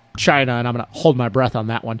China, and I'm going to hold my breath on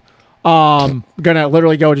that one. Going to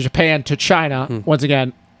literally go to Japan to China. Once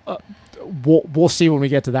again, we'll see when we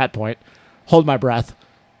get to that point. Hold my breath.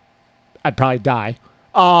 I'd probably die.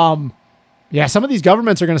 Yeah, some of these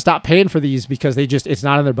governments are going to stop paying for these because it's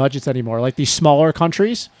not in their budgets anymore. Like these smaller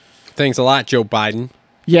countries. Thanks a lot, Joe Biden.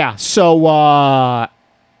 Yeah, so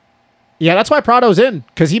that's why Prado's in,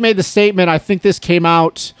 because he made the statement. I think this came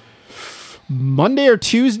out Monday or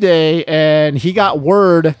Tuesday, and he got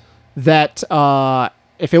word that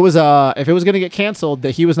if it was going to get canceled,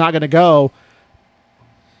 that he was not going to go.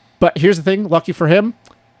 But here's the thing: lucky for him,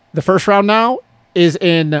 the first round now is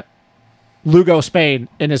in Lugo, Spain,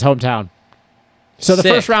 in his hometown. So the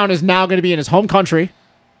Sick. first round is now going to be in his home country.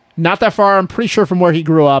 Not that far. I'm pretty sure from where he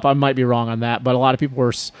grew up. I might be wrong on that, but a lot of people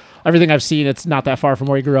were. Everything I've seen, it's not that far from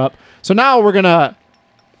where he grew up. So now he's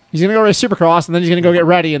gonna go race Supercross, and then he's gonna go get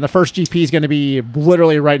ready, and the first GP is gonna be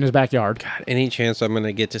literally right in his backyard. God, any chance I'm going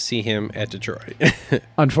to get to see him at Detroit?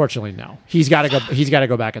 Unfortunately, no. He's got to go. He's got to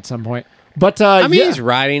go back at some point. But I mean, yeah. he's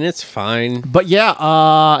riding. It's fine. But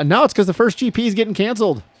yeah, no, it's because the first GP is getting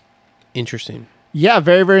canceled. Interesting. Yeah,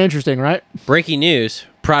 very, very interesting, right? Breaking news.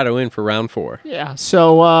 Prado in for round 4. Yeah.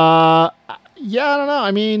 So, I don't know.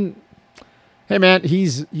 I mean, hey, man,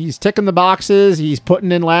 he's ticking the boxes. He's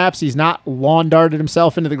putting in laps. He's not lawn darted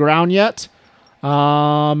himself into the ground yet.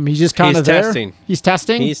 He's just kind of there. testing. He's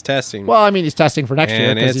testing. He's testing. Well, I mean, he's testing for next year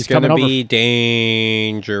and because it's he's going coming to over. be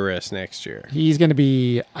dangerous next year. He's going to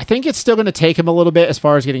be. I think it's still going to take him a little bit as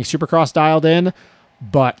far as getting Supercross dialed in,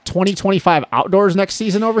 but 2025 outdoors next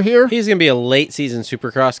season over here. He's going to be a late season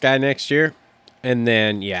Supercross guy next year, and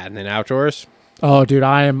then outdoors. Oh, dude,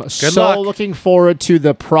 I am so luck. looking forward to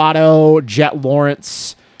the Prado Jet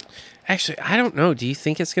Lawrence. Actually, I don't know. Do you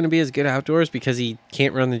think it's going to be as good outdoors because he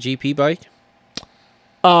can't run the GP bike?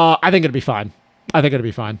 I think it'll be fine.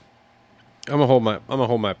 I'm gonna hold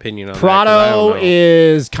my opinion on that. 'Cause I Prado don't know.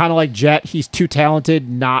 is kind of like Jet. He's too talented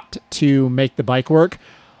not to make the bike work.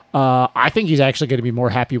 I think he's actually going to be more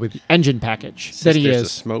happy with the engine package than he Sisters is. a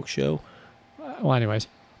smoke show. Well, anyways.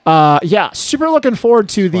 Yeah, super looking forward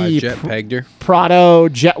to Why the Jet pegged her. Prado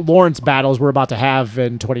Jet Lawrence battles we're about to have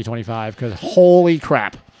in 2025 because holy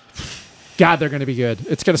crap. God, they're going to be good.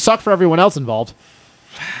 It's going to suck for everyone else involved.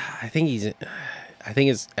 It's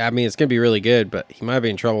going to be really good, but he might be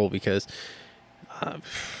in trouble because I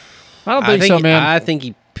don't think so, man. I think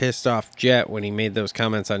he pissed off Jet when he made those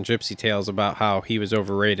comments on Gypsy Tales about how he was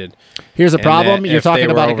overrated. Here's the and problem. that You're if talking they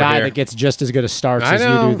were about a over guy here- that gets just as good a starts I as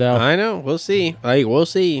know, you do, though. I know. We'll see. We'll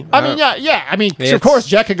see. I mean, yeah. I mean, of It's- course,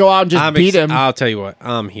 Jet could go out and just beat him. I'll tell you what.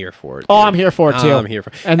 I'm here for it. Oh, dude. I'm here for it, too. I'm here for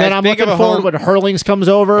it. And then As I'm big of looking a forward home- when Hurlings comes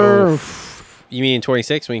over. You mean in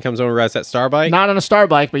 26 when he comes over and rides that Star bike? Not on a star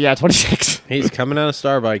bike, but yeah, 26. He's coming on a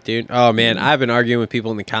Star bike, dude. Oh, man. I've been arguing with people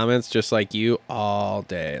in the comments just like you all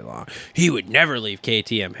day long. He would never leave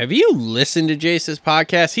KTM. Have you listened to Jace's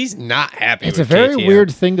podcast? He's not happy It's with a very KTM.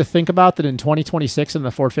 weird thing to think about that in 2026 in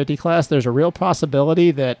the 450 class, there's a real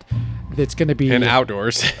possibility that it's going to be And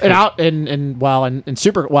outdoors. and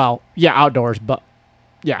super outdoors, but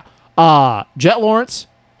yeah. Jet Lawrence,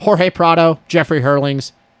 Jorge Prado, Jeffrey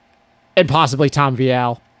Hurlings, and possibly Tom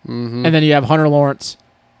Vial. Mm-hmm. And then you have Hunter Lawrence.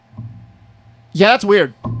 Yeah, that's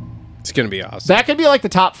weird. It's going to be awesome. That could be like the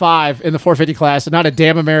top 5 in the 450 class and not a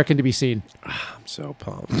damn American to be seen. I'm so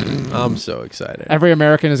pumped. I'm so excited. Every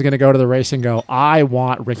American is going to go to the race and go, I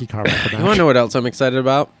want Ricky Carmichael You want back. to know what else I'm excited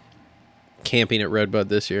about? Camping at Redbud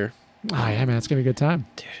this year. Oh, yeah, man, it's going to be a good time.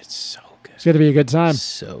 Dude, it's so good. It's going to be a good time.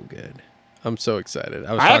 So good. I'm so excited.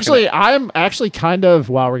 I'm actually kind of,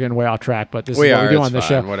 we're getting way off track, but this is what we do it's on this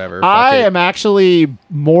fine, show. whatever. I Fuck it. am actually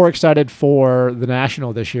more excited for the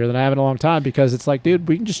National this year than I have in a long time because it's like, dude,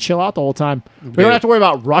 we can just chill out the whole time. We don't have to worry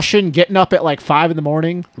about rushing, getting up at like 5 in the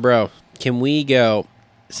morning. Bro, can we go,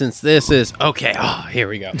 since this is, okay, here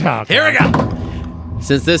we go. Oh, Here we go.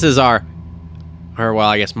 Since this is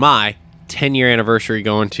my 10-year anniversary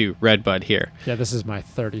going to Redbud here. Yeah, this is my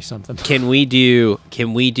 30-something. Can we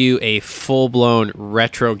do a full-blown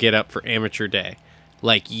retro get-up for Amateur Day?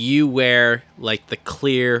 Like, you wear, like, the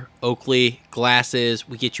clear Oakley glasses.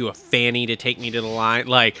 We get you a fanny to take me to the line.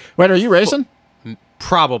 Like, Wait, are you racing?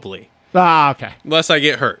 probably. Okay. Unless I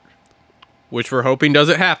get hurt. Which we're hoping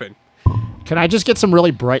doesn't happen. Can I just get some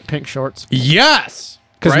really bright pink shorts? Yes!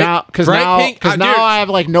 Because Bright pink? now Dude. I have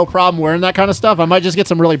like no problem wearing that kind of stuff. I might just get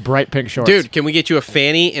some really bright pink shorts. Dude, can we get you a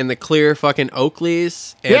fanny and the clear fucking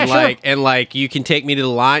Oakleys? And Yeah, sure. and you can take me to the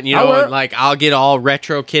line, I'll wear- and like I'll get all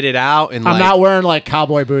retro kitted out and I'm like not wearing like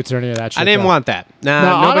cowboy boots or any of that shit. I didn't though. want that. No,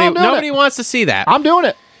 I'm doing Nobody it. wants to see that. I'm doing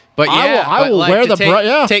it. But yeah, I will like, wear to the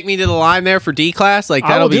take, take me to the line there for D class. Like I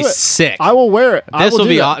will that'll be do it. sick. I will wear it. I This will do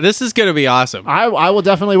be. that. This is gonna be awesome. I will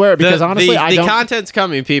definitely wear it because honestly, I the don't. content's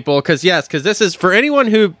coming, people. Because this is for anyone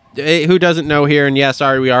who doesn't know here. And yeah,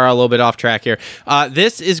 sorry, we are a little bit off track here.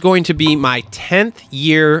 This is going to be my 10th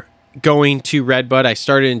year going to Redbud. I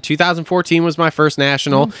started in 2014 was my first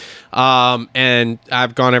national, and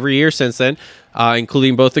I've gone every year since then.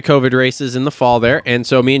 Including both the COVID races in the fall there. And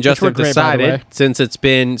so me and Justin were have great, by the way. decided, since it's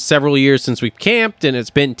been several years since we've camped and it's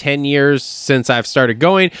been 10 years since I've started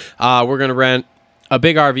going, we're going to rent a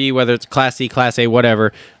big RV, whether it's Class C, Class A,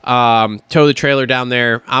 whatever, tow the trailer down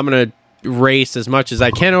there. I'm going to race as much as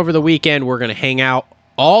I can over the weekend. We're going to hang out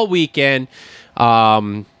all weekend.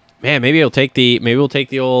 Man, maybe we'll take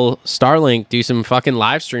the old Starlink, do some fucking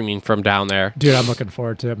live streaming from down there. Dude, I'm looking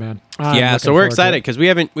forward to it, man. I'm Yeah, looking so we're forward to excited it. because we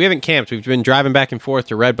haven't camped. We've been driving back and forth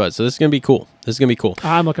to Redbud, so this is gonna be cool.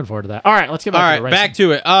 I'm looking forward to that. All right, let's get back All to right, the racing. back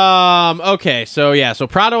to it. Okay, so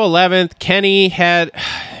Prado 11th. Kenny had,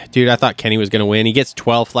 dude, I thought Kenny was gonna win. He gets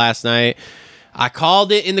 12th last night. I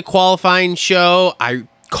called it in the qualifying show. I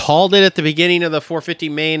called it at the beginning of the 450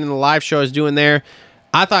 main and the live show I was doing there.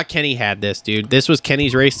 I thought Kenny had this, dude. This was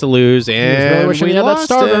Kenny's race to lose, He was and really wishing we he had that lost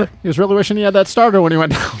starter. it. He was really wishing he had that starter when he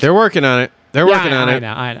went down. They're working on it. They're working on it.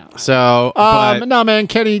 I know. So, but No, man,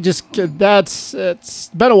 Kenny it's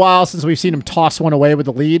been a while since we've seen him toss one away with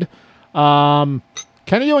the lead.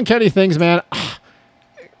 Kenny doing Kenny things, man.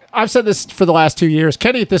 I've said this for the last 2 years.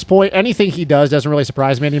 Kenny, at this point, anything he does doesn't really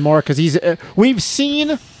surprise me anymore because we've seen,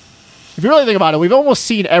 if you really think about it, we've almost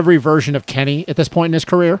seen every version of Kenny at this point in his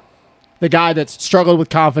career. The guy that's struggled with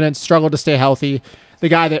confidence, struggled to stay healthy. The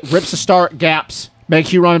guy that rips a start, gaps,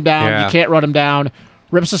 makes you run him down. Yeah. You can't run him down.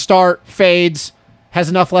 Rips a start, fades, has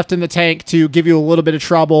enough left in the tank to give you a little bit of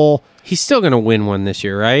trouble. He's still going to win one this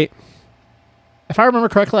year, right? If I remember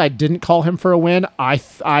correctly, I didn't call him for a win. I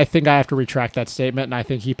think I have to retract that statement, and I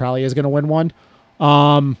think he probably is going to win one.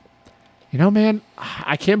 Man,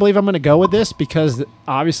 I can't believe I'm going to go with this because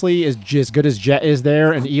obviously as good as Jet is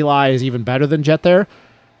there, and Eli is even better than Jet there.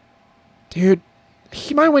 Dude,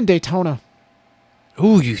 he might win Daytona.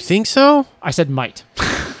 Ooh, you think so? I said might.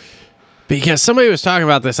 Because somebody was talking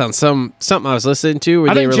about this on something I was listening to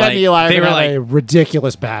where I they think were Jet like, and Eli are they going were to like, have a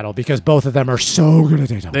ridiculous battle because both of them are so good at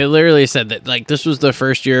Daytona. they literally said that like this was the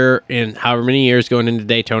first year in however many years going into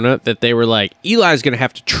Daytona that they were like, Eli's going to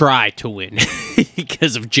have to try to win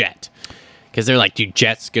because of Jet. Because they're like, dude,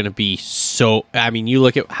 Jet's going to be so... I mean, you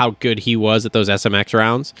look at how good he was at those SMX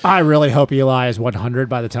rounds. I really hope Eli is 100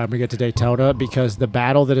 by the time we get to Daytona because the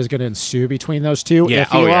battle that is going to ensue between those two, Yeah.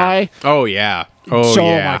 if Eli... Oh, yeah. Oh, so,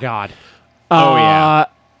 yeah. oh, my God. Oh, yeah.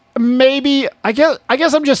 Maybe I guess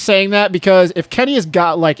I'm just saying that because if Kenny has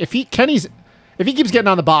got if he keeps getting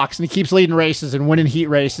on the box and he keeps leading races and winning heat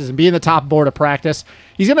races and being the top board of practice,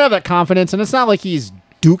 he's gonna have that confidence. And it's not like he's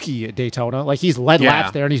dookie at Daytona, like he's led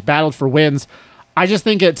laps there and he's battled for wins. I just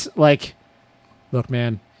think it's like, look,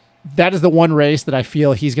 man, that is the one race that I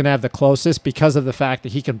feel he's gonna have the closest because of the fact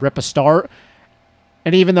that he can rip a start.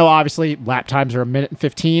 And even though obviously lap times are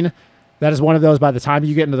 1:15. That is one of those by the time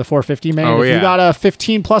you get into the 450, man. Oh, if yeah. you got a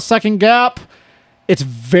 15-plus second gap, it's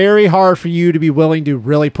very hard for you to be willing to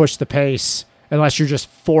really push the pace unless you're just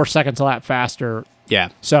 4 seconds a lap faster. Yeah.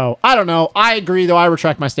 So, I don't know. I agree, though. I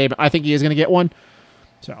retract my statement. I think he is going to get one.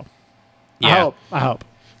 So, Yeah. I hope.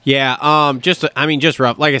 Yeah, just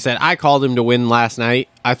rough. Like I said, I called him to win last night.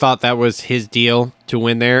 I thought that was his deal to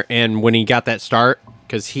win there. And when he got that start,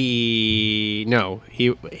 because he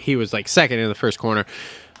was like second in the first corner.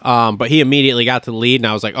 But he immediately got to the lead, and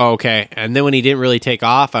I was like, oh, okay. And then when he didn't really take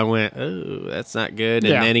off, I went, oh, that's not good.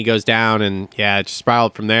 And then he goes down, and yeah, it just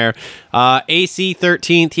spiraled from there. AC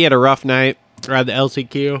 13th, he had a rough night. Ride the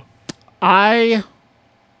LCQ. I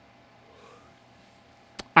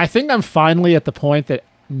think I'm finally at the point that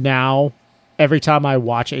now, every time I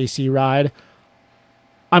watch AC ride,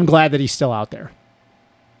 I'm glad that he's still out there.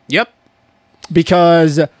 Yep.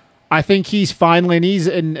 Because I think he's finally,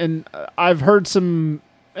 and I've heard some...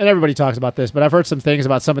 And everybody talks about this, but I've heard some things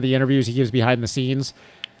about some of the interviews he gives behind the scenes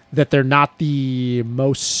that they're not the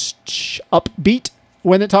most upbeat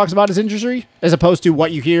when it talks about his injury, as opposed to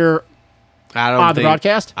what you hear on the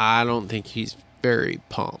broadcast. I don't think he's very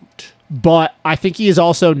pumped. But I think he has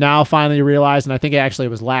also now finally realized, and I think actually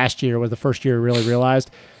it was last year was the first year he really realized,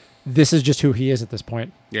 this is just who he is at this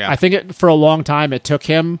point. Yeah. I think for a long time it took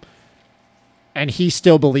him, and he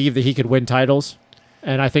still believed that he could win titles.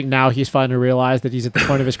 And I think now he's finally realized that he's at the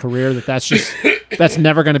point of his career that's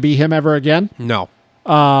never going to be him ever again. No.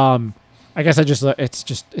 I guess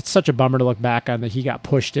it's such a bummer to look back on that he got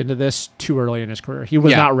pushed into this too early in his career. He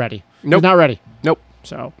was not ready. He was not ready. Nope.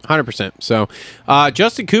 So 100%. So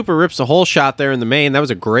Justin Cooper rips a whole shot there in the main. That was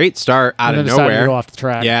a great start out of decided nowhere. to go off the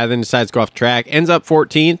track. Yeah, then decides to go off the track. Ends up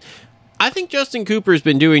 14th. I think Justin Cooper's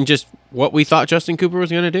been doing just what we thought Justin Cooper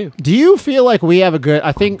was going to do. Do you feel like we have a good?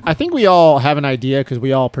 I think we all have an idea because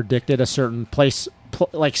we all predicted a certain place,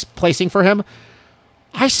 placing for him.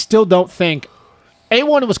 I still don't think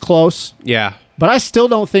A1 was close. Yeah. But I still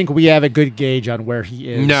don't think we have a good gauge on where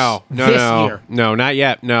he is. No, year. no, not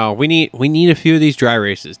yet. No, we need a few of these dry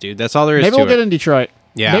races, dude. That's all there is. Maybe we'll get in Detroit.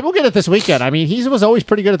 Yeah. Maybe we'll get it this weekend. I mean, he was always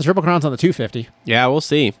pretty good at the Triple Crowns on the 250. Yeah, we'll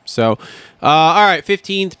see. So, all right,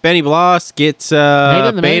 15th, Benny Bloss gets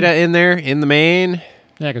Beta in there in the main.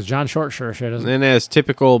 Yeah, because John Short sure shit isn't. And then has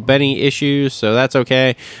typical Benny issues, so that's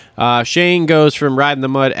okay. Shane goes from riding the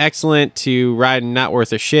mud excellent to riding not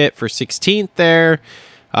worth a shit for 16th there.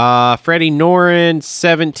 Freddie Noren,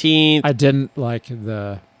 17th. I didn't like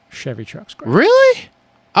the Chevy trucks. Really?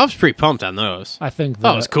 I was pretty pumped on those. I think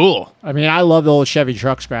that was cool. I mean, I love the old Chevy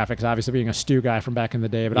trucks graphics, obviously being a Stu guy from back in the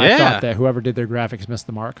day, but I thought that whoever did their graphics missed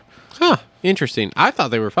the mark. Huh. Interesting. I thought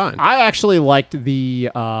they were fine. I actually liked I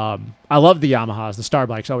love the Yamahas. The Star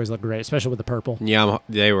Bikes always look great, especially with the purple. Yeah,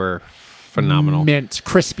 they were phenomenal. Mint,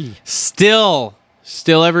 crispy. Still,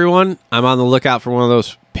 everyone, I'm on the lookout for one of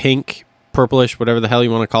those pink, purplish, whatever the hell you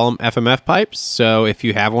want to call them, FMF pipes. So if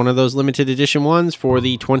you have one of those limited edition ones for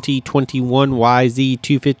the 2021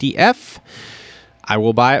 YZ250F, I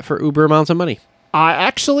will buy it for uber amounts of money. I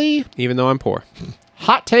actually, even though I'm poor,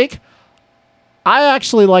 hot take. I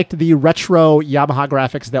actually liked the retro Yamaha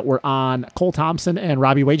graphics that were on Cole Thompson and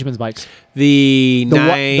Robbie Wageman's bikes. The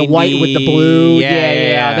white with the blue.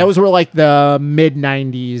 Yeah. Those were like the mid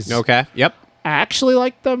 90s. Okay. Yep. I actually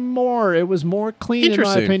liked them more. It was more clean in my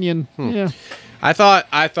Interesting. opinion. Yeah. I thought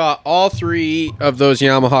all throse of those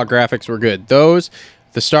Yamaha graphics were good. Those,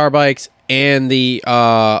 the Star bikes, and the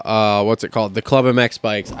what's it called? The Club MX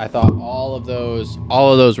bikes. I thought all of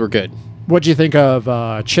those were good. What'd you think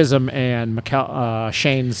of Chisholm and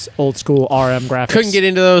Shane's old school RM graphics? Couldn't get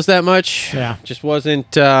into those that much. Yeah. Just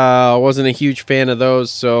wasn't a huge fan of those,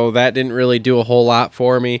 so that didn't really do a whole lot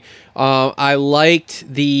for me. I liked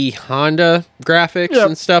the Honda graphics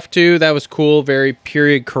and stuff too. That was cool, very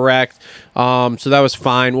period correct. So that was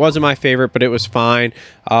fine. Wasn't my favorite, but it was fine.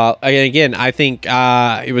 Again, I think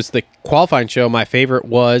it was the qualifying show. My favorite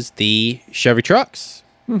was the Chevy Trucks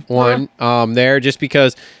one there, just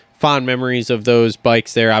because fond memories of those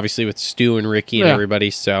bikes there, obviously with Stu and Ricky and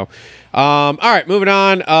everybody. So, all right, moving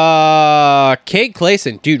on. Cade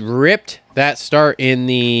Clayson, dude, ripped that start in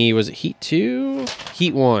the, was it Heat 2?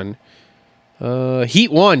 Heat 1.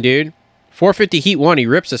 Heat 1, dude. 450 Heat 1. He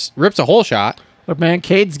rips a whole shot. Look, man,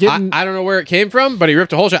 Cade's getting... I don't know where it came from, but he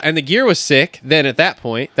ripped a whole shot. And the gear was sick then at that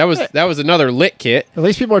point. That was another lit kit. At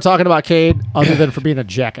least people are talking about Cade other than for being a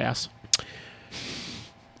jackass.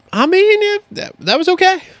 I mean, that was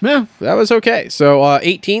okay. Yeah. That was okay. So,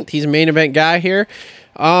 18th, he's a main event guy here.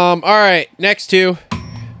 All right, next two.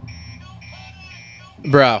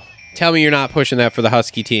 Bro, tell me you're not pushing that for the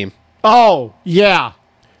Husky team. Oh, yeah.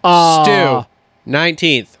 Stu,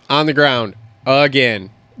 19th, on the ground, again.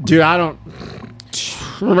 Dude, I don't...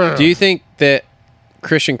 Do you think that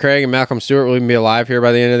Christian Craig and Malcolm Stewart will even be alive here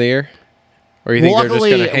by the end of the year? Or you think they're just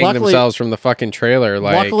going to hang themselves from the fucking trailer?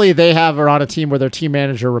 Luckily, they are on a team where their team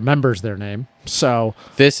manager remembers their name. So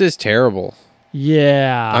this is terrible.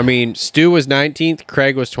 Yeah. I mean, Stu was 19th,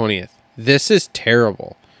 Craig was 20th. This is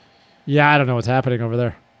terrible. Yeah, I don't know what's happening over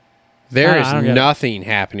there. There is nothing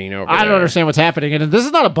happening over there. I don't understand what's happening. And this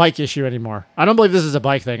is not a bike issue anymore. I don't believe this is a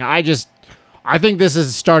bike thing. I think this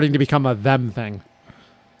is starting to become a them thing.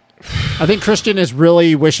 I think Christian is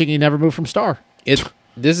really wishing he never moved from Star.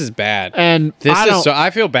 This is bad. And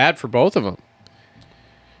I feel bad for both of them.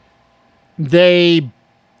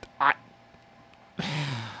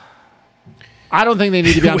 I don't think they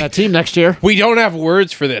need to be on that team next year. We don't have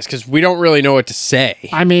words for this because we don't really know what to say.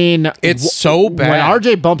 I mean, it's so bad. When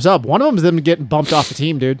RJ bumps up, one of them is them getting bumped off the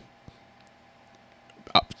team, dude.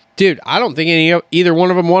 Dude, I don't think either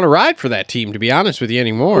one of them want to ride for that team, to be honest with you,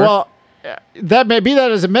 anymore. Well, that may be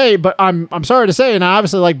that as it may, but I'm sorry to say, and I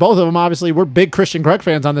obviously like both of them. Obviously, we're big Christian Craig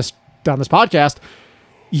fans on this podcast.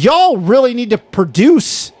 Y'all really need to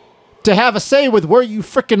produce to have a say with where you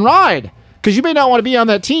freaking ride, because you may not want to be on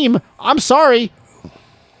that team. I'm sorry.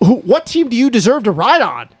 What team do you deserve to ride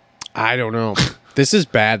on? I don't know. This is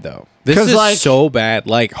bad though. This is so bad.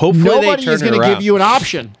 Like, hopefully nobody they is turn going it to around. give you an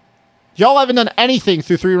option. Y'all haven't done anything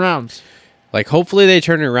through 3 rounds. Like, hopefully they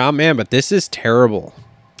turn it around, man. But this is terrible.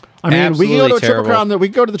 I mean, Absolutely we can go to a terrible. Triple Crown. We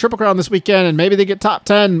can go to the Triple Crown this weekend, and maybe they get top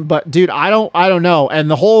 10. But dude, I don't know.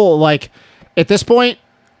 And the whole, like, at this point,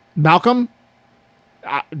 Malcolm,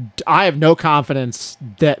 I have no confidence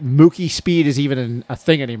that Mookie speed is even a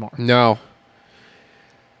thing anymore. No.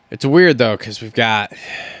 It's weird though, because we've got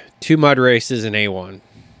 2 mud races in A1.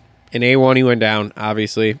 In A1, he went down,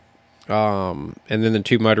 obviously. And then the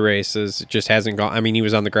 2 mud races just hasn't gone. I mean, he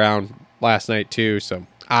was on the ground last night too, so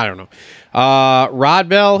I don't know. Rod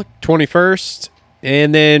Bell, 21st,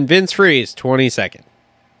 and then Vince Freeze, 22nd.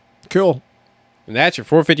 Cool. And that's your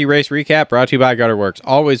 450 race recap brought to you by Gutterworks.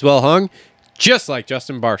 Always well hung, just like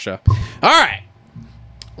Justin Barsha. All right,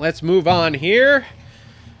 let's move on here.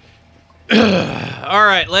 All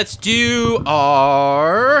right, let's do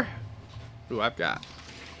our... Ooh, I've got...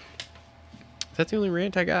 Is that the only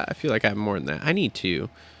rant I got? I feel like I have more than that. I need to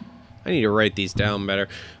write these down better.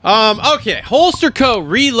 Okay, Holster Co.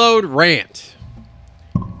 Reload rant.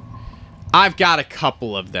 I've got a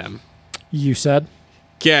couple of them. You said?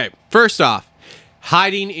 Okay, first off,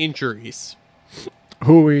 hiding injuries.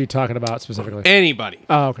 Who are we talking about specifically? Anybody.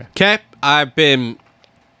 Oh, okay. Okay,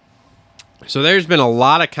 so there's been a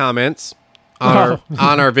lot of comments on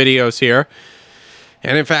our videos here.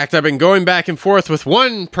 And in fact, I've been going back and forth with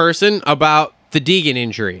one person about the Deegan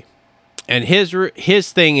injury. And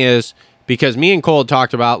his thing is, because me and Cole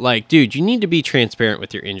talked about, like, dude, you need to be transparent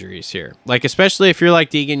with your injuries here. Like, especially if you're like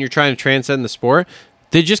Deegan, you're trying to transcend the sport.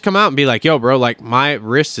 They just come out and be like, yo, bro, like, my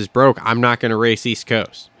wrist is broke. I'm not going to race East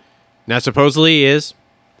Coast. Now, supposedly he is.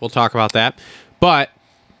 We'll talk about that. But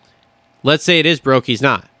let's say it is broke. He's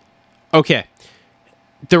not. Okay.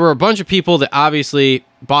 there were a bunch of people that obviously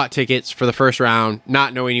bought tickets for the first round,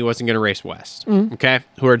 not knowing he wasn't going to race West, okay,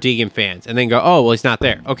 who are Deegan fans, and then go, oh, well, he's not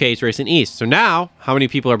there. Okay, he's racing East. So now, how many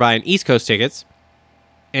people are buying East Coast tickets?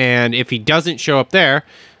 And if he doesn't show up there,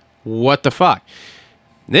 what the fuck?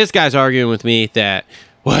 This guy's arguing with me that,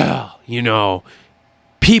 well,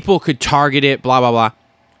 people could target it, blah, blah, blah.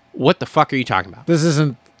 What the fuck are you talking about? This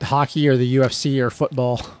isn't hockey or the UFC or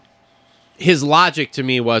football. His logic to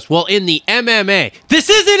me was, well, in the MMA, this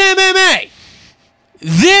isn't MMA.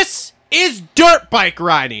 This is dirt bike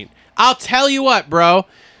riding. I'll tell you what, bro.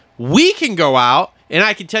 We can go out and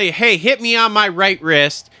I can tell you, hey, hit me on my right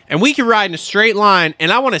wrist and we can ride in a straight line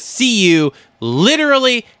and I want to see you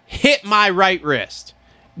literally hit my right wrist.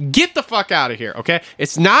 Get the fuck out of here, okay?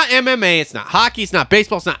 It's not MMA, it's not hockey, it's not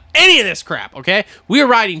baseball, it's not any of this crap, okay? We are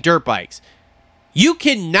riding dirt bikes. You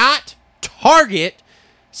cannot target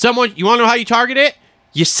someone. You want to know how you target it?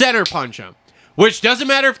 You center punch them, which doesn't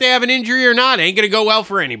matter if they have an injury or not. It ain't going to go well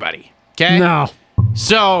for anybody, okay? No.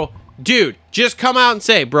 So, dude, just come out and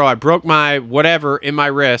say, bro, I broke my whatever in my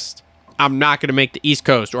wrist. I'm not going to make the East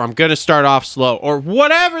Coast, or I'm going to start off slow, or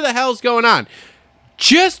whatever the hell's going on.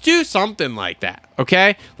 Just do something like that,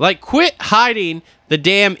 okay? Like, quit hiding the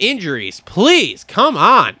damn injuries. Please, come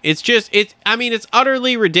on. It's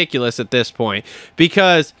utterly ridiculous at this point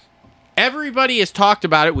because everybody has talked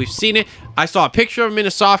about it. We've seen it. I saw a picture of him in a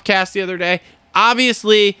softcast the other day.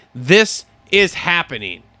 Obviously, this is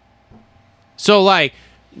happening. So, like,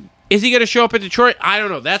 is he going to show up at Detroit? I don't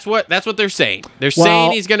know. That's what they're saying. They're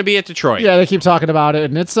saying he's going to be at Detroit. Yeah, they keep talking about it,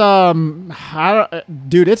 and it's it's a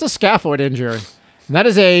scaphoid injury. And that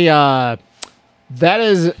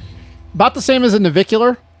is about the same as a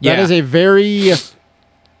navicular. That is a very.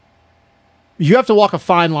 You have to walk a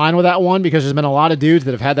fine line with that one because there's been a lot of dudes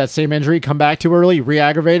that have had that same injury, come back too early,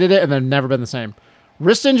 re-aggravated it, and then never been the same.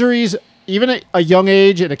 Wrist injuries, even at a young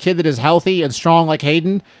age, and a kid that is healthy and strong like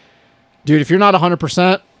Hayden, dude, if you're not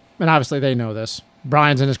 100%, and obviously they know this,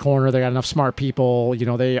 Brian's in his corner, they got enough smart people,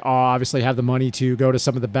 they obviously have the money to go to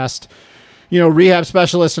some of the best, rehab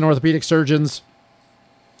specialists and orthopedic surgeons.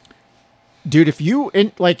 Dude, if you,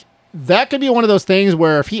 that could be one of those things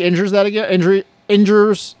where if he injures that again,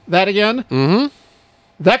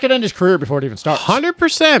 that could end his career before it even starts.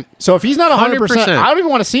 100%. So if he's not 100%, I don't even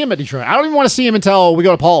want to see him at Detroit. I don't even want to see him until we go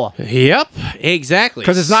to Paula. Yep, exactly.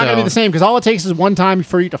 Because it's not going to be the same. Because all it takes is one time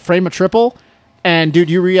for you to frame a triple, and dude,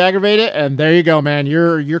 you re-aggravate it, and there you go, man.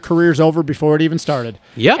 Your career's over before it even started.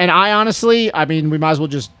 Yep. And I honestly, we might as well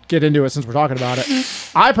just get into it since we're talking about it.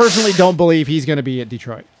 I personally don't believe he's going to be at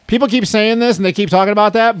Detroit. People keep saying this and they keep talking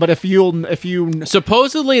about that, but if you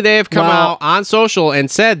supposedly they have come out on social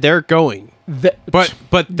and said they're going, but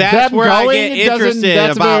that's where I get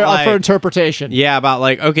interested about up for interpretation. Yeah, about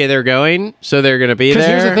okay, they're going, so they're going to be there.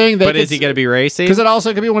 Here's the thing, but is he going to be racing? Because it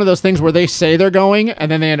also could be one of those things where they say they're going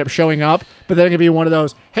and then they end up showing up, but then it could be one of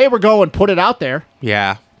those, hey, we're going, put it out there.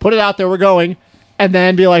 Yeah, put it out there, we're going. And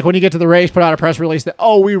then be like, when you get to the race, put out a press release that,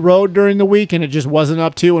 we rode during the week and it just wasn't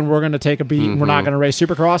up to, and we're going to take a beat and we're not going to race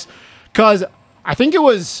Supercross. Because I think it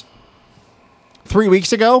was 3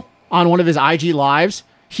 weeks ago on one of his IG lives,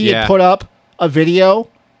 he had put up a video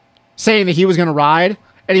saying that he was going to ride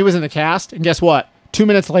and he was in the cast. And guess what? 2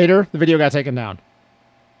 minutes later, the video got taken down.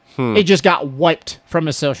 It just got wiped from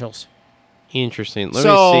his socials. Interesting. Let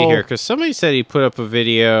me see here, because somebody said he put up a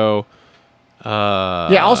video.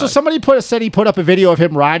 Also somebody said he put up a video of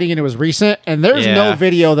him riding and it was recent, and there's no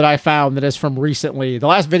video that I found that is from recently. The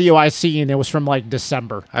last video I seen, it was from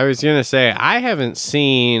December. I was gonna say I haven't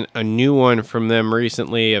seen a new one from them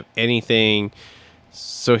recently of anything.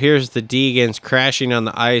 So here's the Deegans crashing on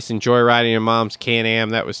the ice and joyriding in Mom's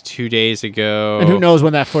Can-Am. That was 2 days ago. And who knows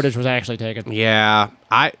when that footage was actually taken? Yeah,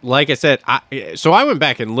 I went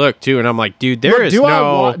back and looked too, and I'm like, dude, do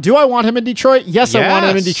I want him in Detroit? Yes, I want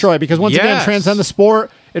him in Detroit because once again, transcend the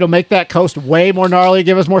sport. It'll make that coast way more gnarly.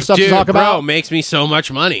 Give us more stuff to talk about. Bro, makes me so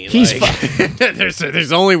much money.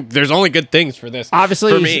 There's only good things for this.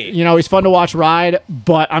 Obviously, for me. He's fun to watch ride.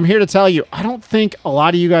 But I'm here to tell you, I don't think a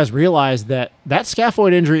lot of you guys realize that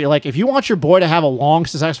scaphoid injury. If you want your boy to have a long,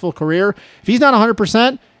 successful career, if he's not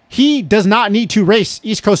 100%, he does not need to race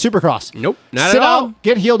East Coast Supercross. Nope, not Sit at all. out,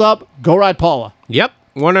 get healed up, go ride Paula. Yep.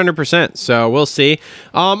 100%. So we'll see.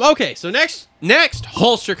 Okay, so next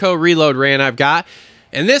Holster Co. reload rant I've got,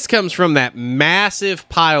 and this comes from that massive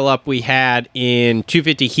pile up we had in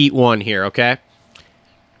 250 Heat 1 here, okay?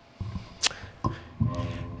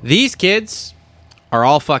 These kids are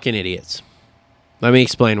all fucking idiots. Let me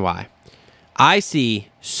explain why. I see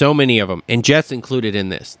so many of them, and Jet's included in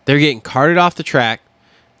this. They're getting carted off the track.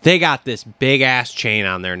 They got this big-ass chain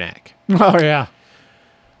on their neck. Oh, yeah.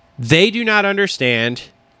 They do not understand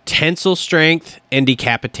tensile strength and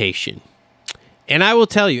decapitation. And I will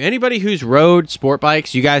tell you, anybody who's rode sport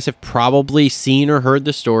bikes, you guys have probably seen or heard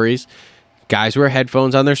the stories. Guys wear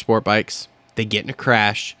headphones on their sport bikes. They get in a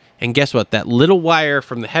crash. And guess what? That little wire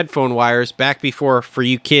from the headphone wires, back before, for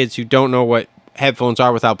you kids who don't know what headphones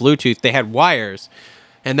are without Bluetooth, they had wires.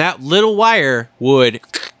 And that little wire would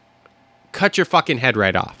cut your fucking head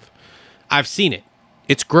right off. I've seen it.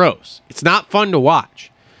 It's gross. It's not fun to watch.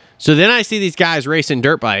 So then I see these guys racing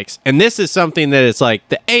dirt bikes, and this is something that it's like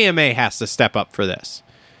the AMA has to step up for this.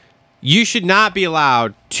 You should not be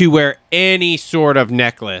allowed to wear any sort of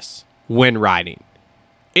necklace when riding.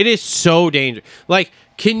 It is so dangerous. Like,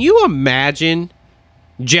 can you imagine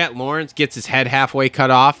Jet Lawrence gets his head halfway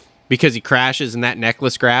cut off because he crashes and that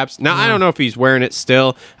necklace grabs? Now, I don't know if he's wearing it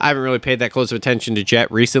still. I haven't really paid that close of attention to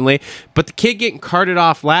Jet recently, but the kid getting carted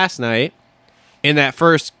off last night in that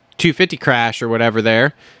first 250 crash or whatever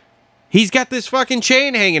there, he's got this fucking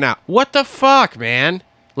chain hanging out. What the fuck, man?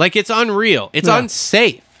 Like, it's unreal. It's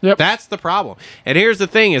unsafe. Yep. That's the problem. And here's the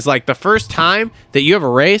thing is, like, the first time that you have a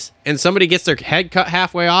race and somebody gets their head cut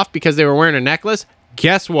halfway off because they were wearing a necklace,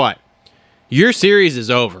 guess what? Your series is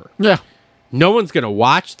over. Yeah. No one's going to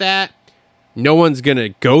watch that. No one's going to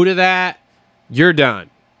go to that. You're done.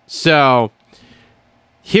 So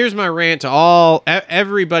here's my rant to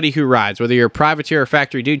everybody who rides, whether you're a privateer or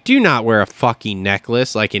factory dude, do not wear a fucking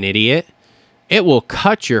necklace like an idiot. It will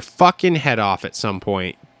cut your fucking head off at some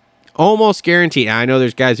point. Almost guaranteed. I know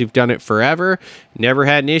there's guys who've done it forever, never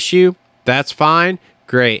had an issue. That's fine.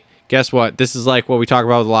 Great. Guess what? This is like what we talk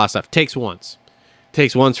about with a lot of stuff. Takes once.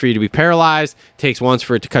 Takes once for you to be paralyzed. Takes once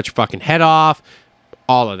for it to cut your fucking head off.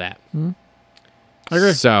 All of that. I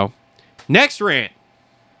agree. So, next rant.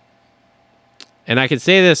 And I can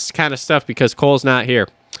say this kind of stuff because Cole's not here.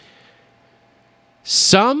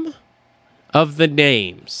 Some of the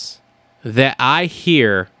names that I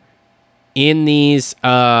hear in these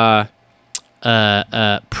press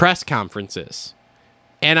conferences,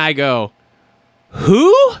 and I go,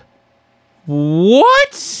 who?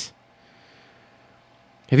 What?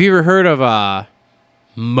 Have you ever heard of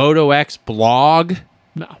Moto X blog?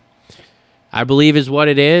 No. I believe is what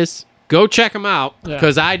it is. Go check them out,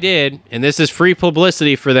 because I did, and this is free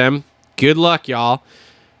publicity for them. Good luck, y'all.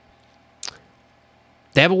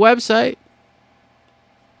 They have a website.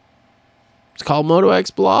 It's called Moto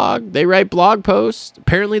X Blog. They write blog posts.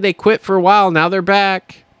 Apparently, they quit for a while. Now they're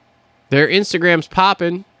back. Their Instagram's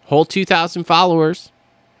popping. Whole 2,000 followers.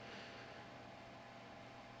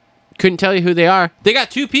 Couldn't tell you who they are. They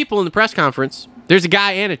got 2 people in the press conference. There's a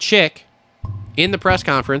guy and a chick in the press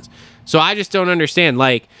conference. So I just don't understand.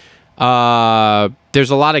 Like, there's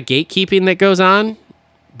a lot of gatekeeping that goes on.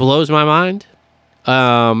 Blows my mind.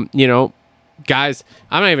 You know, guys,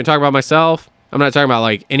 I'm not even talking about myself. I'm not talking about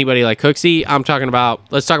like anybody like Cooksey. I'm talking about,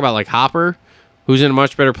 let's talk about like Hopper, who's in a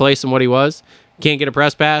much better place than what he was. Can't get a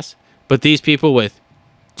press pass. But these people with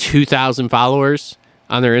 2,000 followers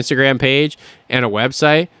on their Instagram page and a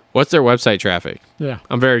website, what's their website traffic? Yeah.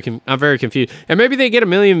 I'm very confused. And maybe they get a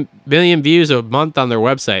million views a month on their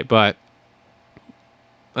website, but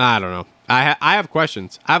I don't know. I have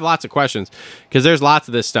questions. I have lots of questions because there's lots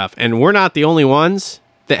of this stuff. And we're not the only ones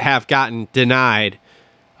that have gotten denied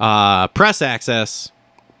press access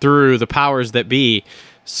through the powers that be.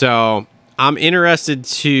 So I'm interested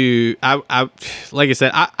to, like I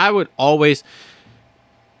said, I would always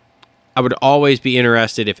be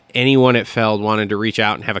interested if anyone at Feld wanted to reach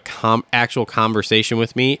out and have a actual conversation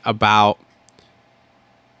with me about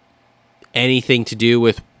anything to do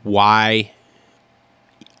with why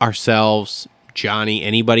ourselves, Johnny,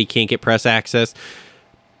 anybody can't get press access.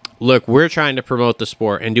 Look, we're trying to promote the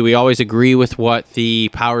sport, and do we always agree with what the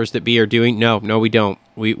powers that be are doing? No, we don't.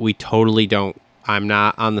 We totally don't. I'm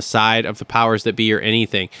not on the side of the powers that be or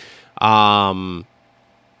anything. But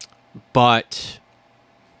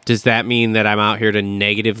does that mean that I'm out here to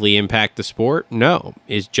negatively impact the sport? No.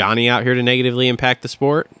 Is Johnny out here to negatively impact the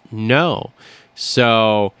sport? No.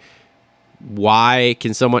 So why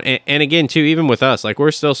can someone, and again too, even with us, like, we're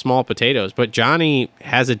still small potatoes, but Johnny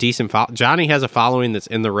has a decent Johnny has a following that's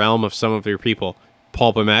in the realm of some of your people.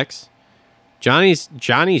 Pulp MX, Johnny's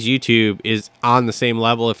YouTube is on the same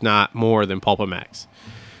level, if not more, than Pulp MX,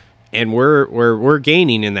 and we're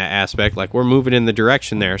gaining in that aspect. Like, we're moving in the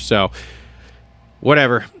direction there. So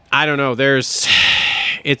whatever, I don't know,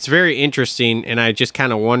 it's very interesting, and I just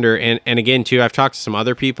kind of wonder, and again too, I've talked to some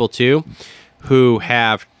other people too who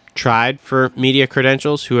have tried for media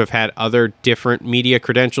credentials, who have had other different media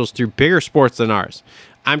credentials through bigger sports than ours.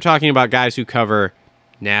 I'm talking about guys who cover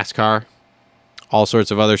NASCAR, all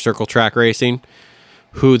sorts of other circle track racing,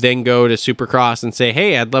 who then go to Supercross and say,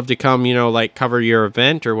 hey, I'd love to come, like cover your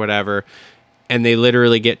event or whatever. And they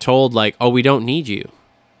literally get told like, oh, we don't need you.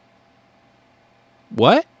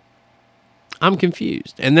 What? I'm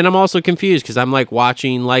confused. And then I'm also confused because I'm like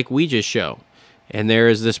watching like Ouija's show. And there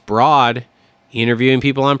is this broad interviewing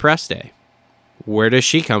people on press day. Where does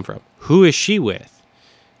she come from? Who is she with?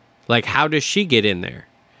 Like, how does she get in there?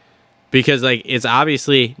 Because like, it's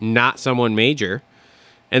obviously not someone major.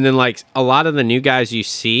 And then like a lot of the new guys you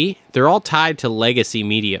see, they're all tied to legacy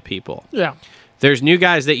media people. Yeah. There's new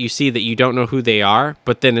guys that you see that you don't know who they are,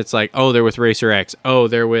 but then it's like, oh, they're with Racer X. Oh,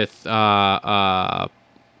 they're with not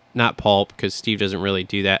Pulp because Steve doesn't really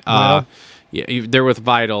do that. Yeah, they're with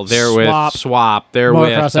Vital. They're with Swap. They're with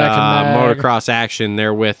Motocross Action.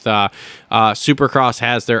 They're with Supercross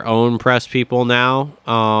has their own press people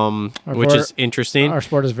now, which is interesting. Our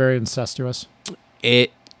sport is very incestuous.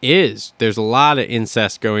 It is. There's a lot of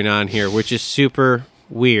incest going on here, which is super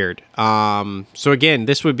weird. So again,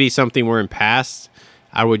 this would be something where in past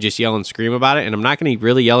I would just yell and scream about it, and I'm not going to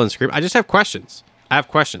really yell and scream. I just have questions.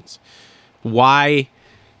 Why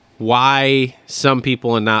some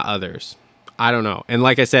people and not others? I don't know. And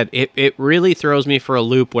like I said, it really throws me for a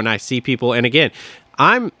loop when I see people. And again,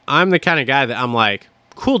 I'm the kind of guy that I'm like,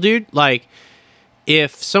 cool, dude. Like,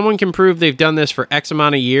 if someone can prove they've done this for X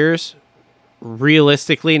amount of years,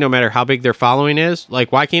 realistically, no matter how big their following is,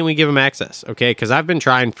 like, why can't we give them access? Okay, because I've been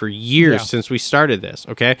trying for years since we started this.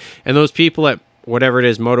 Okay, and those people at whatever it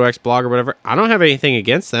is, MotoX blog or whatever, I don't have anything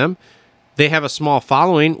against them. They have a small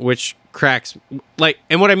following, which cracks like,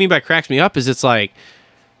 and what I mean by cracks me up is it's like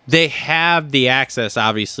they have the access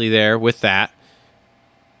obviously there with that,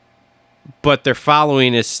 but their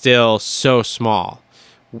following is still so small.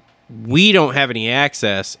 We don't have any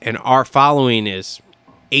access, and our following is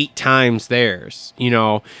 8 times theirs.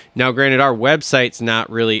 Now granted, our website's not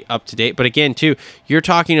really up to date, but again too, you're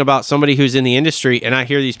talking about somebody who's in the industry, and I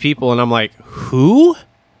hear these people and I'm like, who?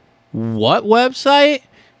 What website?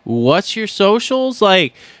 What's your socials?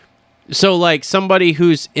 Like, so like somebody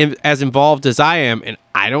who's as involved as I am, and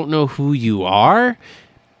I don't know who you are.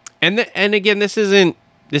 And again, this isn't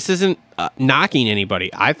knocking anybody.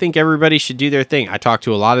 I think everybody should do their thing. I talk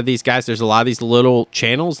to a lot of these guys. There's a lot of these little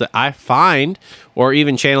channels that I find, or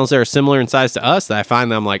even channels that are similar in size to us, that I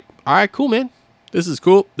find that I'm like, all right, cool, man. This is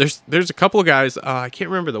cool. There's a couple of guys. I can't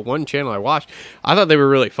remember the one channel I watched. I thought they were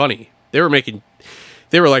really funny. They were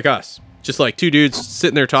like us, just like two dudes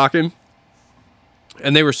sitting there talking,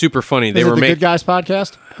 and they were super funny. Is it the Good Guys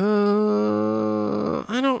podcast?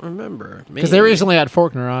 I don't remember. Because they recently had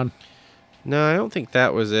Faulkner on. No, I don't think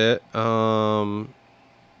that was it. What'd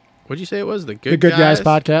you say it was? The Good Guys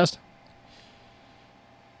podcast?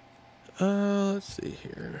 Let's see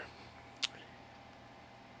here.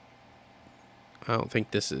 I don't think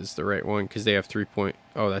this is the right one because they have 3 point.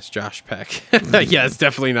 Oh, that's Josh Peck. Yeah, it's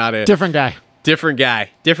definitely not it. Different guy. Different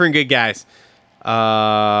good guys.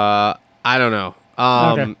 I don't know.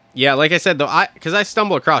 Okay. Yeah, like I said though, because I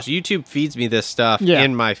stumble across YouTube feeds me this stuff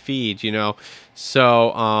in my feed,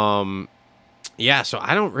 So yeah, so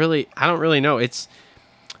I don't really know. It's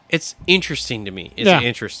interesting to me. It's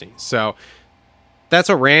interesting. So that's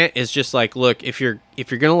a rant. Is just like, look, if you're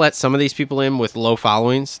gonna let some of these people in with low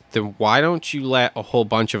followings, then why don't you let a whole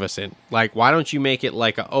bunch of us in? Like, why don't you make it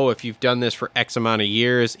like if you've done this for X amount of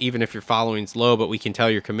years, even if your following's low, but we can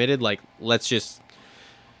tell you're committed. Like, let's just.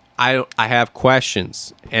 I have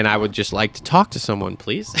questions, and I would just like to talk to someone,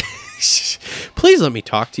 please. Please let me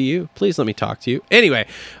talk to you. Anyway,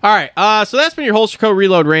 all right. So that's been your Holster Co.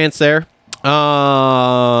 Reload rants there.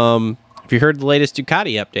 Have you heard the latest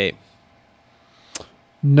Ducati update?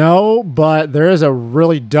 No, but there is a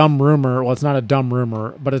really dumb rumor. Well, it's not a dumb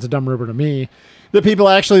rumor, but it's a dumb rumor to me, that people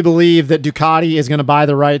actually believe that Ducati is going to buy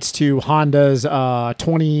the rights to Honda's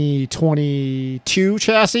 2022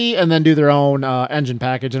 chassis and then do their own engine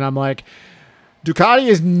package. And I'm like, Ducati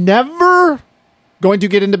is never going to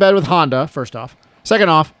get into bed with Honda, first off. Second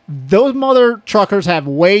off, those mother truckers have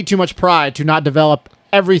way too much pride to not develop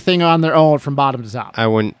everything on their own from bottom to top. I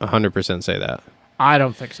wouldn't 100% say that. I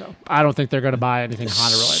don't think so. I don't think they're going to buy anything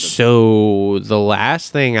Honda related. So the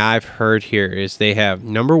last thing I've heard here is they have,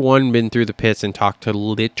 number one, been through the pits and talked to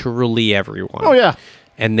literally everyone. Oh, yeah.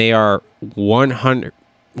 And they are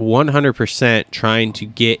 100% trying to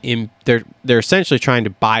get in. They're essentially trying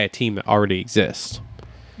to buy a team that already exists.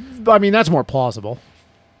 I mean, that's more plausible.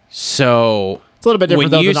 So it's a little bit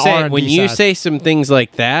different when you say some things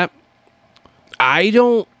like that,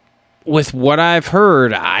 with what I've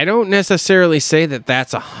heard, I don't necessarily say that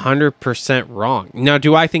that's 100% wrong. Now,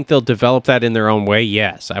 do I think they'll develop that in their own way?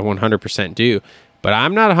 Yes, I 100% do. But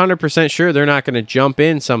I'm not 100% sure they're not going to jump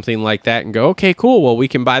in something like that and go, okay, cool. Well, we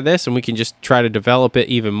can buy this and we can just try to develop it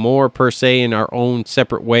even more per se in our own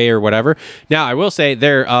separate way or whatever. Now, I will say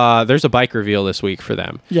there's a bike reveal this week for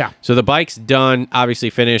them. Yeah. So the bike's done,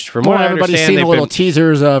 obviously finished. From what I everybody's understand, seen the they've little been,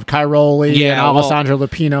 teasers of Cairoli and well, Alessandro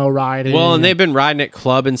Lupino riding. well, and they've been riding at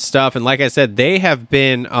club and stuff. And like I said, they have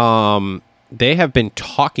been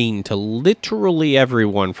talking to literally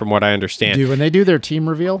everyone from what I understand. Dude, when they do their team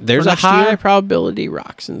reveal, There's for a next high year, probability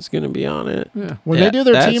Roxon's going to be on it. Yeah. When they do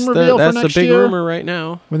their that's team reveal for that's next the big year, rumor right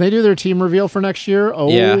now. when they do their team reveal for next year, oh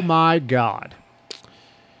Yeah. my God.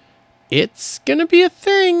 It's going to be a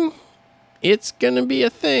thing. It's going to be a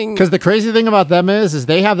thing. Because the crazy thing about them is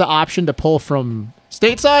they have the option to pull from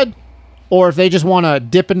stateside, or if they just want to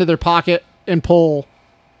dip into their pocket and pull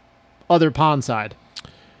other pond side.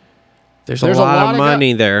 There's a lot of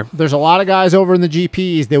money there. There's a lot of guys over in the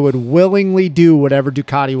GPs that would willingly do whatever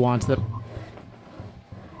Ducati wants them.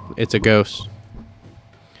 It's a ghost.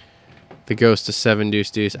 The ghost of 7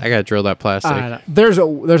 Deuce Deuce. I got to drill that plastic. I know. There's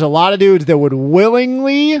a lot of dudes that would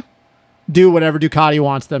willingly do whatever Ducati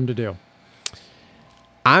wants them to do.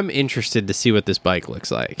 I'm interested to see what this bike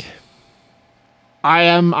looks like.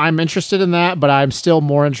 I'm interested in that, but I'm still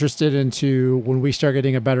more interested into when we start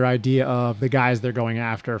getting a better idea of the guys they're going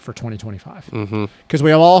after for 2025. Because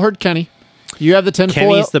we have all heard Kenny. You have the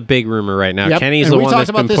tinfoil. Kenny's the big rumor right now. Yep. Kenny's And the we one talked that's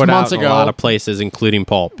about been this put out months in a ago. lot of places, including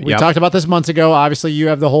Pulp. We Yep. talked about this months ago. Obviously, you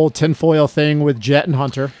have the whole tinfoil thing with Jet and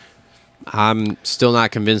Hunter. I'm still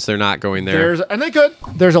not convinced they're not going there. And they could.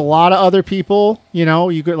 There's a lot of other people. You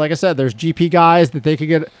could, like I said, there's GP guys that they could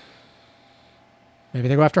get. Maybe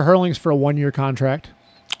they go after Hurlings for a 1-year contract.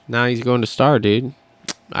 Now he's going to Star, dude.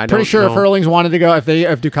 Pretty sure if Hurlings wanted to go, if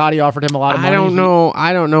Ducati offered him a lot of money, I don't know.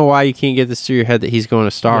 I don't know why you can't get this through your head that he's going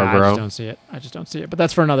to Star, Yeah, bro. I just don't see it. But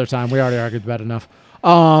that's for another time. We already argued about enough.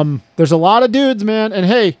 There's a lot of dudes, man. And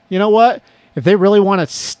hey, you know what? If they really want to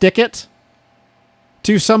stick it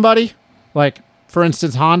to somebody, like for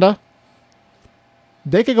instance Honda,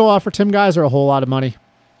 they could go offer Tim Geiser a whole lot of money.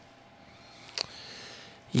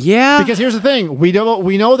 Yeah. Because here's the thing: we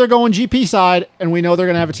know they're going GP side, and we know they're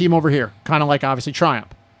going to have a team over here, kind of like obviously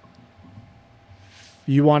Triumph.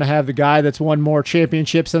 You want to have the guy that's won more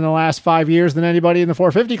championships in the last 5 years than anybody in the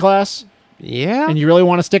 450 class, Yeah. and you really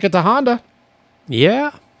want to stick it to Honda,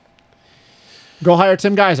 Yeah. go hire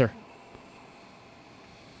Tim Geiser.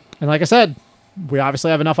 And like I said, we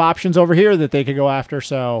obviously have enough options over here that they could go after.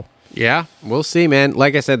 So Yeah. We'll see, man.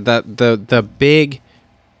 Like I said, the big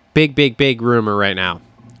rumor right now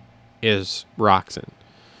is Roxon.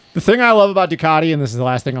 the thing I love about Ducati, and this is the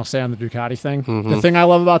last thing I'll say on the Ducati thing, the thing I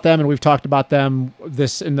love about them, and we've talked about them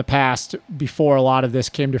this in the past before a lot of this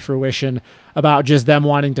came to fruition, about just them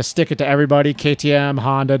wanting to stick it to everybody, KTM,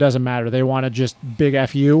 Honda, doesn't matter. They want to just big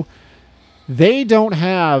FU. They don't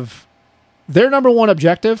have, their number one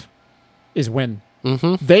objective is win.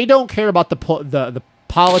 They don't care about the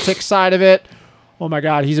politics side of it. Oh my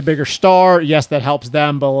God, he's a bigger star. Yes, that helps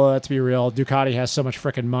them, but let's be real. Ducati has so much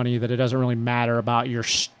freaking money that it doesn't really matter about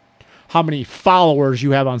how many followers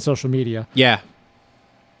you have on social media. Yeah.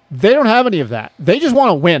 They don't have any of that. They just want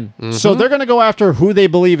to win. So they're going to go after who they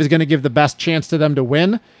believe is going to give the best chance to them to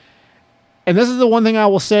win. And this is the one thing I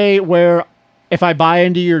will say where if I buy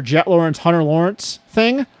into your Jet Lawrence, Hunter Lawrence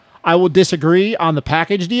thing, I will disagree on the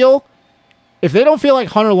package deal. If they don't feel like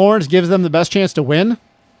Hunter Lawrence gives them the best chance to win,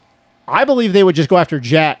 I believe they would just go after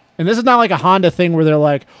Jet. And this is not like a Honda thing where they're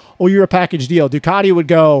like, oh, you're a package deal. Ducati would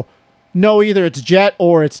go, no, either it's Jet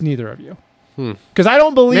or it's neither of you. Because I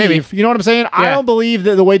don't believe, Maybe. you know what I'm saying? I Yeah. don't believe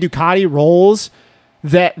that the way Ducati rolls,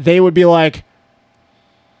 that they would be like,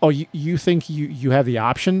 oh, you think you have the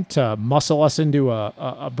option to muscle us into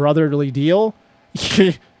a brotherly deal?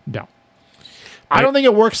 No. I don't think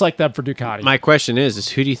it works like that for Ducati. My question is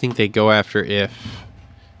who do you think they go after if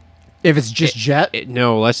if it's just Jet.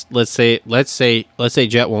 no, let's say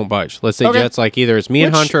Jet won't budge. Let's say Okay. Jet's like either it's me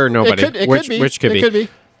and Which- Hunter or nobody. It which could could be. be.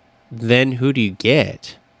 Then who do you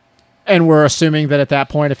get? And we're assuming that at that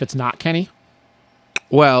point, if it's not Kenny,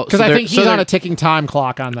 Well, because I think he's on a ticking time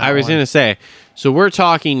clock on that. I was one. going to say, so we're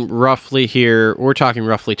talking roughly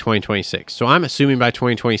 2026. So I'm assuming by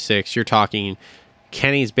 2026, you're talking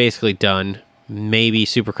Kenny's basically done. Maybe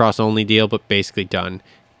Supercross only deal, but basically done.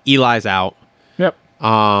 Eli's out. Yep.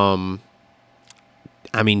 I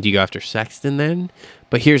mean, do you go after Sexton then?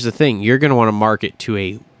 But here's the thing. You're going to want to market to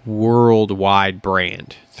a worldwide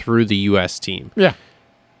brand through the U.S. team, Yeah.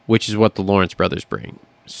 which is what the Lawrence brothers bring.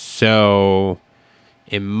 So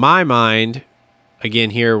in my mind, again,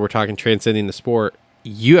 here we're talking transcending the sport,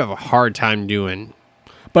 you have a hard time doing,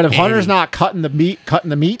 But if Hunter's not cutting the meat, I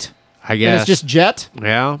and guess. it's just Jet,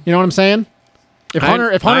 Yeah. you know what I'm saying? If I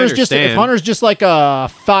understand. Hunter's just like a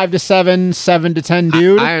 5 to 7, 7 to 10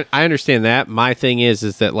 dude. I understand that. My thing is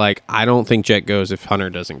that like I don't think Jet goes if Hunter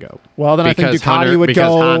doesn't go. Well, then I think Ducati Hunter, would because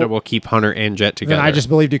go. Honda will keep Hunter and Jet together. Then I just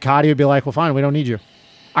believe Ducati would be like, well, fine, we don't need you.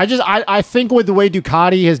 I think with the way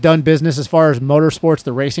Ducati has done business as far as motorsports,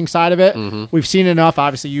 the racing side of it, we've seen enough.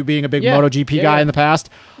 Obviously, you being a big MotoGP guy in the past,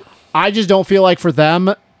 I just don't feel like for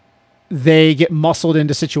them, they get muscled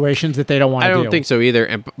into situations that they don't want to do. I don't think so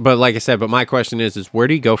either. But like I said, but my question is where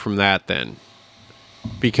do you go from that then?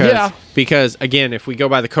 Because again, if we go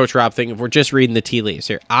by the Coach Rob thing, if we're just reading the tea leaves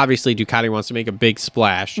here, obviously Ducati wants to make a big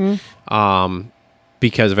splash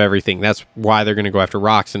because of everything. That's why they're going to go after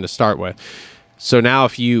Roczen to start with. So now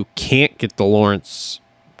if you can't get the Lawrence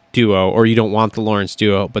duo or you don't want the Lawrence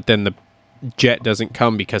duo, but then the Jet doesn't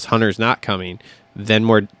come because Hunter's not coming, then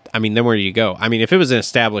where do you go? I mean, if it was an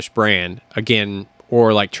established brand, again,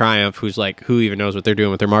 or like Triumph, who's like, who even knows what they're doing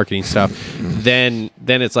with their marketing stuff, then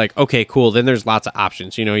it's like, okay, cool. Then there's lots of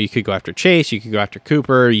options. You know, you could go after Chase, you could go after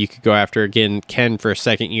Cooper, you could go after, again, Ken for a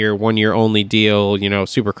second year, 1 year only deal, you know,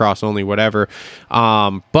 Supercross only, whatever.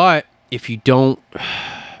 But if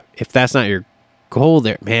that's not your goal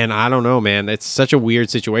there, man, I don't know, man. It's such a weird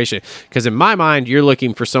situation because in my mind, you're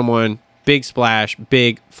looking for someone big splash,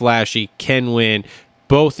 big flashy, can win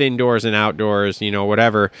both indoors and outdoors, you know,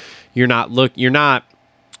 whatever. You're not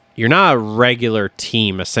a regular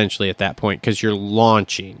team essentially at that point because you're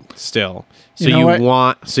launching still. So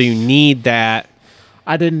you need that.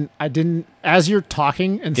 I didn't as you're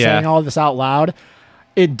talking and saying all this out loud,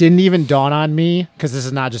 it didn't even dawn on me, because this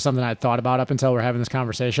is not just something I thought about up until we're having this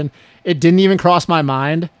conversation. It didn't even cross my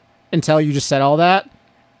mind until you just said all that,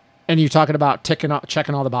 and you talking about checking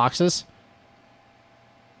all the boxes.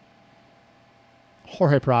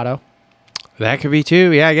 Jorge Prado. That could be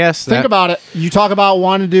too. Yeah, I guess. Think about it. You talk about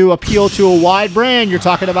wanting to appeal to a wide brand. You're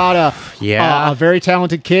talking about a very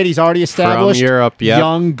talented kid. He's already established. From Europe, yep.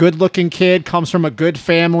 Young, good-looking kid. Comes from a good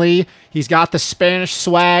family. He's got the Spanish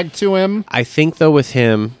swag to him. I think, though, with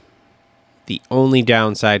him, the only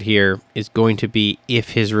downside here is going to be if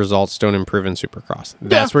his results don't improve in Supercross.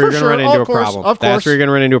 That's where you're going to run into a problem. That's where you're going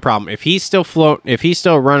to run into a problem. If he's still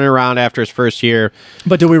running around after his first year,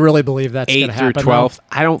 but do we really believe that's going to happen? 8th through 12th,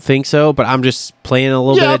 I don't think so. But I'm just playing a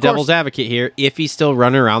little bit of devil's advocate here. If he's still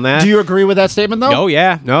running around that, do you agree with that statement though? No,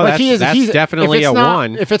 yeah, no, like that's definitely a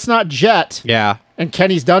one. If it's not Jet, and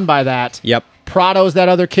Kenny's done by that, Prado's that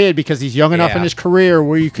other kid because he's young enough in his career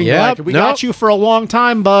where you can we got you for a long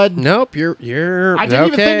time, bud. Nope, you're I didn't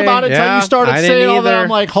even think about it until you started saying all that. I'm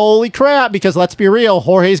like, holy crap, because let's be real,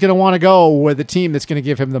 Jorge's going to want to go with a team that's going to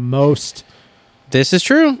give him the most. This is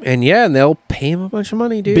true. And they'll pay him a bunch of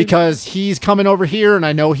money, dude. Because he's coming over here, and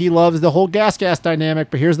I know he loves the whole gas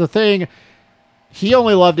dynamic, but here's the thing. He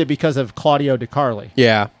only loved it because of Claudio Di Carli.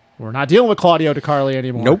 Yeah. We're not dealing with Claudio Di Carli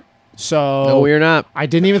anymore. Nope. So no, we're not. I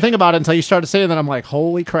didn't even think about it until you started saying that. I'm like,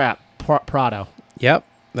 holy crap, Prado. Yep,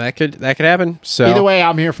 that could happen. So either way,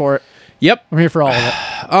 I'm here for it. Yep, I'm here for all of it.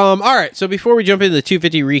 All right. So before we jump into the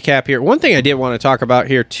 250 recap here, one thing I did want to talk about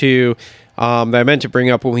here too, that I meant to bring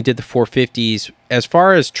up when we did the 450s, as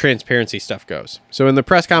far as transparency stuff goes. So in the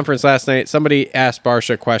press conference last night, somebody asked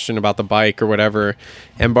Barsha a question about the bike or whatever,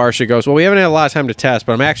 and Barsha goes, "Well, we haven't had a lot of time to test,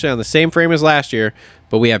 but I'm actually on the same frame as last year,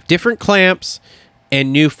 but we have different clamps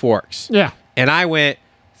and new forks." Yeah. And I went,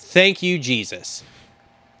 thank you, Jesus.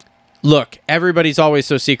 Look, everybody's always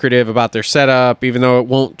so secretive about their setup, even though it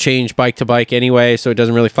won't change bike to bike anyway, so it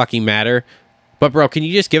doesn't really fucking matter. But, bro, can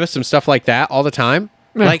you just give us some stuff like that all the time?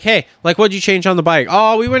 Yeah. Like, hey, what'd you change on the bike?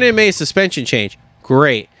 Oh, we went in and made a suspension change.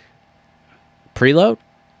 Great. Preload?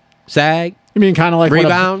 Sag? You mean kind of like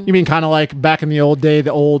rebound? You mean kind of like back in the old day,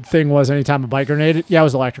 the old thing was anytime a bike grenaded? Yeah, it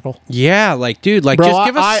was electrical. Yeah, dude, bro, just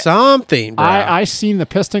give us something, bro. I seen the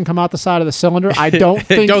piston come out the side of the cylinder. I don't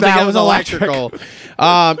think that was electrical.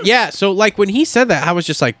 Yeah, so when he said that, I was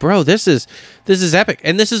just like, bro, this is epic,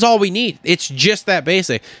 and this is all we need. It's just that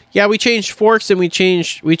basic. Yeah, we changed forks and we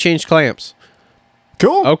changed clamps.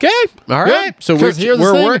 Cool. Okay. All right. Yeah, so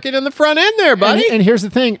we're working in the front end there, buddy. And here's the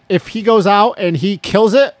thing. If he goes out and he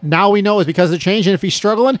kills it, now we know it's because of the change. And if he's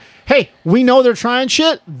struggling, hey, we know they're trying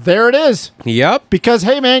shit. There it is. Yep. Because,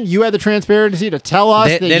 hey, man, you had the transparency to tell us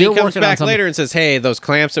that you're working on something. Then he comes back later and says, hey, those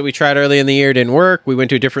clamps that we tried early in the year didn't work. We went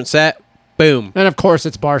to a different set. Boom. And, of course,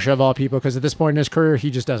 it's Barsha of all people, because at this point in his career, he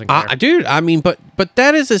just doesn't care. Dude, I mean, but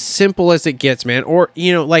that is as simple as it gets, man. Or,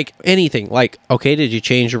 anything. Okay, did you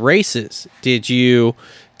change races? Did you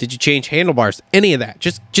change handlebars? Any of that.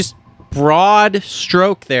 Just broad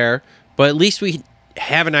stroke there, but at least we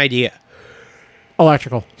have an idea.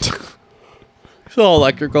 Electrical. It's all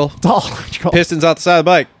electrical. It's all electrical. Pistons out the side of the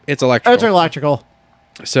bike. It's electrical. It's electrical.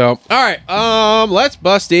 So, all right, let's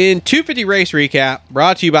bust in 250 race recap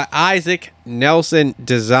brought to you by Isaac Nelson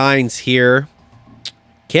Designs here.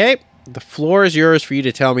 Okay, the floor is yours for you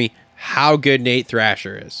to tell me how good Nate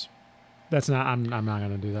Thrasher is. That's not. I'm not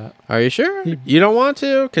going to do that. Are you sure? You don't want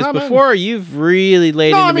to? Because No, man. before you've really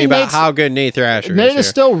laid into me about Nate's- how good Nate Thrasher Nate is. is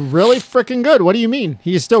still really freaking good. What do you mean?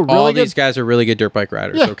 He's still really All good. these guys are really good dirt bike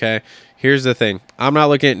riders, Yeah. okay? Here's the thing. I'm not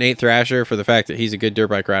looking at Nate Thrasher for the fact that he's a good dirt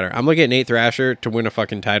bike rider. I'm looking at Nate Thrasher to win a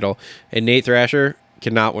fucking title. And Nate Thrasher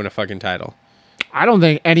cannot win a fucking title. I don't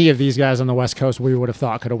think any of these guys on the West Coast we would have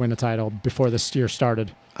thought could have won a title before this year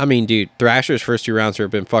started. I mean, dude, Thrasher's first 2 rounds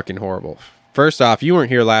have been fucking horrible. First off, you weren't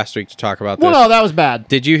here last week to talk about this. Well, no, that was bad.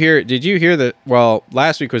 Did you hear the well,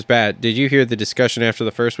 last week was bad. Did you hear the discussion after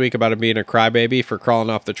the first week about him being a crybaby for crawling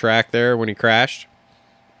off the track there when he crashed?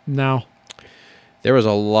 No. There was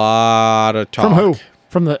a lot of talk. From who?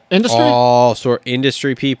 From the industry? All sort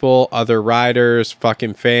industry people, other riders,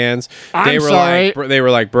 fucking fans. I'm sorry. They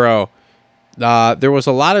were like, bro. There was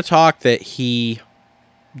a lot of talk that he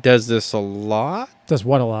does this a lot. Does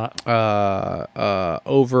what a lot?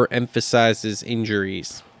 Overemphasizes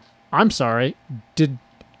injuries. I'm sorry. Did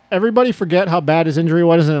everybody forget how bad his injury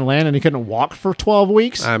was in Atlanta and he couldn't walk for 12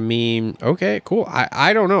 weeks? I mean, okay, cool.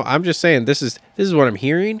 I don't know. I'm just saying this is what I'm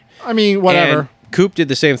hearing. I mean, whatever. And Coop did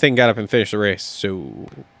the same thing, got up and finished the race. So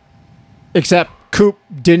Except Coop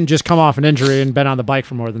didn't just come off an injury and been on the bike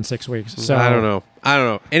for more than 6 weeks. So I don't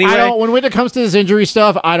know. Anyway, when it comes to this injury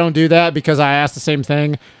stuff, I don't do that because I asked the same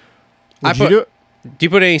thing. Would you do it? Do you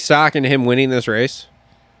put any stock into him winning this race?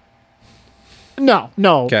 No,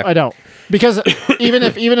 Okay. I don't. Because even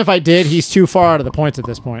if I did, he's too far out of the points at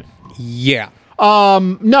this point. Yeah.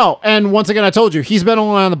 No, and once again, I told you, he's been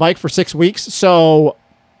only on the bike for 6 weeks, so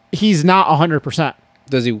he's not 100%.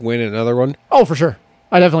 Does he win another one? Oh, for sure.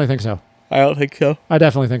 I definitely think so. I don't think so. I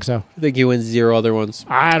definitely think so. I think he wins 0 other ones.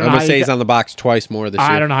 I don't I'm know. gonna say he's on the box twice more this year.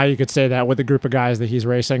 I don't know how you could say that with the group of guys that he's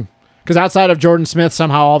racing. Because outside of Jordan Smith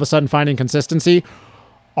somehow all of a sudden finding consistency,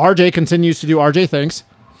 RJ continues to do RJ things.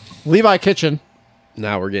 Levi Kitchen,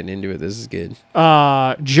 Now we're getting into it. This is good.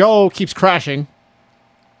 Joe keeps crashing.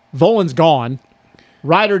 Volan's gone.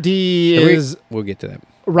 Ryder D We'll get to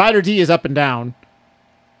that. is up and down.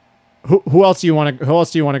 Who else do you want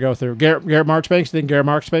to go through? Garrett Marchbanks? Do you think Garrett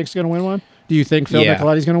Marchbanks is going to win one? Do you think Phil Yeah.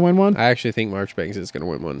 Nicoletti's going to win one? I actually think Marchbanks is going to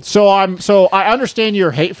win one. So I understand your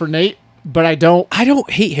hate for Nate, but I don't. I don't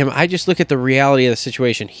hate him. I just look at the reality of the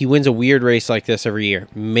situation. He wins a weird race like this every year,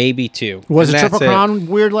 maybe 2. Was And the Triple that's it. Crown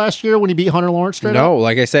weird last year when he beat Hunter Lawrence straight up? No,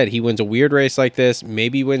 like I said, he wins a weird race like this,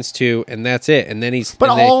 maybe wins 2, and that's it. And then he's. But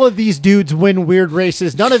and they- all of these dudes win weird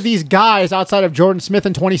races. None of these guys outside of Jordan Smith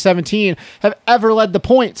in 2017 have ever led the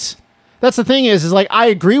points. That's the thing is like, I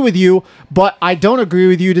agree with you, but I don't agree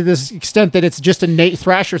with you to this extent that it's just a Nate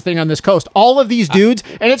Thrasher thing on this coast. All of these dudes,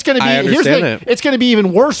 and it's going to be, I here's the understand thing, that. it's going to be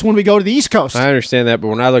even worse when we go to the East Coast. I understand that, but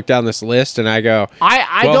when I look down this list and I go,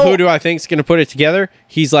 I well, don't. who do I think's going to put it together?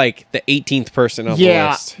 He's like the 18th person on the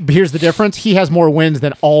Yeah, list. but here's the difference. He has more wins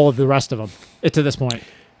than all of the rest of them to this point.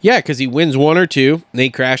 Yeah, because he wins 1 or 2, and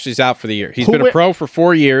he crashes out for the year. He's Who been a wi- pro for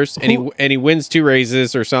 4 years, and Who- he wins 2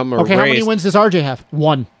 races or something. Or Okay, how race. many wins does RJ have?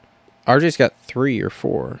 1. RJ's got 3 or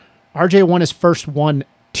 4. RJ won his first one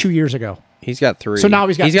 2 years ago. He's got 3. So now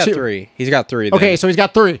he's got 2. 3. He's got 3. Then. Okay, so he's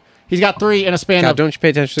got 3. He's got 3 in a span God, of. don't you pay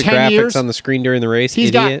attention to the 10 graphics years? on the screen during the race, He's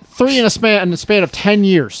idiot? got 3 in a span of 10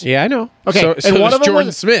 years. Yeah, I know. Okay, so and one does of them Jordan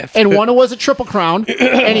was Smith. and one was a Triple Crown,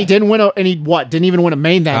 and he didn't win didn't even win a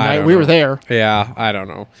main that I night. don't We know. were there. Yeah, I don't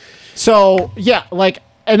know. So yeah,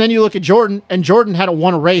 and then you look at Jordan, and Jordan hadn't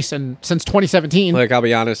won a race since 2017. Like, I'll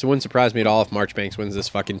be honest, it wouldn't surprise me at all if Marchbanks wins this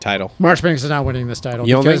fucking title. Marchbanks is not winning this title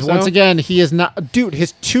You don't because think so? once again he is not. Dude,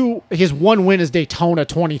 his 1 win is Daytona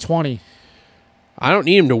 2020. I don't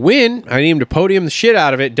need him to win. I need him to podium the shit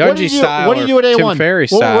out of it, What did Dungy he do- style. What did he do at or A1? Tim Ferry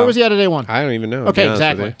style. Where was he at A1? I don't even know. to Okay, be honest with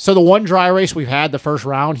exactly. you. So the one dry race we've had, the first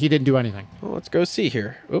round, he didn't do anything. Well, let's go see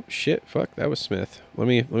here. Oops, shit, fuck, that was Smith. Let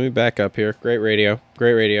me back up here. Great radio.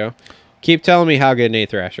 Keep telling me how good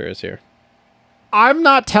Nate Thrasher is here. I'm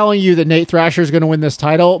not telling you that Nate Thrasher is going to win this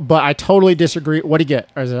title, but I totally disagree. What'd he get?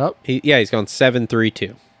 Or is it up? He's gone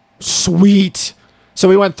 7-3-2. Sweet. So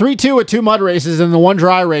we went 3-2 with 2 mud races, and the one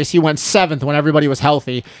dry race, he went 7th when everybody was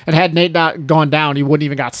healthy. And had Nate not gone down, he wouldn't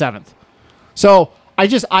even got 7th. So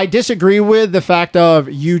I disagree with the fact of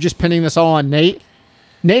you just pinning this all on Nate.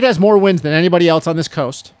 Nate has more wins than anybody else on this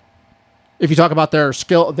coast. If you talk about their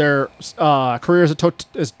skill, their careers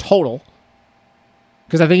as total,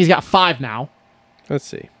 because I think he's got 5 now. Let's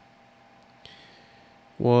see.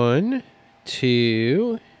 1,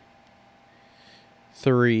 2,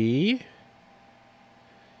 3,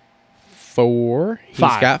 4. He's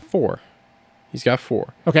 5. got 4. He's got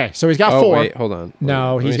 4. Okay, so he's got Oh, 4. wait, hold on.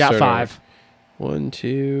 No, Let me he's got start 5. over. 1,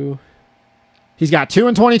 2. He's got 2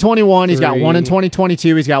 in 2021. He's got 1 in 3.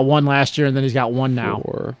 2022. He's got 1 last year, and then he's got 1 now.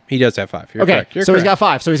 4. He does have 5. You're Okay, correct. You're so he's correct. got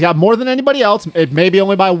 5. So he's got more than anybody else. It may be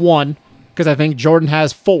only by 1 because I think Jordan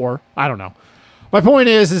has 4. I don't know. My point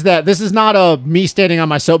is that this is not a me standing on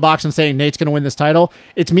my soapbox and saying Nate's going to win this title.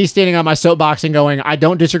 It's me standing on my soapbox and going, I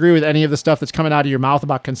don't disagree with any of the stuff that's coming out of your mouth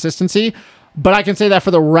about consistency, but I can say that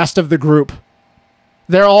for the rest of the group.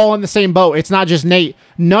 They're all in the same boat. It's not just Nate.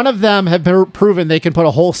 None of them have proven they can put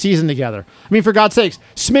a whole season together. I mean, for God's sakes,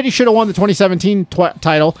 Smitty should have won the 2017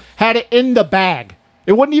 title, had it in the bag.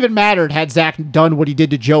 It wouldn't even mattered had Zach done what he did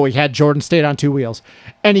to Joey, had Jordan stayed on 2 wheels,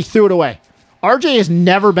 and he threw it away. RJ has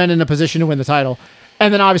never been in a position to win the title,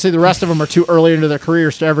 and then obviously the rest of them are too early into their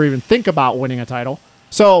careers to ever even think about winning a title.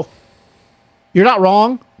 So you're not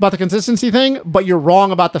wrong about the consistency thing, but you're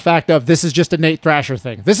wrong about the fact of this is just a Nate Thrasher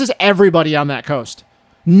thing. This is everybody on that coast.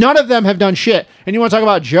 None of them have done shit. And you want to talk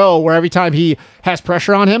about Joe, where every time he has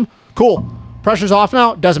pressure on him, cool. Pressure's off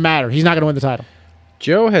now, doesn't matter. He's not going to win the title.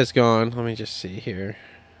 Joe has gone, let me just see here.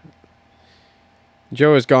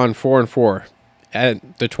 Joe has gone 4-4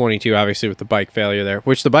 at the 22, obviously with the bike failure there,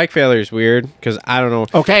 which the bike failure is weird because I don't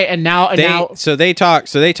know. Okay, and now They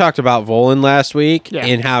talked about Volan last week Yeah.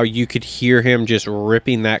 and how you could hear him just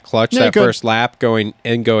ripping that clutch Yeah, you that could. first lap going,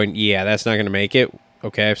 yeah, that's not going to make it.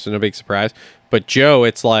 Okay, so no big surprise. But Joe,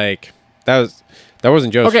 it's like that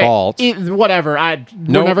wasn't Joe's fault. Whatever.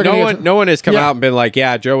 No one has come Yeah. out and been like,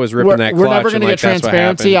 yeah, Joe was ripping that clutch. We're never going to get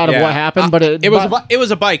transparency out of what happened, but it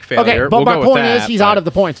was a bike failure. Okay, but We'll my go with point is that, he's but- out of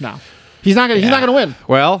the points now. He's not going to win.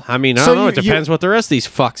 Well, I mean, I So don't know. It you- depends what the rest of these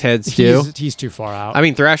fuckheads do. He's too far out. I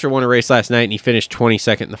mean, Thrasher won a race last night and he finished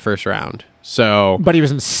 22nd in the first round. So but he was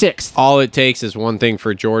in 6th. all it takes is one thing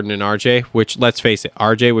for Jordan and RJ, which, let's face it,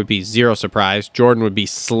 RJ would be 0 surprise. Jordan would be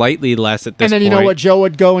slightly less at this And then point. you know what Joe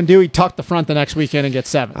would go and do? He'd tuck the front the next weekend and get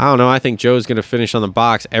 7. I don't know. I think Joe's going to finish on the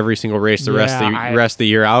box every single race the rest of the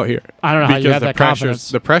year out here. I don't know how you Because have that confidence.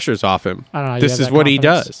 The pressure's off him. I don't know how you This have is that what he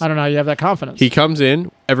confidence. does. I don't know how you have that confidence. He comes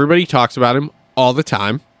in, everybody talks about him all the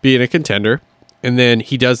time, being a contender, and then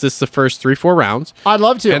he does this the first 3-4 rounds. I'd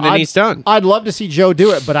love to. And then he's done. I'd love to see Joe do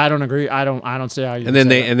it, but I don't agree. I don't see how you And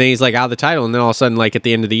then he's like out of the title, and then all of a sudden, like at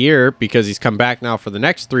the end of the year, because he's come back now for the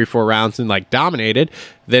next 3-4 rounds and like dominated,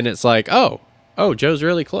 then it's like, oh, Joe's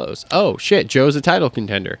really close. Oh shit, Joe's a title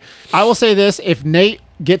contender. I will say this: if Nate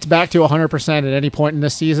gets back to 100% at any point in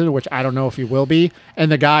this season, which I don't know if he will be,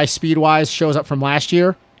 and the guy speed-wise shows up from last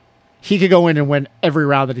year, he could go in and win every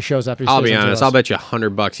round that he shows up. I'll be honest. I'll bet you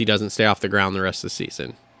 $100 he doesn't stay off the ground the rest of the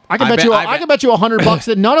season. I can bet you $100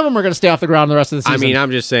 that none of them are going to stay off the ground the rest of the season. I mean,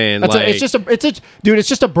 I'm just saying. It's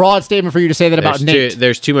just a broad statement for you to say that about Nate.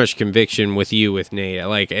 There's too much conviction with Nate.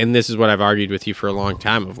 Like, and this is what I've argued with you for a long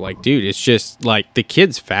time. Of like, dude, it's just like the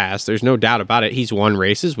kid's fast. There's no doubt about it. He's won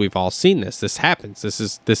races. We've all seen this. This happens. This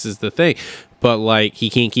is the thing. But like,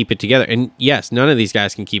 he can't keep it together. And yes, none of these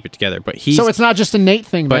guys can keep it together. But So it's not just a Nate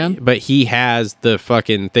thing, man. But he has the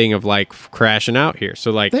fucking thing of like crashing out here.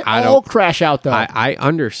 So like, They I all don't crash out though. I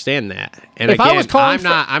understand that. And If I again, was calling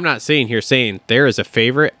I'm not sitting here saying there is a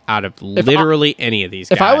favorite out of literally any of these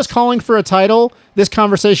guys. If I was calling for a title, this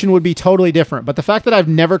conversation would be totally different. But the fact that I've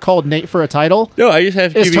never called Nate for a title, no, I just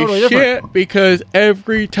have to It's give totally you different. shit because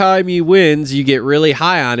every time he wins, you get really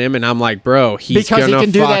high on him, and I'm like, bro, he's Because he gonna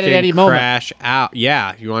can do that at fucking any moment. crash out.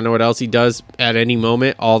 Yeah, you want to know what else he does at any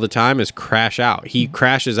moment all the time is crash out. He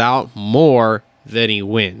crashes out more than he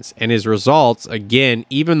wins, and his results, again,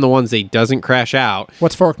 even the ones that he doesn't crash out,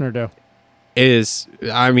 what's Faulkner do? is,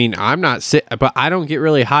 I mean, I'm not but I don't get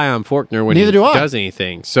really high on Faulkner when Neither he do I. does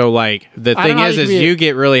anything. So like the I don't thing know how is you can be- you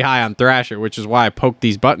get really high on Thrasher, which is why I poke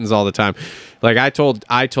these buttons all the time. Like I told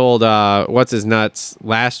what's his nuts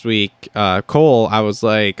last week, Cole, I was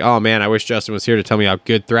like, oh man, I wish Justin was here to tell me how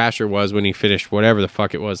good Thrasher was when he finished whatever the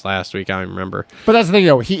fuck it was last week. I don't remember. But that's the thing,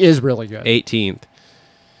 though. He is really good. 18th.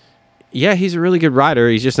 Yeah, he's a really good rider.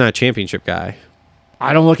 He's just not a championship guy.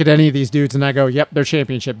 I don't look at any of these dudes and I go, yep, they're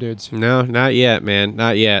championship dudes. No, not yet, man.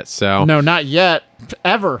 Not yet. So No, not yet.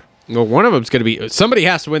 Ever. well, one of them's going to be somebody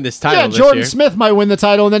has to win this title. Yeah, this Jordan year. Smith might win the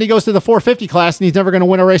title, and then he goes to the 450 class, and he's never going to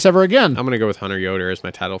win a race ever again. I'm going to go with Hunter Yoder as my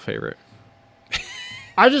title favorite.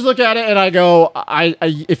 I just look at it and I go,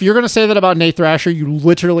 if you're going to say that about Nate Thrasher, you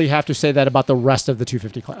literally have to say that about the rest of the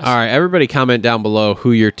 250 class. All right, everybody comment down below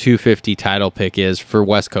who your 250 title pick is for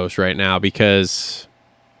West Coast right now, because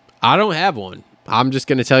I don't have one. I'm just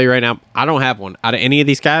going to tell you right now, I don't have one. Out of any of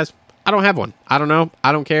these guys, I don't have one. I don't know.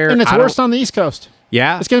 I don't care. And it's I worse don't- on the East Coast.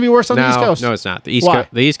 Yeah? It's going to be worse on the East Coast. No, it's not. The Why?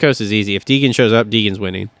 East Coast is easy. If Deegan shows up, Deegan's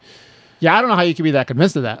winning. Yeah, I don't know how you can be that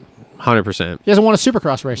convinced of that. 100%. He hasn't won a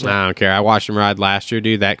Supercross race yet. I don't care. I watched him ride last year,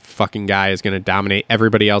 dude. That fucking guy is going to dominate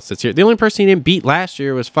everybody else that's here. The only person he didn't beat last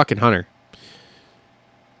year was fucking Hunter.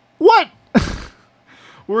 What?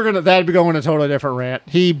 That'd be going a totally different rant.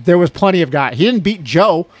 There was plenty of guys. He didn't beat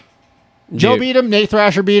Joe. Joe Dude. beat him. Nate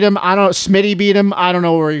Thrasher beat him. I don't know. Smitty beat him. I don't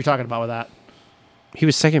know where you're talking about with that. He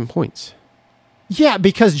was second in points. Yeah,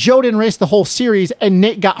 because Joe didn't race the whole series and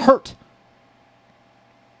Nate got hurt.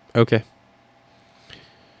 Okay.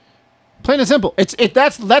 Plain and simple.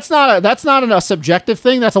 That's not a subjective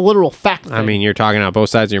thing. That's a literal fact thing. I mean, you're talking out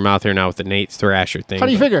both sides of your mouth here now with the Nate Thrasher thing. How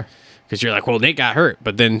do you figure? Because you're like, well, Nate got hurt,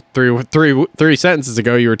 but then three sentences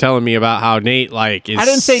ago, you were telling me about how Nate is. I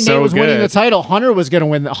didn't say so Nate was winning the good. title. Hunter was going to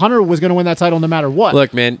win. Hunter was going to win that title no matter what.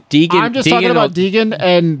 Look, man, Deegan. I'm just talking about Deegan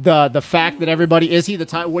and the fact that everybody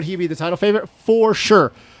would he be the title favorite for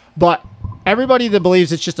sure, but everybody that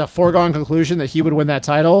believes it's just a foregone conclusion that he would win that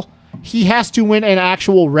title, he has to win an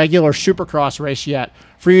actual regular Supercross race yet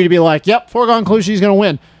for you to be like, yep, foregone conclusion, he's going to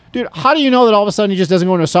win. Dude, how do you know that all of a sudden he just doesn't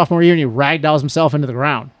go into a sophomore year and he ragdolls himself into the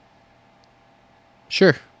ground?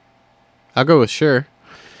 Sure. I'll go with sure.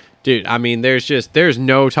 Dude, I mean, there's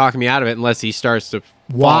no talking me out of it unless he starts to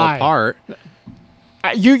Why? fall apart.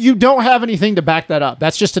 You don't have anything to back that up.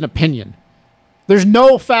 That's just an opinion. There's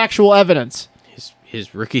no factual evidence.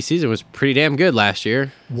 His rookie season was pretty damn good last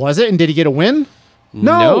year. Was it? And did he get a win?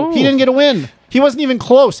 No, he didn't get a win. He wasn't even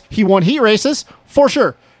close. He won heat races, for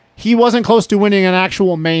sure. He wasn't close to winning an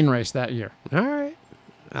actual main race that year. All right.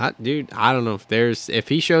 Dude, I don't know if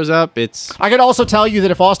he shows up, it's... I could also tell you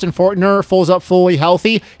that if Austin Fortner pulls up fully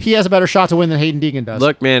healthy, he has a better shot to win than Hayden Deegan does.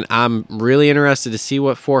 Look, man, I'm really interested to see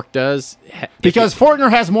what Fork does. Because Fortner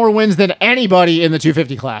has more wins than anybody in the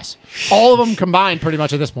 250 class. All of them combined pretty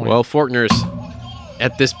much at this point. Well, Forkner's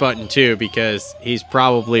at this button too because he's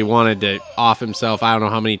probably wanted to off himself I don't know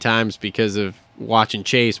how many times because of watching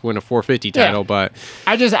Chase win a 450 title, but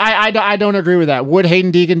I don't agree with that. Would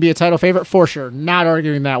Hayden Deegan be a title favorite? For sure. Not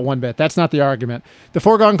arguing that one bit. That's not the argument. The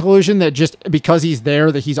foregone conclusion that just because he's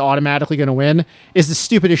there that he's automatically going to win is the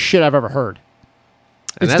stupidest shit I've ever heard.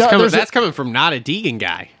 and that's coming from not a Deegan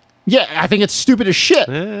guy. Yeah, I think it's stupid as shit.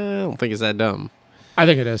 I don't think it's that dumb. I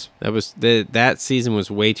think it is. That season was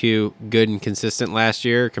way too good and consistent last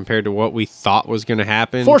year compared to what we thought was going to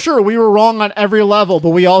happen. For sure, we were wrong on every level,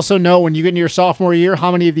 but we also know when you get into your sophomore year,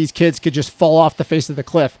 how many of these kids could just fall off the face of the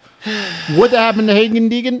cliff. Would that happen to Hayden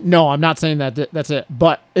Deegan? No, I'm not saying that. That's it.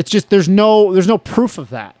 But it's just there's no proof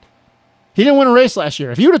of that. He didn't win a race last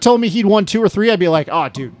year. If you would have told me he'd won 2 or 3, I'd be like, oh,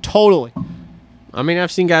 dude, totally. I mean,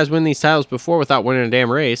 I've seen guys win these titles before without winning a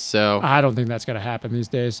damn race, so... I don't think that's going to happen these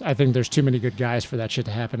days. I think there's too many good guys for that shit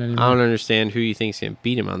to happen anymore. I don't understand who you think's going to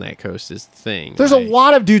beat him on that coast is the thing. There's a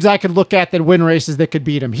lot of dudes I could look at that win races that could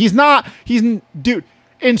beat him. Dude,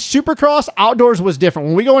 in Supercross, outdoors was different.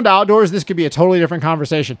 When we go into outdoors, this could be a totally different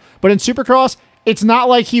conversation. But in Supercross, it's not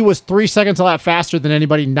like he was 3 seconds a lap faster than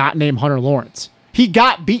anybody not named Hunter Lawrence. He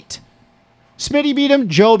got beat. Smitty beat him,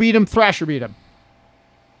 Joe beat him, Thrasher beat him.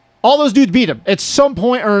 All those dudes beat him at some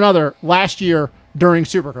point or another last year during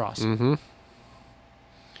Supercross. Mm-hmm.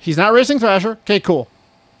 He's not racing Thrasher. Okay, cool.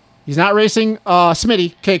 He's not racing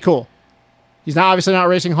Smitty. Okay, cool. He's obviously not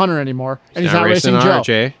racing Hunter anymore. And he's not racing Joe.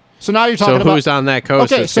 RJ. So now you're talking about... So who's on that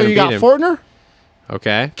coast Okay, that's so gonna you got beat him? Fortner.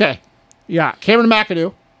 Okay. Okay. You got Cameron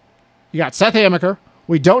McAdoo. You got Seth Amaker.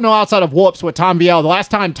 We don't know outside of whoops what Tom Vial... The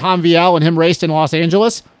last time Tom Vial and him raced in Los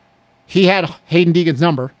Angeles, he had Hayden Deegan's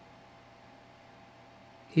number.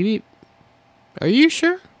 Are you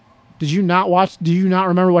sure? Did you not watch? Do you not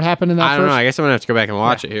remember what happened in that I don't first? know. I guess I'm gonna have to go back and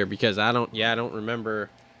watch it here because I don't remember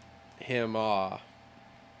him. I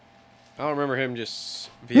don't remember him just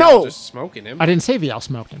smoking him. I didn't say Vial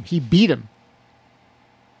smoked him. He beat him.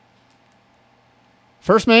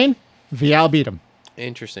 First main, Vial beat him.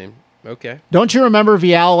 Interesting. Okay. Don't you remember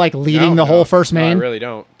Vial leading the whole first main? No, I really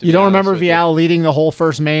don't. You don't remember Vial leading the whole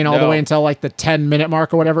first main all the way until the 10-minute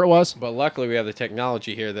mark or whatever it was? But luckily we have the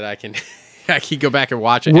technology here that I can go back and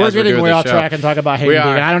watch it. We're getting way off track and talk about Hayden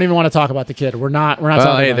Deegan. I don't even want to talk about the kid. We're not talking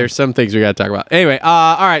about him. There's some things we got to talk about. Anyway,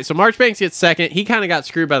 all right. So Marchbanks gets second. He kind of got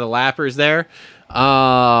screwed by the lappers there.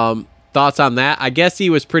 Thoughts on that? I guess he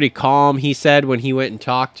was pretty calm. He said when he went and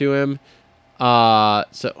talked to him.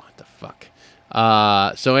 So what the fuck?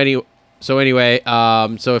 So anyway,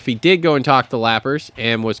 so if he did go and talk to the lappers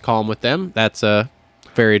and was calm with them, that's a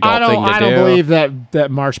very adult thing to do. I don't believe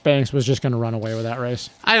that Marchbanks was just going to run away with that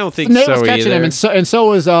race. I don't think Nate so was catching either. him, and so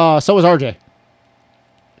was RJ.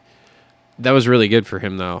 That was really good for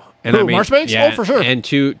him, though. And Who, Marchbanks? Oh, for sure. And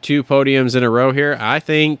two podiums in a row here. I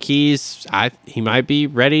think he might be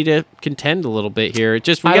ready to contend a little bit here.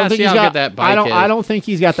 Just we got to see how good that bike is. I don't think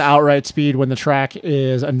he's got the outright speed when the track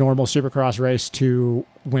is a normal Supercross race to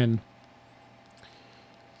win.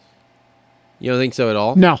 You don't think so at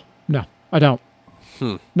all? No, I don't.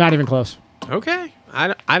 Not even close. Okay.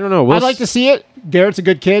 I don't know. I'd like to see it. Garrett's a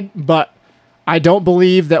good kid, but I don't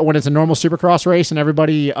believe that when it's a normal Supercross race and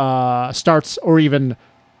everybody starts, or even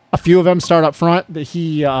a few of them start up front, that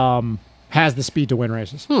he has the speed to win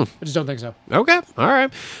races. I just don't think so. Okay. All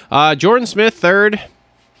right. Jordan Smith, third.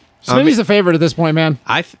 Smitty's the favorite at this point, man.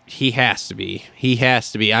 He has to be. He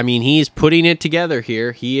has to be. I mean, he's putting it together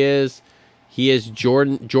here. He is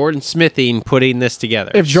Jordan Smithing putting this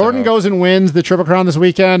together. If Jordan goes and wins the Triple Crown this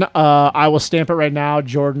weekend, I will stamp it right now.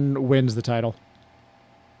 Jordan wins the title.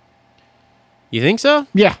 You think so?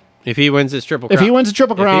 Yeah. If he wins his Triple Crown. If he wins the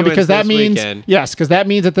Triple Crown, because that means weekend. Yes, because that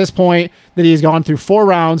means at this point that he's gone through 4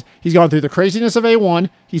 rounds. He's gone through the craziness of A1.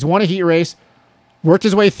 He's won a heat race, worked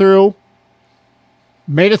his way through,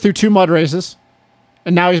 made it through 2 mud races,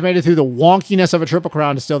 and now he's made it through the wonkiness of a Triple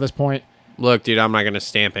Crown to still this point. Look, dude, I'm not going to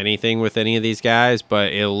stamp anything with any of these guys,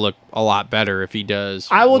 but it'll look a lot better if he does.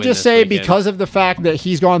 I will win just this say weekend. because of the fact that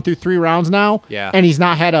he's gone through 3 rounds now, and he's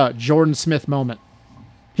not had a Jordan Smith moment.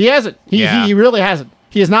 He hasn't. He really hasn't.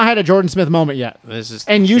 He has not had a Jordan Smith moment yet.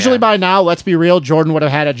 And usually by now, let's be real, Jordan would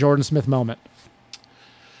have had a Jordan Smith moment.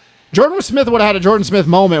 Jordan Smith would have had a Jordan Smith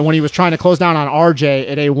moment when he was trying to close down on RJ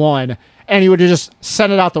at A1, and he would have just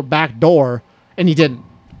sent it out the back door, and he didn't.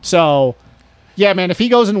 So, yeah, man, if he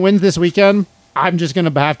goes and wins this weekend, I'm just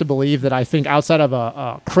going to have to believe that I think outside of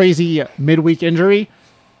a crazy midweek injury,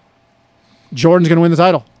 Jordan's going to win the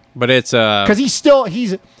title. But it's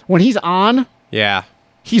because when he's on,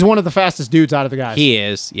 he's one of the fastest dudes out of the guys. He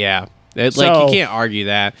is, yeah. You can't argue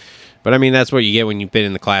that. But I mean, that's what you get when you've been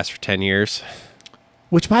in the class for 10 years.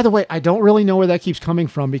 Which, by the way, I don't really know where that keeps coming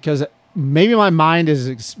from because maybe my mind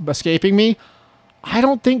is escaping me. I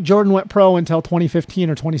don't think Jordan went pro until 2015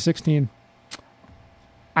 or 2016.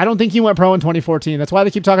 I don't think he went pro in 2014. That's why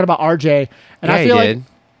they keep talking about RJ. And I feel like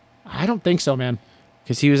I don't think so, man.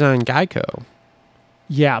 Because he was on Geico.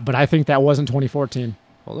 Yeah, but I think that wasn't 2014.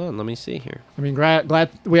 Hold on, let me see here. I mean,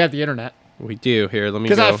 glad we have the internet. We do. Here, let me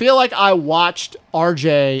go. Because I feel like I watched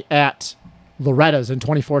RJ at Loretta's in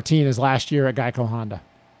 2014 his last year at Geico Honda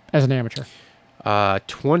as an amateur.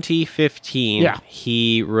 2015,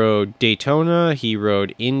 he rode Daytona, he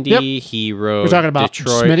rode Indy, he rode We're talking about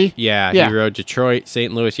Detroit. Smitty? Yeah, he rode Detroit,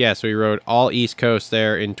 St. Louis. Yeah, so he rode all East Coast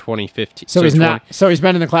there in 2015. So he's not. So he's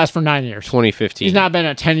been in the class for 9 years. 2015. He's not been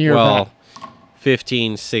a 10-year. Well,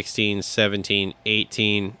 15, 16, 17,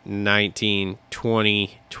 18, 19,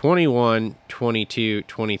 20, 21, 22,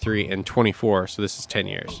 23, and 24. So this is 10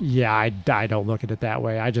 years. Yeah, I don't look at it that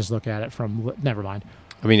way. I just look at it from, never mind.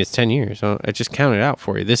 I mean, it's 10 years. I just counted out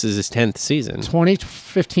for you. This is his 10th season.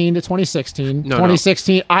 2015 to 2016. No,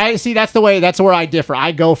 2016. I see. That's where I differ.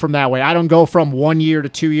 I go from that way. I don't go from 1 year to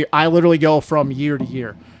 2 years. I literally go from year to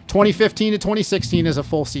year. 2015 to 2016 is a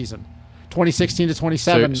full season. 2016 to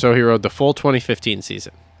 2017. So he rode the full 2015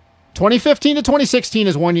 season. 2015 to 2016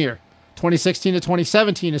 is 1 year. 2016 to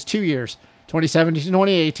 2017 is 2 years. 2017 to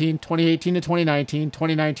 2018, 2018 to 2019,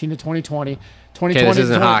 2019 to 2020, 2020 this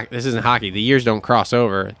isn't hockey. This isn't hockey. The years don't cross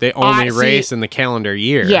over. They only race in the calendar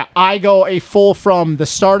year. Yeah, I go a full from the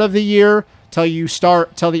start of the year till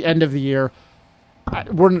the end of the year.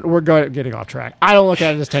 We're getting off track. I don't look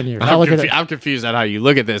at it as 10 years. I'm confused at how you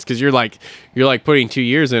look at this because you're like putting 2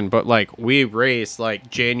 years in, but like we race like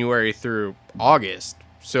January through August.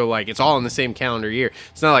 So like it's all in the same calendar year.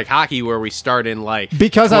 It's not like hockey where we start in like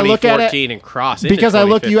because I look at it and cross into because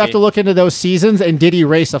you have to look into those seasons and did he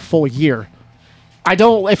race a full year? I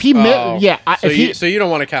don't. If he so you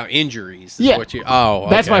don't want to count injuries. Yeah.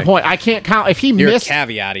 That's my point. I can't count if he missed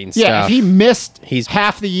caveating stuff. Yeah, if he missed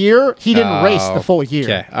half the year, he didn't race the full year.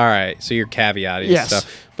 Okay, all right. So you're caveating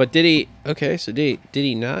stuff. But did he? Okay, so did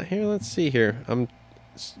he not? Here, let's see here. I'm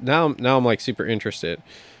like super interested.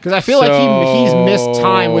 Because I feel like he's missed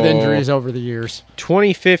time with injuries over the years.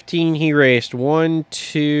 2015, he raced 1,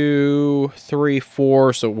 2, 3,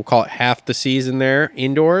 4. So we'll call it half the season there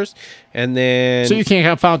indoors, and then. So you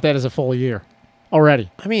can't count that as a full year already.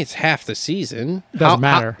 I mean, it's half the season. Doesn't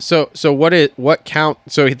matter. So what count?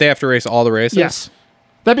 So they have to race all the races. Yes.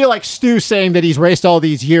 That'd be like Stu saying that he's raced all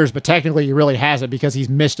these years, but technically he really hasn't because he's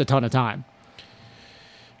missed a ton of time.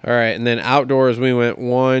 All right, and then outdoors we went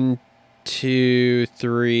 1, 2,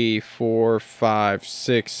 3, 4, 5,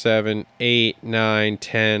 6, 7, 8, 9,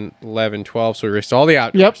 10, 11, 12. So we raced all the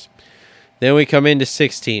outdoors. Yep. Then we come into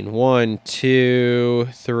 16. 1, 2,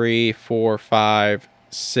 3, 4, 5,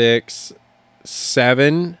 6,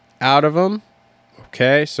 7 out of them.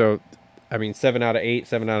 Okay, so, 7 out of 8,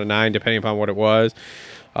 7 out of 9, depending upon what it was.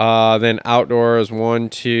 Then outdoors, 1,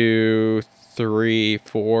 2, 3,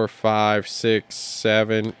 4, 5, 6,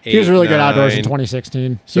 7, 8, He was really 9. good outdoors in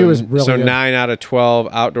 2016. So, He was really good. 9 out of 12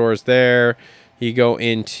 outdoors there. You go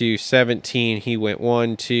into 17. He went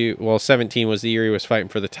 1, 2. Well, 17 was the year he was fighting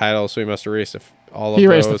for the title, so he must have raced all of those. He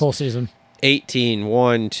raced the full season. 18.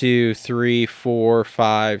 1, 2, 3, 4,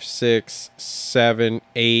 5, 6, 7,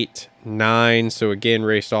 8, 9. So again,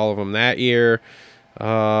 raced all of them that year.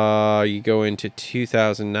 You go into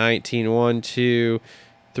 2019. 1, 2,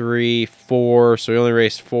 3, 4. So he only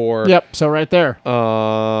raced 4. Yep. So right there.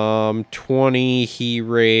 20. He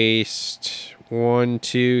raced 1,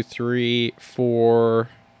 2, 3, 4.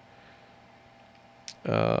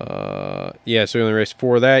 So he only raced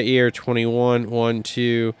 4 that year. 21. 1,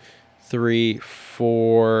 2, 3,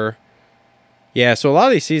 4. Yeah, so a lot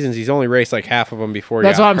of these seasons, he's only raced like half of them before he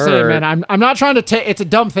That's got what I'm saying, hurt. man. I'm not trying to take. It's a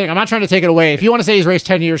dumb thing. I'm not trying to take it away. If you want to say he's raced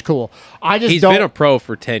 10 years, cool. He's been a pro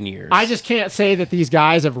for 10 years. I just can't say that these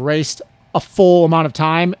guys have raced a full amount of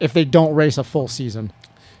time if they don't race a full season.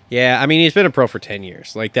 Yeah, he's been a pro for 10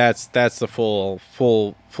 years. Like that's the full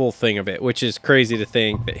thing of it, which is crazy to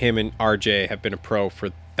think that him and RJ have been a pro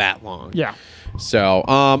for that long. Yeah. So,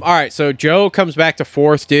 all right. So Joe comes back to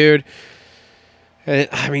 4th, dude.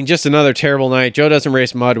 And, just another terrible night. Joe doesn't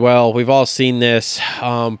race mud well. We've all seen this.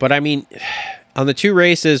 But on the 2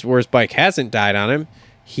 races where his bike hasn't died on him,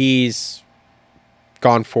 he's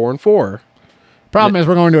gone 4 and 4. Problem is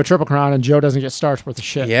we're going to a Triple Crown and Joe doesn't get starts worth of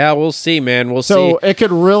shit. Yeah, we'll see, man. We'll see. So it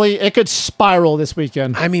could spiral this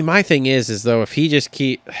weekend. My thing is though, if he just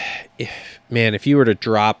if you were to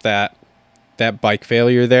drop that bike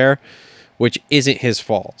failure there, which isn't his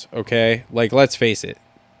fault, okay? Like, let's face it.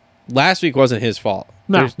 Last week wasn't his fault.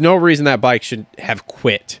 No. There's no reason that bike should have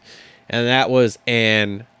quit. And that was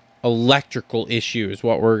an electrical issue is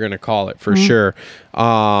what we're going to call it for sure.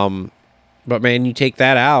 But man, you take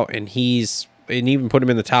that out and even put him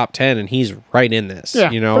in the top 10 and he's right in this,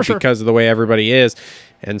 for sure. because of the way everybody is.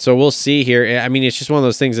 And so we'll see here. It's just one of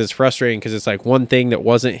those things that's frustrating because it's like one thing that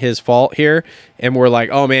wasn't his fault here. And we're like,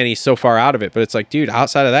 oh man, he's so far out of it. But it's like, dude,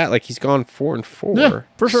 outside of that, like he's gone 4 and 4. Yeah,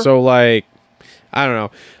 for sure. So like, I don't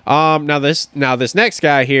know. Now this next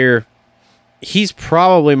guy here, he's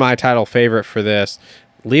probably my title favorite for this.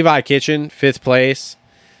 Levi Kitchen, 5th place.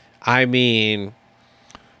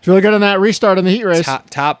 He's really good on that restart in the heat race.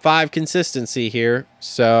 Top 5 consistency here.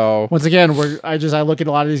 So Once again, I look at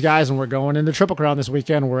a lot of these guys and we're going into Triple Crown this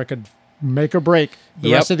weekend where it could make or break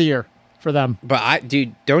the rest of the year for them. But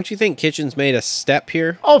don't you think Kitchen's made a step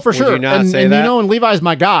here? Oh, for sure. Would you not say and that? and Levi's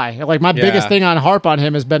my guy. Like my biggest thing on harp on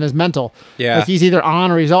him has been his mental. Yeah. Like he's either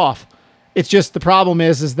on or he's off. It's just the problem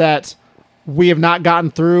is that we have not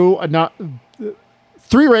gotten through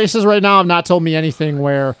 3 races right now have not told me anything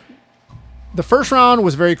where the first round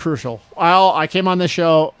was very crucial. I came on this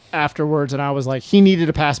show afterwards and I was like, he needed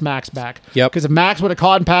to pass Max back. Yep. Because if Max would have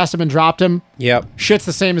caught and passed him and dropped him, Yep. shit's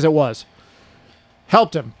the same as it was.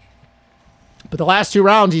 Helped him. But the last 2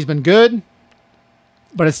 rounds, he's been good.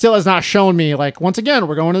 But it still has not shown me, like, once again,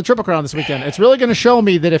 we're going to the Triple Crown this weekend. It's really going to show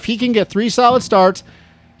me that if he can get 3 solid starts,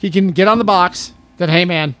 he can get on the box, then, hey,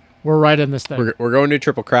 man, we're right in this thing. We're going to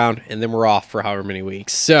Triple Crown, and then we're off for however many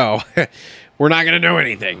weeks. So we're not going to know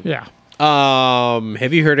anything. Yeah.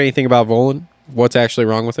 Have you heard anything about Volan? What's actually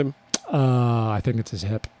wrong with him? I think it's his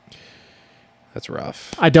hip. That's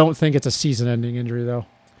rough. I don't think it's a season-ending injury, though.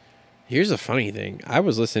 Here's the funny thing. I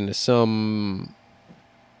was listening to some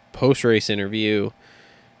post-race interview,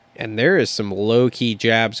 and there is some low-key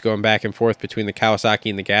jabs going back and forth between the Kawasaki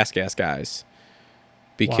and the Gas guys.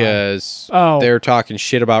 Because they're talking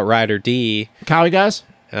shit about Ryder D. Cowie guys?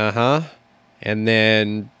 Uh-huh. And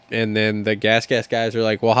then the Gas guys are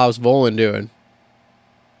like, well, how's Volan doing?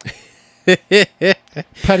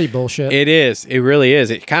 Petty bullshit. It is. It really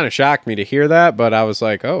is. It kind of shocked me to hear that, but I was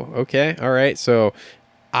like, oh, okay. All right. So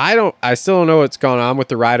I still don't know what's going on with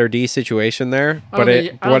the Ryder D situation there, but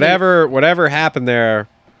whatever happened there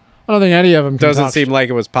I don't think any of them can doesn't seem like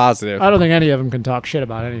it was positive. I don't think any of them can talk shit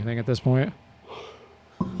about anything at this point.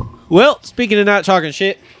 Well, speaking of not talking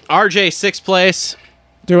shit, RJ 6th place.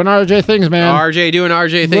 Doing RJ things, man. RJ doing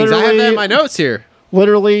RJ things. I have that in my notes here.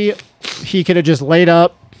 Literally, he could have just laid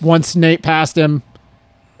up once Nate passed him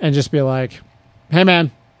and just be like, hey,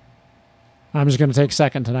 man, I'm just going to take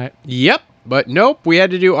second tonight. Yep. But nope, we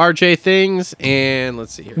had to do RJ things, and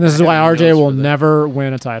let's see here. And this is why RJ will never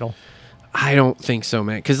win a title. I don't think so,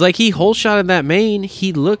 man. Because, like, he hole shotted that main.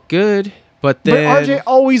 He looked good, But then RJ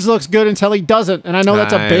always looks good until he doesn't, and I know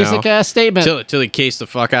that's a I basic know. ass statement. till he cased the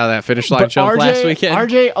fuck out of that finish line But jump last weekend.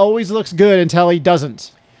 RJ always looks good until he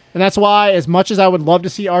doesn't. And that's why, as much as I would love to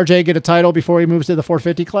see RJ get a title before he moves to the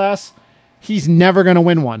 450 class, he's never going to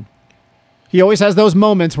win one. He always has those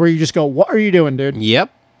moments where you just go, what are you doing, dude? Yep.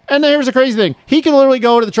 And then here's the crazy thing. He can literally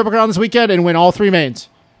go to the Triple Crown this weekend and win all 3 mains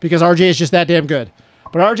because RJ is just that damn good.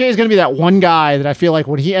 But RJ is going to be that one guy that I feel like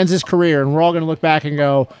when he ends his career, and we're all going to look back and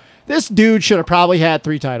go, this dude should have probably had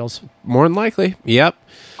 3 titles. More than likely. Yep.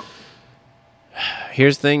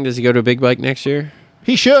 Here's the thing. Does he go to a big bike next year?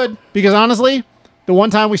 He should, because honestly, the one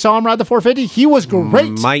time we saw him ride the 450, he was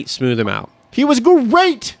great. Might smooth him out. He was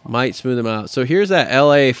great. Might smooth him out. So here's that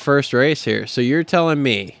LA first race here. So you're telling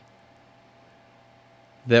me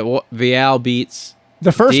that Vial beats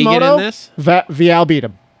The first Deegan moto, in this? Vial beat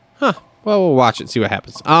him. Huh. Well, we'll watch it, see what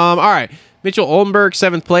happens. All right. Mitchell Oldenburg,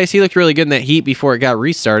 7th place. He looked really good in that heat before it got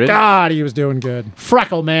restarted. God, he was doing good.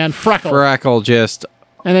 Freckle, man. Freckle. Freckle just,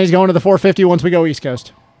 And then he's going to the 450 once we go East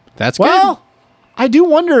Coast. that's good. Well, I do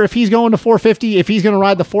wonder if he's going to 450, if he's going to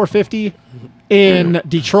ride the 450 in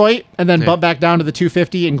Detroit and then bump back down to the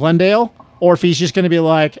 250 in Glendale, or if he's just going to be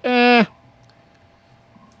like, I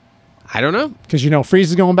don't know. because, Freeze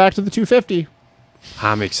is going back to the 250.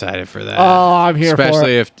 I'm excited for that. Oh, I'm here for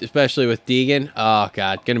it. Especially with Deegan. Oh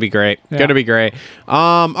God, gonna be great. Yeah. Gonna be great.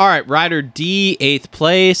 All right, Ryder D, 8th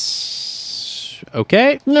place.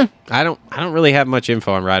 Okay. Nah. I don't really have much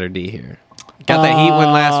info on Ryder D here. Got that heat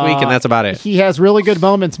win last week, and that's about it. He has really good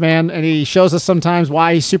moments, man, and he shows us sometimes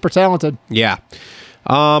why he's super talented. Yeah.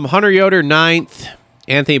 Hunter Yoder, 9th.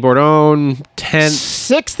 Anthony Bourdon, 10th.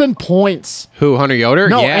 6th in points. Who, Hunter Yoder?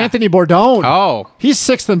 No, yeah. Anthony Bourdon. Oh. He's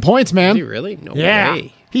 6th in points, man. Is he really? No Yeah.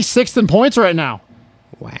 way. He's 6th in points right now.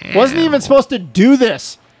 Wow. Wasn't even supposed to do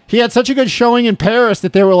this. He had such a good showing in Paris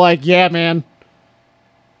that they were like, yeah, man.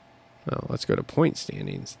 Oh, let's go to point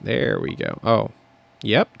standings. There we go. Oh,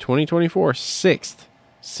 yep. 2024, 6th.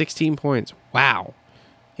 16 points. Wow.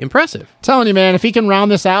 Impressive. Telling you, man, if he can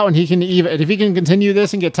round this out and if he can continue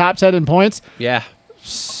this and get top 10 in points, Yeah.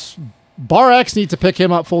 Bar X needs to pick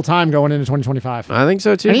him up full time going into 2025. I think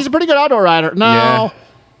so too. And he's a pretty good outdoor rider. No, Yeah.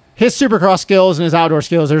 his supercross skills and his outdoor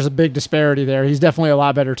skills, there's a big disparity there. He's definitely a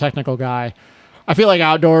lot better technical guy. I feel like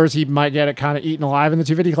outdoors, he might get it kind of eaten alive in the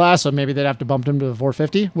 250 class, so maybe they'd have to bump him to the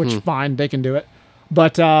 450, which fine, they can do it.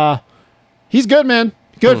 But he's good, man.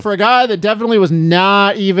 Good for a guy that definitely was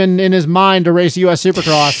not even in his mind to race U.S.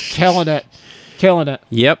 Supercross. Killing it. Killing it.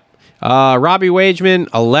 Yep. Robbie Wageman,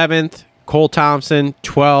 11th. Cole Thompson,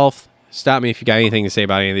 12th. Stop me if you got anything to say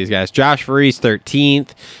about any of these guys. Josh Faries,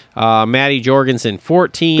 13th. Matty Jorgensen,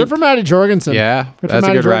 14th. Good for Matty Jorgensen. Yeah, Good for that's a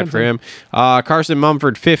Matty good ride for Jorgensen. him. Carson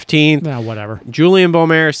Mumford, 15th. Nah, whatever. Julian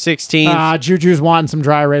Beaumaire, 16th. Juju's wanting some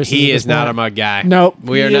dry races. He at is this not point. a mud guy. Nope.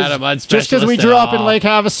 We are he not is- a mud Just specialist. because we at grew up in all. Lake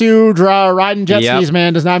Havasu riding jet Yep. skis,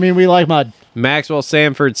 man, does not mean we like mud. Maxwell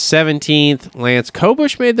Sanford, 17th. Lance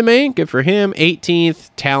Kobush made the main. Good for him.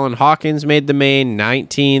 18th. Talon Hawkins made the main.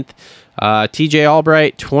 19th. TJ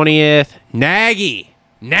Albright, 20th.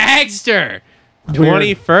 Nagster,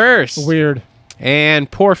 21st. Weird.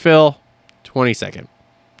 And poor Phil, 22nd.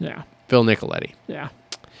 Yeah. Phil Nicoletti. Yeah.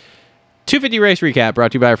 250 race recap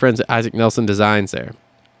brought to you by our friends at Isaac Nelson Designs there.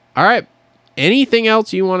 All right. Anything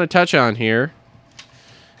else you want to touch on here?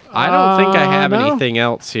 I don't think I have no. anything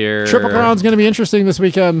else here. Triple Crown's going to be interesting this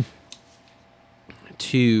weekend.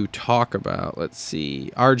 To talk about. Let's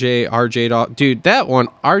see. RJ. Dude, that one,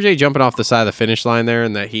 RJ jumping off the side of the finish line there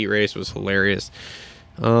in that heat race was hilarious.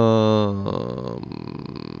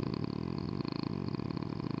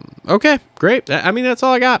 Okay, great. I mean, that's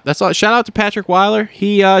all I got. That's all. Shout out to Patrick Weiler.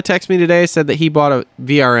 He texted me today, said that he bought a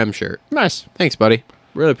VRM shirt. Nice. Thanks, buddy.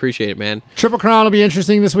 Really appreciate it, man. Triple Crown will be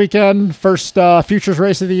interesting this weekend. First Futures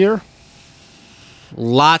race of the year.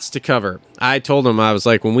 Lots to cover. I told him, I was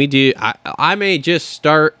like, when we do, I may just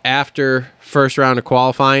start after first round of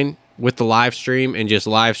qualifying with the live stream and just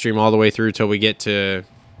live stream all the way through till we get to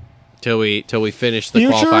till we finish the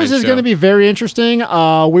qualifying Futures is show. going to be very interesting. We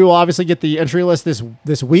will obviously get the entry list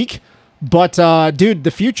this week, but dude,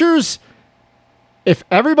 the Futures. If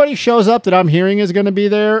everybody shows up that I'm hearing is going to be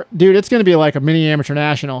there, dude, it's going to be like a mini amateur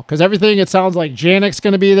national because everything. It sounds like Janik's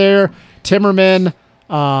going to be there, Timmerman,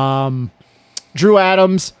 Drew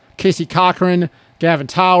Adams, Casey Cochran, Gavin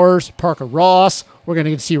Towers, Parker Ross. We're going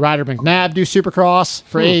to get to see Ryder McNabb do Supercross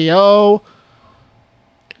for AEO.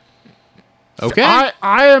 Okay.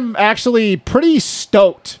 I am actually pretty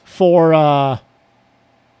stoked for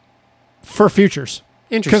Futures.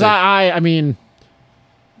 Interesting. Because I mean,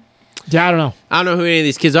 Yeah, I don't know. I don't know who any of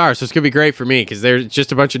these kids are, so it's gonna be great for me because there's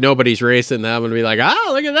just a bunch of nobodies racing. And I'm gonna be like,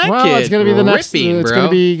 look at that Well, kid. it's gonna be the next. Ripping, It's bro.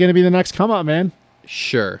 gonna be the next come up, man.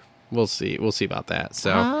 Sure, we'll see. We'll see about that.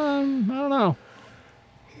 So, I don't know.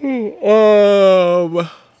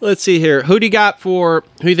 let's see here. Who do you got for?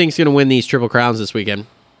 Who do you think's gonna win these Triple Crowns this weekend?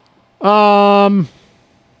 You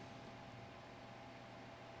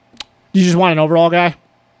just want an overall guy?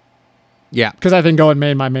 Yeah. Because I think going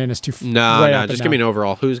main, my main is too. No, way no. up and Just give me down. an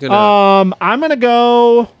overall. Who's gonna? I'm gonna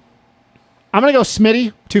go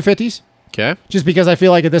Smitty 250s. Okay. Just because I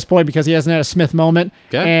feel like at this point, because he hasn't had a Smith moment,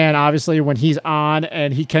 Okay. and obviously when he's on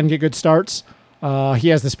and he can get good starts, he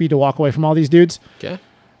has the speed to walk away from all these dudes. Okay.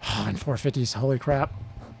 Oh, and 450s, holy crap.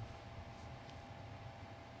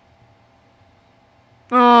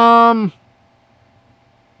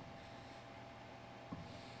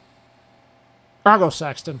 I'll go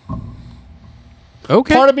Sexton.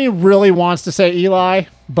 Okay. Part of me really wants to say Eli,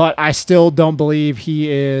 but I still don't believe he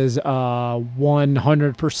is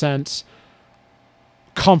 100%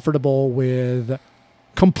 comfortable with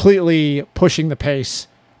completely pushing the pace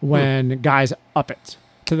when guys up it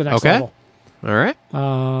to the next Okay. level. All right.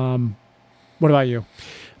 What about you?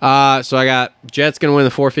 So I got Jets gonna win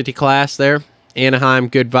the 450 class there. Anaheim,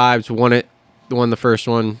 good vibes. Won the first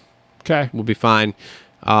one. Okay. We'll be fine.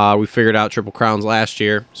 We figured out Triple Crowns last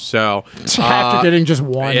year, so After getting just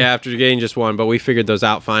one. yeah, after getting just one, but we figured those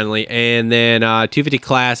out finally. And then 250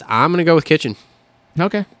 class, I'm gonna go with Kitchen.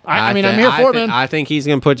 Okay. I mean, I'm here for it, man. I think he's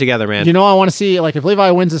gonna put it together, man. You know, I want to see, like, if Levi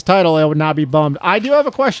wins his title, I would not be bummed. I do have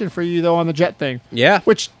a question for you, though, on the Jet thing. Yeah.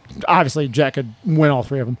 Which, obviously, Jet could win all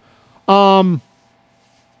three of them.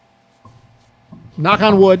 Knock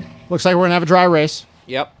on wood. Looks like we're going to have a dry race.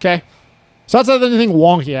 Yep. Okay. So that's not anything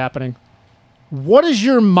wonky happening. What is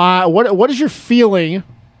your what is your feeling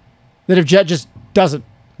that if Jet just doesn't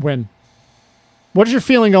win? What is your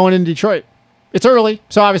feeling going into Detroit? It's early,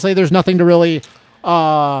 so obviously there's nothing to really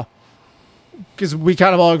because we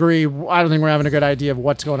kind of all agree. I don't think we're having a good idea of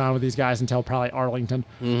what's going on with these guys until probably Arlington.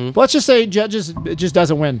 But let's just say Jet just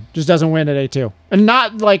doesn't win. Just doesn't win at A2. And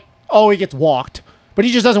not like, he gets walked, but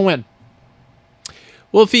he just doesn't win.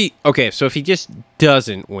 Well, if he just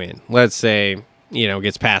doesn't win, let's say,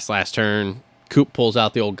 gets past last turn, Coop pulls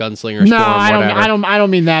out the old gunslinger No, storm, whatever. I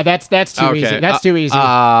don't mean that. That's too easy. That's too easy.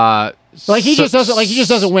 He just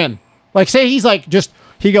doesn't win. Like, say he's like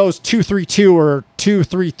he goes 2-3-2 or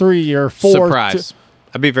 2-3-3 or 4. Surprise.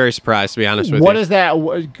 I'd be very surprised, to be honest with you. What is that?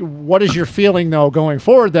 What is your feeling though going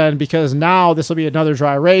forward then? Because now this will be another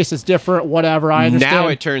dry race. It's different. Whatever. I understand. Now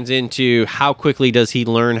it turns into how quickly does he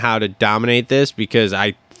learn how to dominate this? Because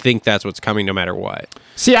I think that's what's coming no matter what.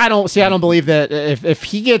 I don't believe that if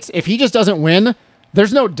he just doesn't win,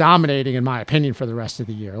 there's no dominating in my opinion for the rest of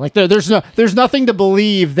the year. Like there's nothing to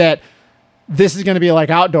believe that this is going to be like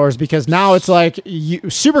outdoors, because now it's like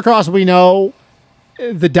Supercross, we know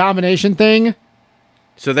the domination thing.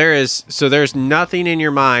 So there's nothing in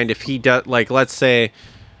your mind if he does, like, let's say.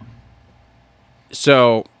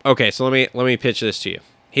 So let me pitch this to you.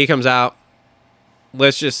 He comes out.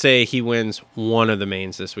 Let's just say he wins one of the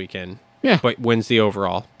mains this weekend. Yeah. But wins the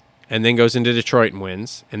overall, and then goes into Detroit and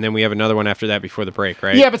wins, and then we have another one after that before the break,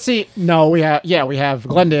 right? Yeah, but see, no, we have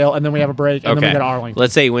Glendale, and then we have a break, and then we get Arlington.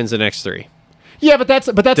 Let's say he wins the next three. Yeah, but that's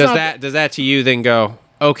Does not that to you then go,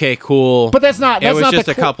 okay, cool? But that's not. That's it was not just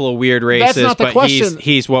the a couple of weird races, not the but question.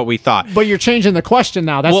 he's what we thought. But you're changing the question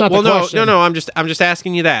now. That's not the question. No. I'm just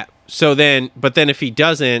asking you that. So then, but then if he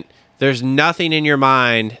doesn't, there's nothing in your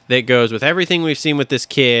mind that goes with everything we've seen with this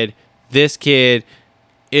kid. This kid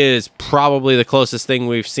is probably the closest thing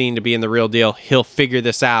we've seen to being the real deal. He'll figure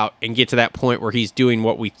this out and get to that point where he's doing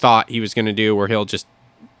what we thought he was going to do, where he'll just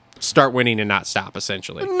start winning and not stop,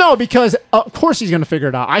 essentially. No, because of course he's going to figure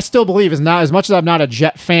it out. I still believe, as much as I'm not a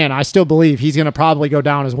Jet fan, I still believe he's going to probably go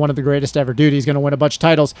down as one of the greatest ever. Dude, he's going to win a bunch of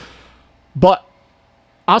titles. But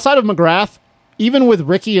outside of McGrath, even with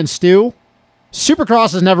Ricky and Stu,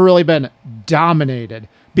 Supercross has never really been dominated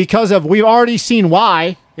because of, we've already seen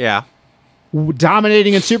why. Yeah.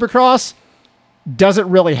 Dominating in Supercross doesn't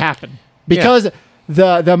really happen because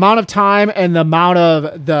the amount of time and the amount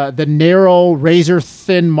of the narrow razor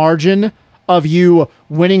thin margin of you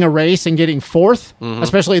winning a race and getting fourth,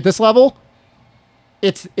 especially at this level,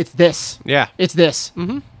 it's this. Yeah. It's this.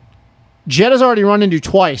 Mm-hmm. Jet has already run into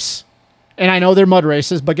twice, and I know they're mud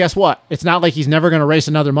races, but guess what? It's not like he's never going to race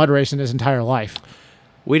another mud race in his entire life.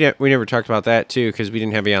 We never talked about that too, because we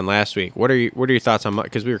didn't have you on last week. What are your thoughts on,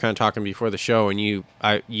 because we were kind of talking before the show, and you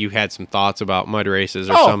had some thoughts about mud races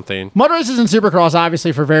or something. Mud races and Supercross,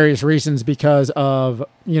 obviously for various reasons, because of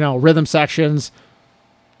rhythm sections,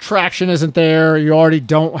 traction isn't there. You already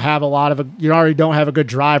don't have a good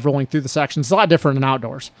drive rolling through the sections. It's a lot different than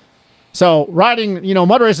outdoors. So riding,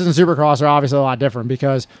 mud races and supercross are obviously a lot different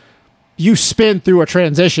because you spin through a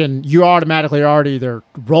transition, you automatically are already either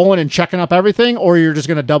rolling and checking up everything, or you're just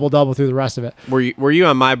going to double through the rest of it. Were you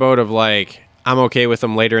on my boat of like, I'm okay with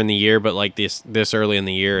them later in the year, but like this early in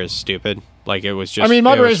the year is stupid? Like it was just,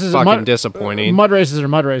 mud races fucking are disappointing. Mud races are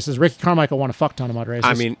mud races. Ricky Carmichael won a fuck ton of mud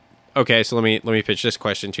races. Okay, so let me pitch this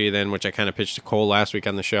question to you then, which I kind of pitched to Cole last week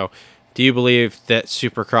on the show. Do you believe that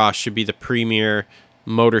Supercross should be the premier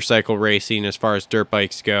motorcycle racing as far as dirt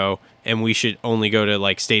bikes go, and we should only go to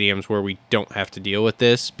like stadiums where we don't have to deal with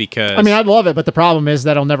this? Because I'd love it, but the problem is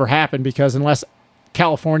that'll never happen because unless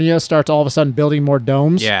California starts all of a sudden building more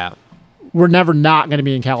domes, we're never not going to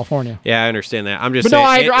be in California. Yeah, I understand that. I'm just but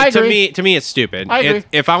saying. No, I agree. To me, it's stupid. I agree.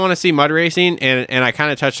 If I want to see mud racing, and I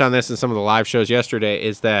kind of touched on this in some of the live shows yesterday,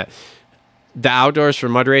 is that the outdoors for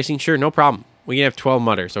mud racing, sure, no problem. We can have 12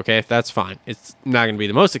 mudders, okay? That's fine. It's not going to be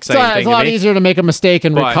the most exciting thing. It's a lot easier to make a mistake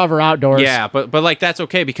and recover outdoors. Yeah, but like that's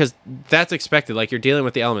okay because that's expected. Like you're dealing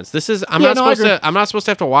with the elements. I'm not supposed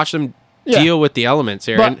to have to watch them deal with the elements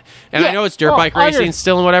here. But, and I know it's dirt bike racing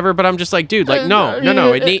still and whatever, but I'm just like, dude, like no.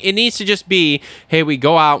 It needs to just be, hey, we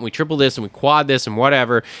go out and we triple this and we quad this and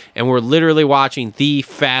whatever, and we're literally watching the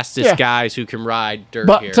fastest guys who can ride dirt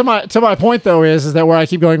here. But to my point though is that where I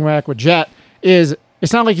keep going back with Jet is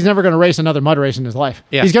it's not like he's never going to race another mud race in his life.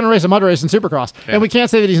 Yeah. He's going to race a mud race in Supercross. Yeah. And we can't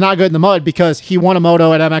say that he's not good in the mud because he won a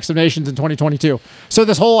moto at MX of Nations in 2022. So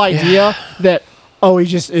this whole idea that,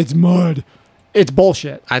 it's mud, it's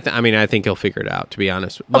bullshit. I think he'll figure it out, to be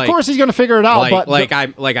honest. Of course he's going to figure it out.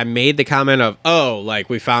 I made the comment of,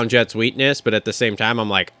 we found Jet's weakness, but at the same time, I'm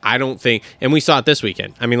like, I don't think, and we saw it this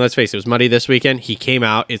weekend. I mean, let's face it, it was muddy this weekend. He came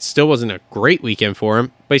out. It still wasn't a great weekend for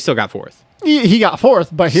him, but he still got fourth. He got fourth,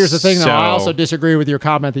 but here's the thing, though. I also disagree with your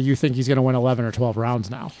comment that you think he's going to win 11 or 12 rounds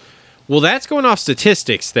now. Well, that's going off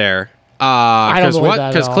statistics there. I don't believe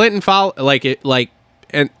that because Clinton followed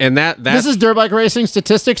and that this is dirt bike racing.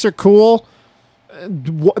 Statistics are cool.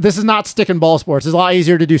 This is not stick and ball sports. It's a lot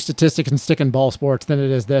easier to do statistics and stick and ball sports than it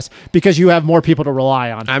is this because you have more people to rely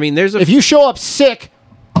on. I mean, if you show up sick,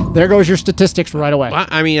 there goes your statistics right away. Well,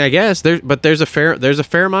 I mean, I guess there's a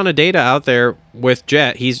fair amount of data out there with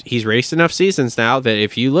Jet. He's raced enough seasons now that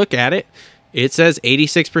if you look at it, it says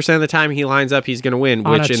 86% of the time he lines up, he's going to win.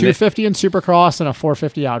 On a 250 in Supercross and a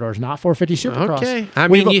 450 outdoors, not 450 Supercross. Okay, I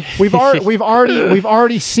mean, we've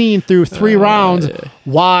already seen through 3 rounds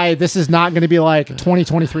why this is not going to be like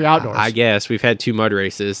 2023 outdoors. I guess we've had 2 mud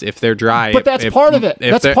races. If they're dry, but that's part of it.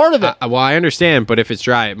 That's part of it. Well, I understand, but if it's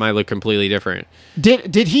dry, it might look completely different.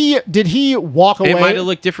 Did he walk away? It might have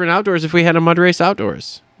looked different outdoors if we had a mud race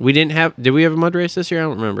outdoors. Did we have a mud race this year? I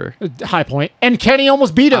don't remember. High Point, and Kenny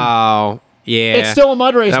almost beat him. Oh. Yeah, it's still a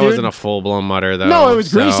mud race. That dude. wasn't a full blown mudder though. No, it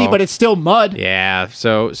was greasy, but it's still mud. Yeah.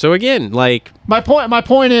 So again, like my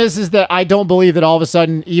point is that I don't believe that all of a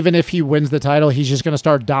sudden, even if he wins the title, he's just going to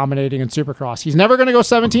start dominating in Supercross. He's never going to go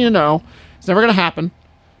 17-0. It's never going to happen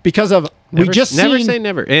because of never say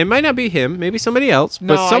never. It might not be him, maybe somebody else,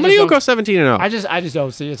 but somebody will go 17-0. I just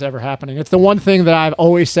don't see it's ever happening. It's the one thing that I've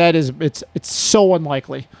always said is it's so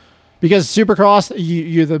unlikely because Supercross,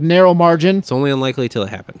 you the narrow margin. It's only unlikely till it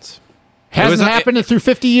happens. Hasn't happened through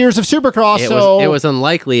 50 years of Supercross, it was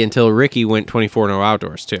unlikely until Ricky went 24-0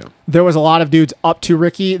 outdoors, too. There was a lot of dudes up to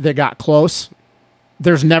Ricky that got close.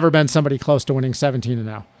 There's never been somebody close to winning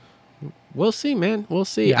 17-0. We'll see, man. We'll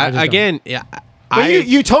see. Yeah,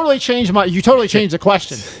 you totally changed the question. You totally changed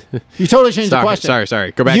the question.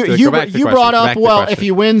 Sorry. Go back to the question. You brought up, if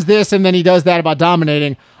he wins this and then he does that about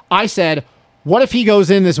dominating. I said, what if he goes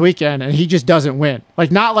in this weekend and he just doesn't win?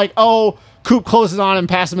 Like, not like, Coop closes on him and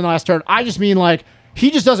passes him in the last turn. I just mean like he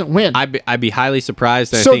just doesn't win. I'd be highly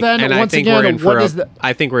surprised. I think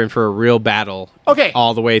we're in for a real battle. Okay,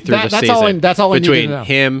 all the way through the season. That's all between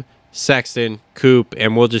him, Sexton, Coop,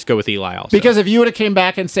 and we'll just go with Eli also. Because if you would have came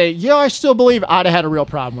back and say, "Yeah, I still believe," I'd have had a real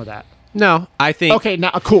problem with that. No, I think. Okay, now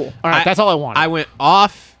cool. All right, that's all I wanted. I went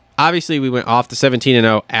off. Obviously, we went off the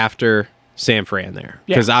 17-0 after Sam Fran there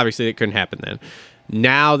because obviously it couldn't happen then.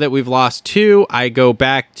 Now that we've lost 2, I go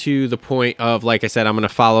back to the point of, like I said, I'm going to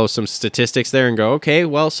follow some statistics there and go, okay,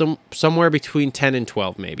 well, somewhere between 10 and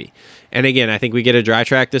 12 maybe. And again, I think we get a dry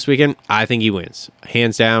track this weekend. I think he wins.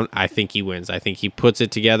 Hands down, I think he wins. I think he puts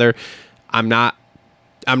it together. I'm not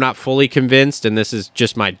fully convinced, and this is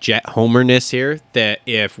just my Jet homerness here, that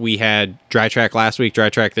if we had dry track last week, dry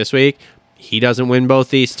track this week, he doesn't win both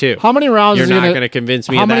these 2. How many rounds? You're not going to convince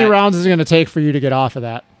me of that. How many rounds is it going to take for you to get off of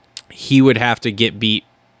that? He would have to get beat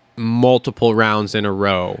multiple rounds in a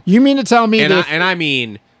row. You mean to tell me I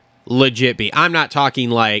mean legit beat. I'm not talking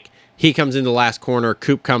like he comes into the last corner,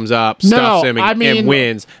 Coop comes up, stuffs him, and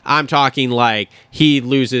wins. I'm talking like he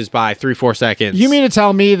loses by 3-4 seconds. You mean to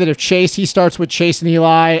tell me that if he starts with Chase and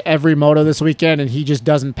Eli every moto this weekend and he just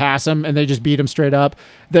doesn't pass him and they just beat him straight up,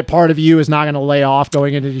 that part of you is not going to lay off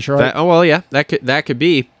going into Detroit? That could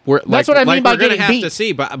be. That's what I mean by getting beat. We're going to have to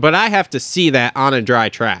see, but I have to see that on a dry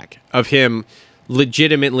track of him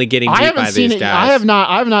legitimately getting beat by these guys. I have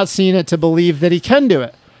not seen it to believe that he can do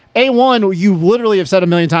it. A1, you literally have said a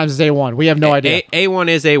million times, is A1. We have no idea. A1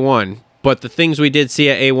 is A1, but the things we did see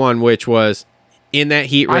at A1, which was in that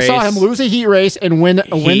heat race. I saw him lose a heat race and win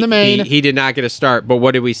the main. He did not get a start, but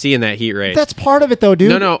what did we see in that heat race? That's part of it, though,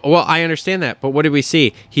 dude. No. Well, I understand that, but what did we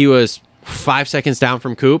see? He was 5 seconds down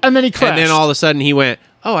from Coop. And then he crashed. And then all of a sudden he went,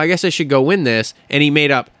 oh, I guess I should go win this. And he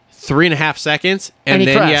made up 3.5 seconds. And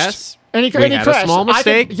then, crashed. yes. And he had crashed. A small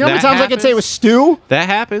mistake. You know how many times I could say it was Stu? That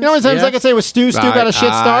happens. You know how many times I could say it was Stu? Stu got a shit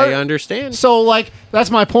start. I understand. So, like,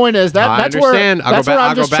 that's my point. Is that's where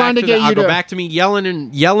I'm just trying to get you to. I'll go back to me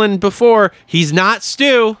yelling before. He's not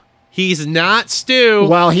Stu. He's not Stu.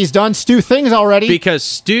 Well, he's done Stu things already. Because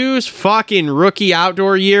Stu's fucking rookie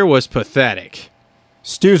outdoor year was pathetic.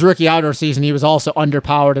 Stu's rookie outdoor season, he was also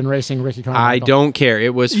underpowered in racing Ricky Carmichael. I don't care.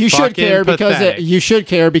 It was you should care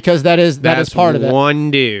pathetic. because that is part of it.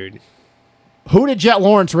 One dude. Who did Jet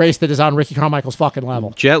Lawrence race that is on Ricky Carmichael's fucking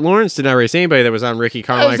level? Jet Lawrence did not race anybody that was on Ricky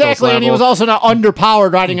Carmichael's level. And he was also not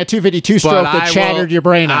underpowered riding a 252 stroke that shattered your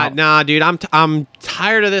brain out. Nah, dude, I'm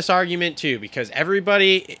tired of this argument too because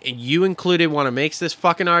everybody, you included, want to make this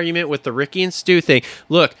fucking argument with the Ricky and Stu thing.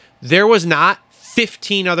 Look, there was not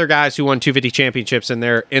 15 other guys who won 250 championships in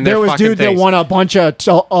their there was fucking dude things. that won a bunch of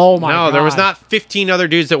God. No, there was not 15 other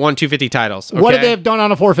dudes that won 250 titles. Okay? What did they have done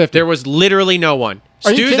on a 450? There was literally no one.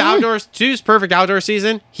 Stu's perfect outdoor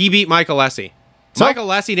season, he beat Michael Lessie. Michael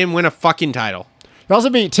Lessie didn't win a fucking title. He also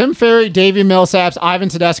beat Tim Ferry, Davey Millsaps, Ivan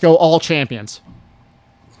Tedesco, all champions.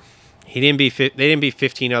 They didn't beat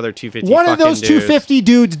 15 other 250. What are those 250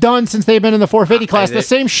 dudes done since they've been in the 450 class? The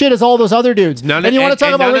same shit as all those other dudes. You want to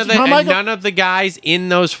talk about Ricky Carmichael? None of the guys in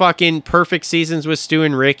those fucking perfect seasons with Stu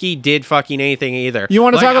and Ricky did fucking anything either. You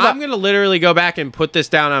want to talk about? I'm going to literally go back and put this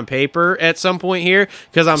down on paper at some point here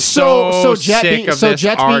because I'm so sick of this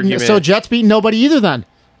argument. So Jets beat nobody either then.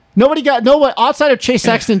 Nobody outside of Chase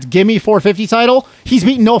Sexton's gimme 450 title. He's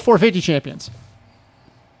beaten no 450 champions.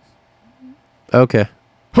 Okay.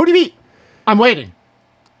 Who did he beat? I'm waiting.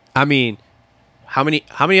 I mean, how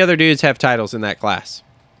many other dudes have titles in that class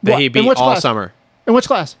that he beat all summer? In which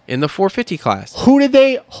class? In the 450 class.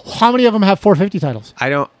 How many of them have 450 titles?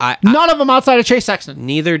 None of them outside of Chase Sexton.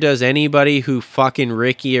 Neither does anybody who fucking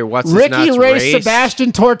Ricky or what's his Ricky nuts raced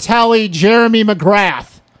Sebastian Tortelli, Jeremy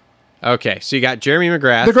McGrath. Okay, so you got Jeremy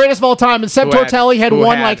McGrath. The greatest of all time. And Seb Tortelli had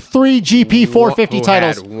won like 3 GP 450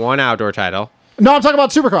 titles. Had one outdoor title. No, I'm talking about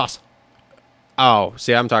Supercross. Oh,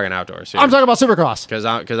 see, I'm talking outdoors. Here. I'm talking about Supercross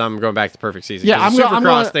because I'm going back to perfect season. Yeah, the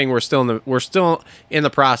Supercross thing. We're still in the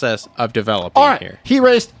process of developing all right. here. He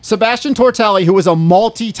raced Sebastian Tortelli, who was a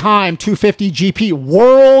multi-time 250 GP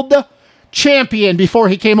world champion before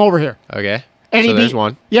he came over here. Okay, and so there's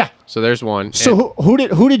one. Yeah, so there's one. So who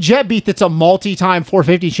did Jet beat? That's a multi-time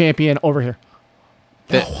 450 champion over here.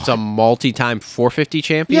 That's a multi-time 450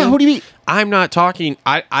 champion. Yeah, who did he beat? I'm not talking.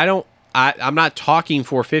 I'm not talking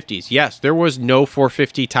 450s. Yes, there was no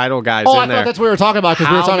 450 title guys in there. I thought that's what we were talking about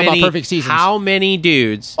because we were talking about perfect seasons. How many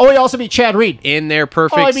dudes? Oh, he also beat Chad Reed. In their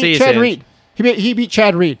perfect season. He beat Chad Reed. He beat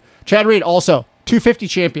Chad Reed. Chad Reed also, 250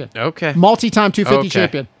 champion. Okay. Multi-time 250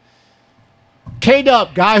 champion.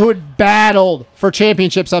 K-Dub, guy who had battled for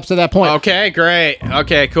championships up to that point. Okay, great.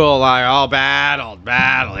 Okay, cool. Like, all battled.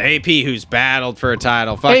 AP, who's battled for a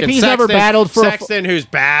title. Fucking AP's Sexton, never battled for Sexton, who's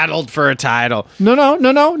battled for a title.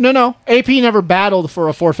 No. AP never battled for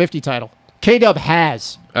a 450 title. K-Dub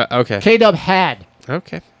has. Okay. K-Dub had.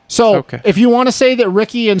 Okay. So, if you want to say that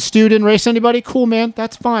Ricky and Stu didn't race anybody, cool, man.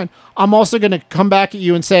 That's fine. I'm also going to come back at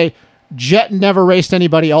you and say Jet never raced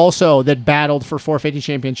anybody also that battled for 450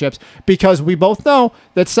 championships because we both know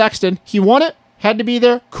that Sexton, he won it, had to be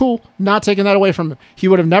there, cool, not taking that away from him. He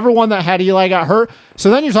would have never won that had Eli got hurt. So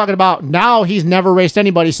then you're talking about now he's never raced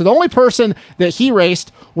anybody. So the only person that he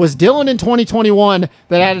raced was Dylan in 2021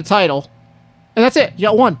 that had a title. And that's it. You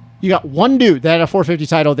got one. You got one dude that had a 450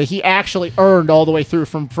 title that he actually earned all the way through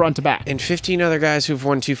from front to back. And 15 other guys who've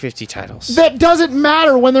won 250 titles. That doesn't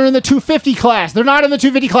matter when they're in the 250 class. They're not in the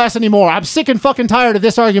 250 class anymore. I'm sick and fucking tired of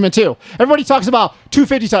this argument too. Everybody talks about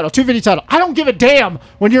 250 title. I don't give a damn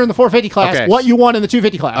when you're in the 450 class what you won in the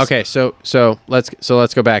 250 class. Okay, so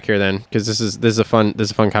let's go back here then because this is a fun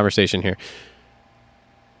conversation here.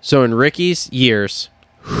 So in Ricky's years,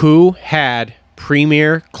 who had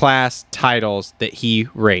premier class titles that he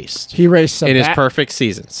raced He raced some in his bad- perfect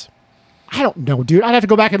seasons? I don't know, dude. I'd have to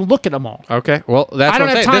go back and look at them all. Okay, well, that's I don't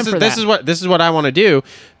what I'm have saying. time for This is what I want to do,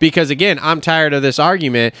 because again, I'm tired of this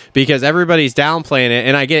argument because everybody's downplaying it,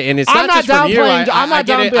 and I get it, and it's I'm not just not from you. downplaying- I'm not I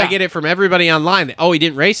get it. I downplaying- get it from everybody online. That, oh, he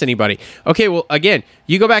didn't race anybody. Okay, well, again,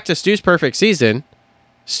 you go back to Stu's perfect season.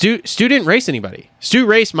 Stu didn't race anybody. Stu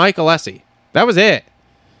raced Mike Alessi. That was it.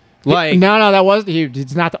 Like, No, that wasn't.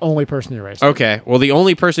 He's not the only person who raced. okay, well, the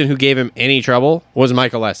only person who gave him any trouble was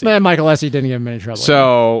Mike Alessi. Man, Michael Essie didn't give him any trouble.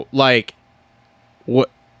 So, like,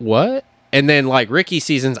 what? And then, like, Ricky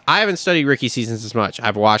seasons, I haven't studied Ricky seasons as much.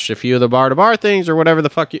 I've watched a few of the bar-to-bar things or whatever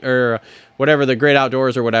the fuck, or whatever, the Great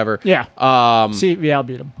Outdoors or whatever. yeah. See, VL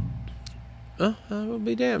beat him. I will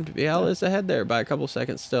be damned. VL is ahead there by a couple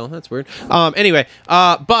seconds still. That's weird. Anyway,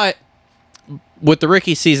 but with the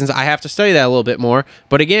Ricky seasons, I have to study that a little bit more.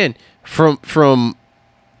 But again, from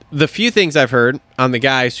the few things I've heard on the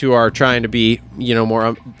guys who are trying to be,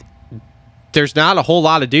 more... there's not a whole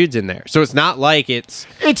lot of dudes in there. So it's not like it's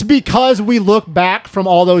because we look back from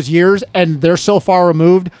all those years and they're so far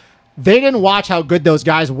removed. They didn't watch how good those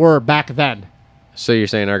guys were back then. So you're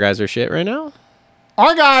saying our guys are shit right now?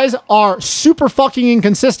 Our guys are super fucking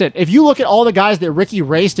inconsistent. If you look at all the guys that Ricky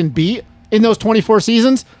raced and beat in those 24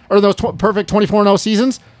 seasons, or those perfect 24-0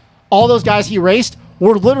 seasons, all those guys he raced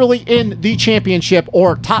were literally in the championship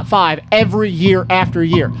or top 5 every year after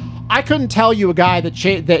year. I couldn't tell you a guy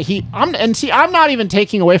I'm not even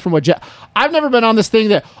taking away from what Jet. I've never been on this thing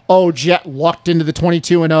that, Jet lucked into the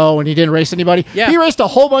 22-0 and he didn't race anybody. Yeah. He raced a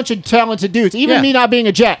whole bunch of talented dudes. Even Yeah. me not being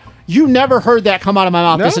a Jet, you never heard that come out of my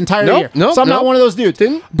mouth this entire year. So I'm not one of those dudes.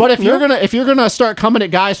 But if you're gonna start coming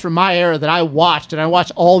at guys from my era that I watched, and I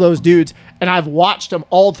watched all those dudes, and I've watched them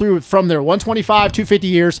all through from their 125, 250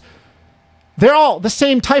 years, they're all the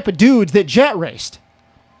same type of dudes that Jet raced.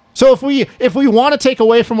 So if we want to take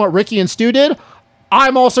away from what Ricky and Stu did,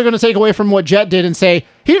 I'm also going to take away from what Jet did and say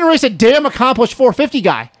he didn't race a damn accomplished 450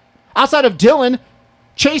 guy. Outside of Dylan,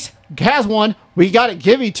 Chase has one. We got to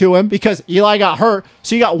give it to him because Eli got hurt.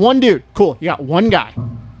 So you got one dude. Cool. You got one guy.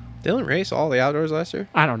 Dylan raced all the outdoors last year?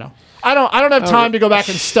 I don't know. I don't have time to go back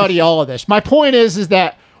and study all of this. My point is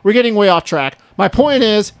that we're getting way off track. My point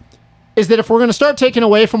is that if we're going to start taking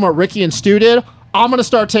away from what Ricky and Stu did, I'm going to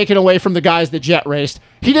start taking away from the guys that Jet raced.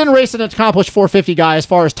 He didn't race an accomplished 450 guy as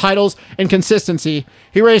far as titles and consistency.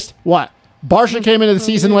 He raced what? Barsha came into the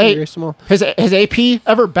season late. raced them all. Has AP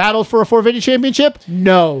ever battled for a 450 championship?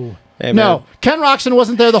 No. Hey, no. man. Ken Roxon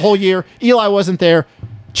wasn't there the whole year. Eli wasn't there.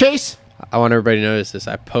 Chase? I want everybody to notice this.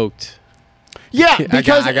 I poked. Yeah,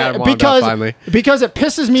 because I got him wound up finally. because it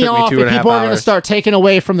pisses me Took me off 2.5 if people are going to hours. start taking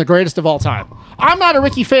away from the greatest of all time. I'm not a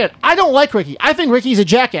Ricky fan. I don't like Ricky. I think Ricky's a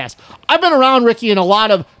jackass. I've been around Ricky in a lot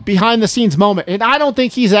of behind the scenes moment, and I don't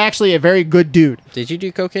think he's actually a very good dude. Did you do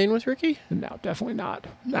cocaine with Ricky? No, definitely not.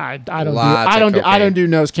 I don't. Lots of I don't cocaine. do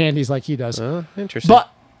nose candies like he does. Interesting. But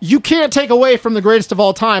you can't take away from the greatest of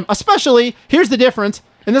all time, especially, here's the difference,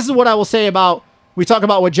 and this is what I will say about, we talk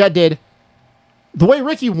about what Jet did. The way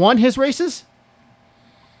Ricky won his races,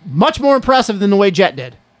 much more impressive than the way Jet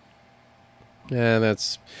did. Yeah,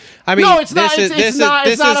 that's. I mean, No, it's not. It's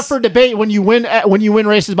not up for debate when you win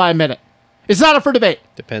races by a minute. It's not up for debate.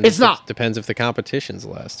 Depends. It's not. Depends if the competition's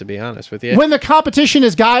less. To be honest with you, When the competition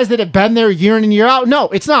is guys that have been there year in and year out, no,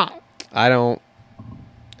 it's not. I don't.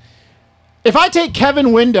 If I take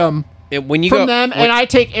Kevin Windham When you from go them and I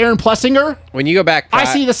take Aaron Plessinger, when you go back, I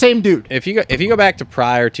see the same dude. If you go back to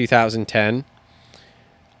prior 2010,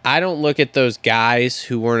 I don't look at those guys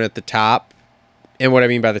who weren't at the top. And what I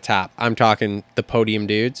mean by the top, I'm talking the podium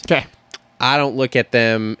dudes. Okay. I don't look at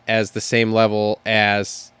them as the same level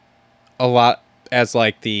as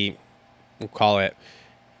like the, we'll call it,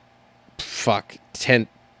 10th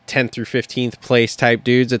through 15th place type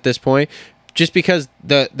dudes at this point. Just because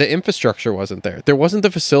the infrastructure wasn't there. There wasn't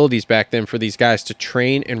the facilities back then for these guys to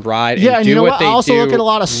train and ride Yeah, and and you do know what what? they I also do look at a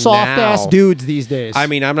lot of soft-ass now. dudes these days. I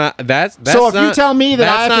mean, I'm not. That's So if you not- tell me that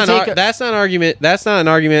that's I have to not an take ar- a- that's not an argument. That's not an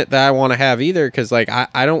argument that I want to have either. Because like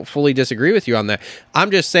I don't fully disagree with you on that.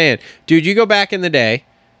 I'm just saying, dude, you go back in the day,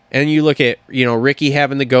 and you look at Ricky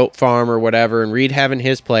having the goat farm or whatever, and Reed having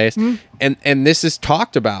his place, and this is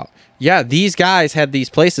talked about. Yeah, these guys had these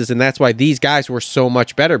places, and that's why these guys were so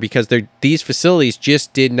much better because these facilities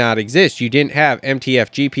just did not exist. You didn't have MTF,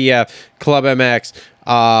 GPF, Club MX,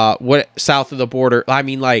 what south of the border. I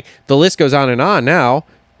mean, like the list goes on and on. Now,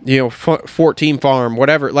 14 Farm,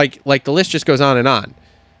 whatever. Like the list just goes on and on,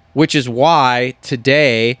 which is why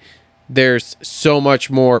today there's so much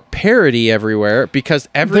more parity everywhere because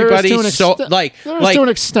everybody's to an to an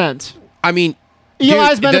extent. I mean,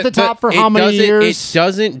 Eli's been at the top for how many years? It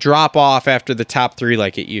doesn't drop off after the top 3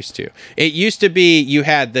 like it used to. It used to be you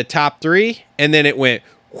had the top 3, and then it went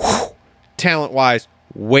talent-wise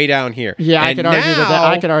way down here. Yeah, and I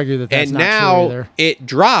could argue that that's and not now true either. it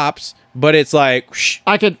drops, but it's like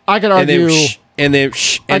I could argue. and then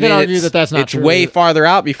I could argue that that's not it's true. It's way farther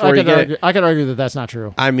out before you get it. I could argue that that's not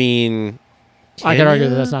true. I mean, I could argue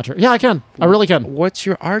that that's not true. Yeah, I can. I really can. What's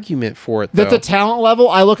your argument for it, though? That the talent level,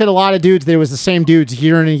 I look at a lot of dudes, they was the same dudes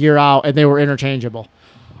year in and year out, and they were interchangeable.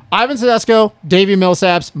 Ivan Tedesco, Davey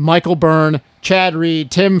Millsaps, Michael Byrne, Chad Reed,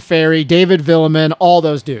 Tim Ferry, David Villeman, all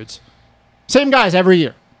those dudes. Same guys every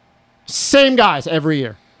year. Same guys every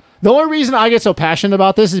year. The only reason I get so passionate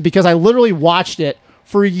about this is because I literally watched it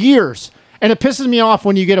for years. And it pisses me off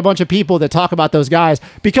when you get a bunch of people that talk about those guys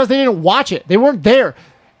because they didn't watch it. They weren't there.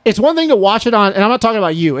 It's one thing to watch it on, and I'm not talking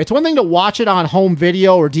about you. It's one thing to watch it on home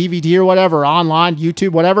video or DVD or whatever, or online,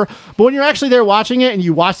 YouTube, whatever. But when you're actually there watching it and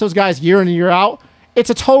you watch those guys year in and year out, it's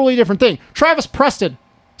a totally different thing. Travis Preston,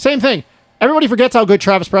 same thing. Everybody forgets how good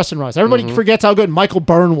Travis Preston was. Everybody forgets how good Michael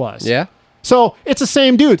Byrne was. Yeah. So it's the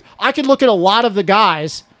same dude. I could look at a lot of the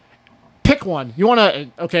guys, pick one. You want to,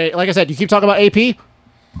 okay, like I said, you keep talking about AP?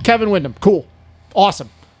 Kevin Windham, cool. Awesome.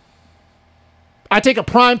 I take a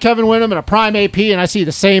prime Kevin Windham and a prime AP, and I see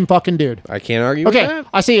the same fucking dude. I can't argue with that.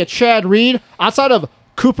 I see a Chad Reed. Outside of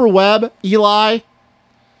Cooper Webb, Eli,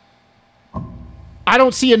 I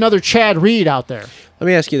don't see another Chad Reed out there. Let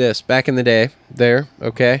me ask you this. Back in the day,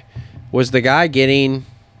 was the guy getting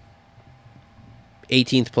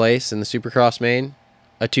 18th place in the Supercross main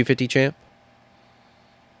a 250 champ?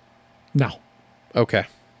 No. Okay.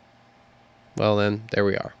 Well, then, there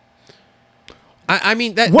we are. I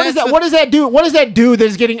mean, what does that do? What does that do that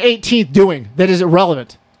is getting 18th doing that is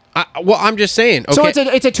irrelevant? Well, I'm just saying. Okay. So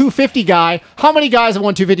it's a 250 guy. How many guys have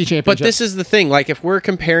won 250 championships? But this is the thing. Like, if we're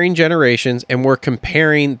comparing generations and we're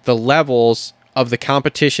comparing the levels of the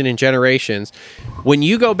competition in generations, when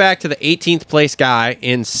you go back to the 18th place guy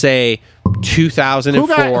in, say,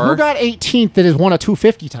 2004. Who got 18th that has won a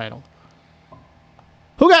 250 title?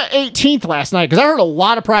 Who got 18th last night? Because I heard a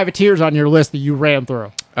lot of privateers on your list that you ran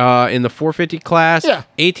through. In the 450 class, yeah.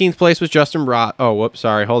 18th place was Justin Brott. Oh, whoops,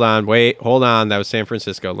 sorry. Hold on. That was San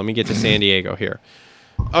Francisco. Let me get to San Diego here.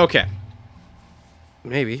 Okay.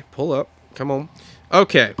 Maybe. Pull up. Come on.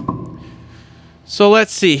 Okay. So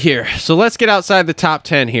let's see here. So let's get outside the top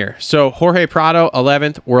 10 here. So Jorge Prado,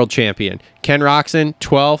 11th, world champion. Ken Roxon,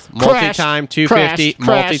 12th, multi-time 250,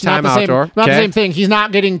 multi-time outdoor. Not the same thing. He's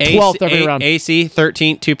not getting 12th every round. AC,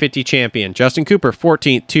 13th, 250 champion. Justin Cooper,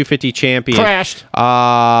 14th, 250 champion. Crashed.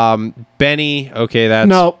 Benny, okay, that's...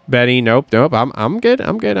 Nope. Benny, nope. I'm good.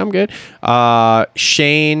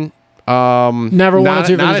 Shane... never won a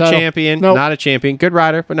 250 not a title. champion. Nope. Not a champion. Good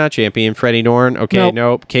rider, but not champion. Freddie Norn. Okay,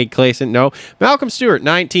 nope. Cade Clayson. No. Malcolm Stewart,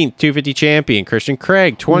 19th, 250 champion. Christian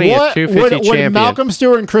Craig, 20th, 250 champion. Would Malcolm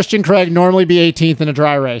Stewart and Christian Craig normally be 18th in a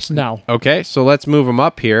dry race? No. Okay, so let's move them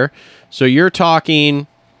up here. So you're talking.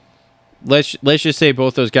 Let's just say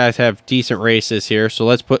both those guys have decent races here. So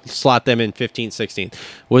let's slot them in 15th, 16th.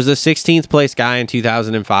 Was the 16th place guy in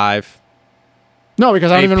 2005? No,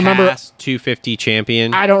 because I don't even remember. 250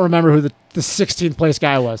 champion. I don't remember who the 16th place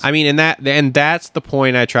guy was. I mean, and that's the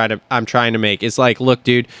point I'm trying to make. It's like, look,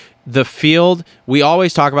 dude, the field, we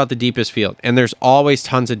always talk about the deepest field, and there's always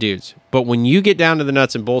tons of dudes. But when you get down to the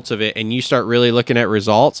nuts and bolts of it and you start really looking at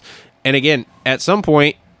results, and again, at some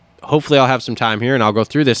point, hopefully I'll have some time here and I'll go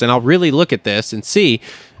through this and I'll really look at this and see,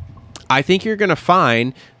 I think you're going to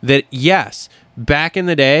find that, yes, back in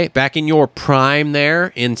the day, back in your prime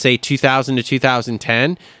there in, say, 2000 to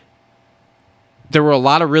 2010, there were a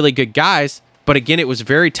lot of really good guys, but again, it was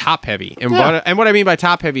very top-heavy. And what I mean by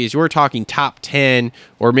top-heavy is you're talking top 10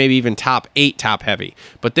 or maybe even top 8 top-heavy.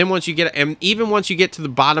 But then once you get to the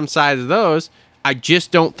bottom side of those, I just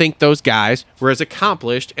don't think those guys were as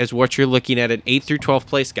accomplished as what you're looking at an 8th through 12th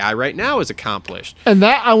place guy right now is accomplished. And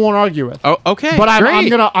that I won't argue with. Oh, okay. But I'm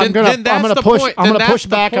gonna push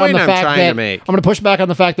back on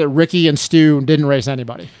the fact that Ricky and Stu didn't race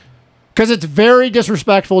anybody. Because it's very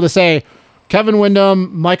disrespectful to say Kevin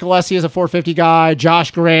Windham, Michael Lessie is a 450 guy, Josh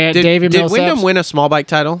Grant, David Millsaps. Did Windham win a small bike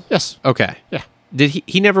title? Yes. Okay. Yeah. Did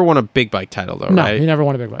he never won a big bike title though, no, right? he never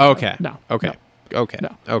won a big bike Okay. title. No. Okay. No. Okay.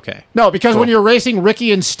 No. Okay. No, because when you're racing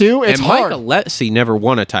Ricky and Stu, it's and hard. Michael Lessie never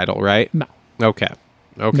won a title, right? No. Okay.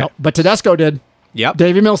 Okay. No, but Tedesco did. Yep.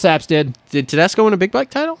 Davey Millsaps did. Did Tedesco win a big bike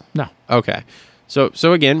title? No. Okay. So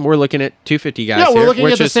again, we're looking at 250 guys. Yeah, we're here, looking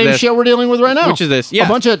at the same shit we're dealing with right now. Which is this? Yeah. A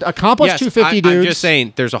bunch of accomplished 250 dudes. I'm just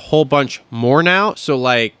saying, there's a whole bunch more now. So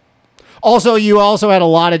like. Also, you also had a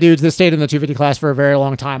lot of dudes that stayed in the 250 class for a very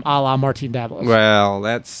long time, a la Martin Davalos. Well,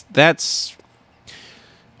 that's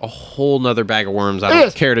a whole nother bag of worms. I It don't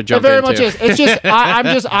is. care to jump It very into. much is. It's just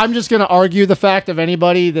I'm just going to argue the fact of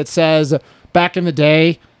anybody that says back in the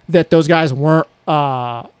day that those guys weren't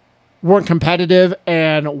competitive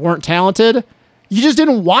and weren't talented. You just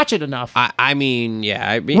didn't watch it enough. I mean,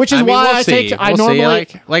 yeah. I mean, Which is why I take- I We'll see. normally-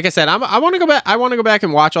 like I said, I want to go back. I want to go back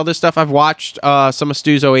and watch all this stuff. I've watched some of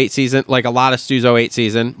Stu's 08 season, like a lot of Stu's 08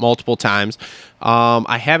 season, multiple times.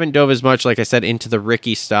 I haven't dove as much, like I said, into the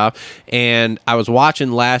Ricky stuff. And I was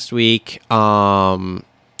watching last week. What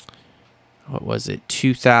was it?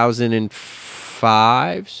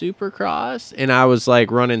 2005 Supercross, and I was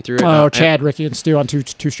like running through it. Oh, Chad, Ricky, and Stu on two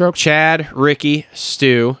strokes. Chad, Ricky,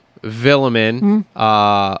 Stu, Villeman,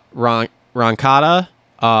 Roncada,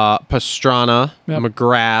 Pastrana, Yep.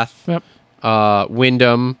 McGrath, Yep.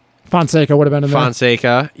 Wyndham, Fonseca would have been in there.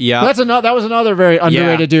 Fonseca. Yeah. That was another very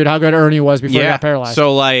underrated dude. How good Ernie was before he got paralyzed.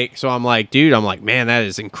 So I'm like, dude, man, that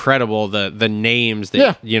is incredible. The names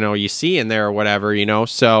that you see in there or whatever,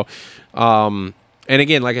 So, and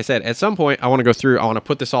again, like I said, at some point I want to go through. I want to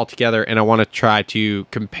put this all together, and I want to try to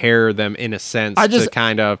compare them in a sense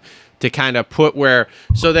to kind of put where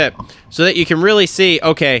so that you can really see.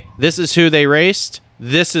 Okay, this is who they raced.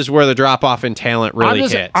 This is where the drop off in talent really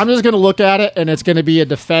hits. I'm just going to look at it, and it's going to be a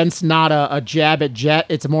defense, not a jab at Jet.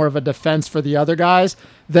 It's more of a defense for the other guys.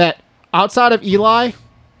 That outside of Eli,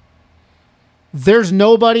 there's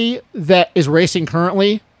nobody that is racing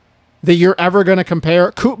currently that you're ever going to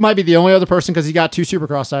compare. Coop might be the only other person because he got 2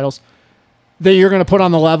 Supercross titles that you're going to put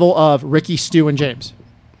on the level of Ricky, Stu, and James.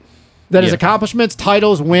 That his accomplishments,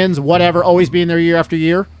 titles, wins, whatever, always being there year after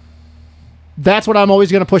year. That's what I'm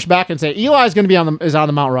always going to push back and say. Eli is going to be on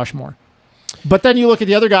the Mount Rushmore. But then you look at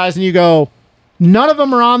the other guys and you go, none of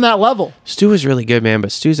them are on that level. Stu is really good, man,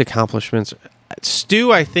 but Stu's accomplishments. Stu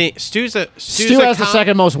has the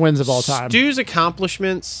second most wins of all time. Stu's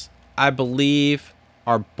accomplishments, I believe,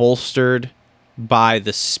 are bolstered by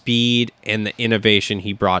the speed and the innovation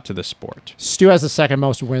he brought to the sport. Stu has the second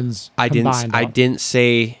most wins combined. I didn't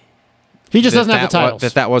say he just doesn't have the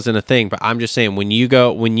titles. That wasn't a thing, but I'm just saying when you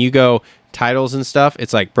go titles and stuff,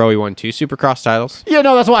 it's like, bro, he won 2 Supercross titles. Yeah,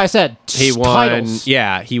 no, that's why I said he won. Titles.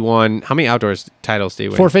 Yeah, he won. How many outdoors titles did he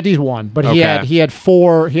win? 450's one, but he had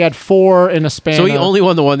 4. He had 4 in a span. So he only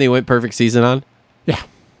won the one they went perfect season on. Yeah.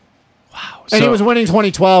 Wow. And he was winning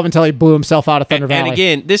 2012 until he blew himself out of Thunder Valley. And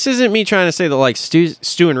again, this isn't me trying to say that like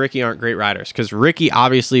Stu and Ricky aren't great riders, because Ricky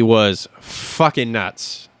obviously was fucking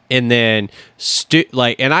nuts. And then Stu,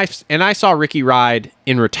 and I saw Ricky ride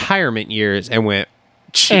in retirement years and went,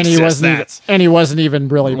 Jesus, and he wasn't even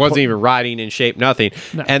riding in shape, nothing.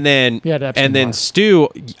 No. And then Stu,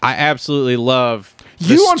 I absolutely love.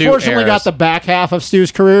 You unfortunately got the back half of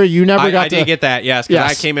Stu's career. You never got. I did get that, yes,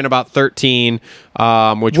 because I came in about 13,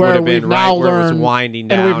 which would have been right where it was winding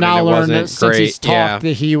down, and we've now learned that since he's great. talked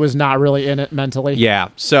that he was not really in it mentally. Yeah.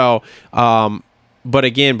 So, but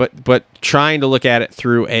again, but trying to look at it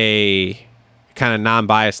through a kind of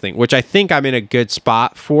non-biased thing, which I think I'm in a good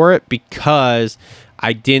spot for it because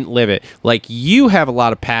I didn't live it. Like, you have a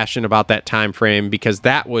lot of passion about that time frame because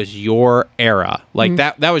that was your era. Like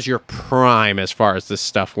that was your prime as far as this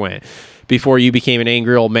stuff went before you became an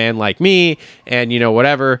angry old man like me and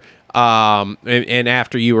whatever. And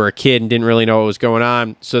after you were a kid and didn't really know what was going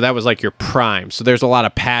on. So that was like your prime. So there's a lot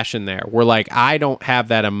of passion there. Where like, I don't have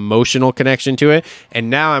that emotional connection to it. And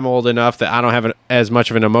now I'm old enough that I don't have as much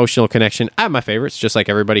of an emotional connection. I have my favorites, just like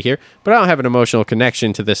everybody here, but I don't have an emotional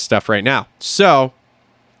connection to this stuff right now. So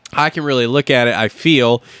I can really look at it, I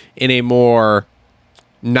feel, in a more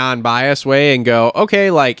non-biased way and go,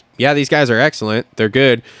 okay, like, yeah, these guys are excellent. They're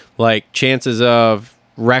good. Like, chances of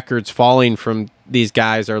records falling from these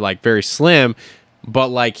guys are, like, very slim. But,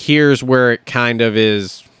 like, here's where it kind of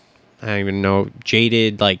is, I don't even know,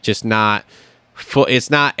 jaded, like, just not full. It's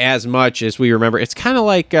not as much as we remember. It's kind of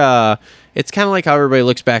like how everybody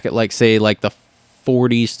looks back at, like, say, like, the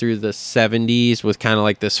 40s through the 70s with kind of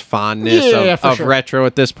like this fondness of retro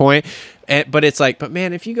at this point. But it's like, but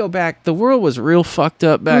man, if you go back, the world was real fucked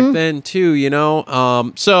up back then too,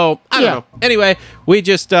 So I don't know. Anyway, we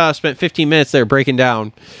just spent 15 minutes there breaking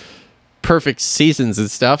down perfect seasons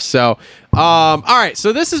and stuff. So, all right.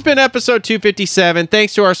 So this has been episode 257.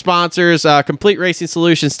 Thanks to our sponsors, Complete Racing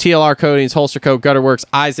Solutions, TLR Coatings, Holster Coat, Gutterworks,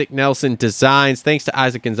 Isaac Nelson Designs. Thanks to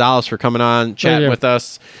Isaac Gonzalez for coming on, chatting with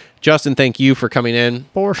us. Justin, thank you for coming in.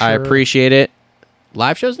 For sure. I appreciate it.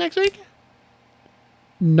 Live shows next week?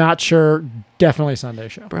 Not sure. Definitely Sunday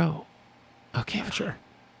show. Bro. Okay, fine. Sure.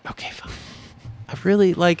 Okay, fine. I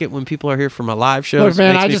really like it when people are here for my live shows. Look,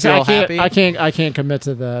 man, Makes me feel happy. I can't commit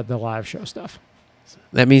to the live show stuff.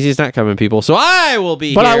 That means he's not coming, people. So I will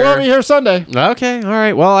be but here. I will be here Sunday. Okay, all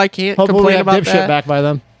right. Well, I can't Hopefully complain we have about dipshit that. back by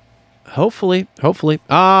then. Hopefully.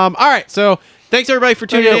 All right. So thanks everybody for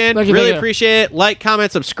tuning in. Thank you, really thank you. appreciate it. Like,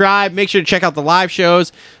 comment, subscribe. Make sure to check out the live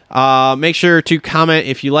shows. Make sure to comment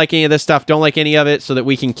if you like any of this stuff, don't like any of it, so that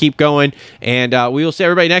we can keep going. And we will see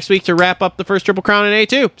everybody next week to wrap up the first Triple Crown in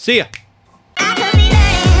A2. See ya.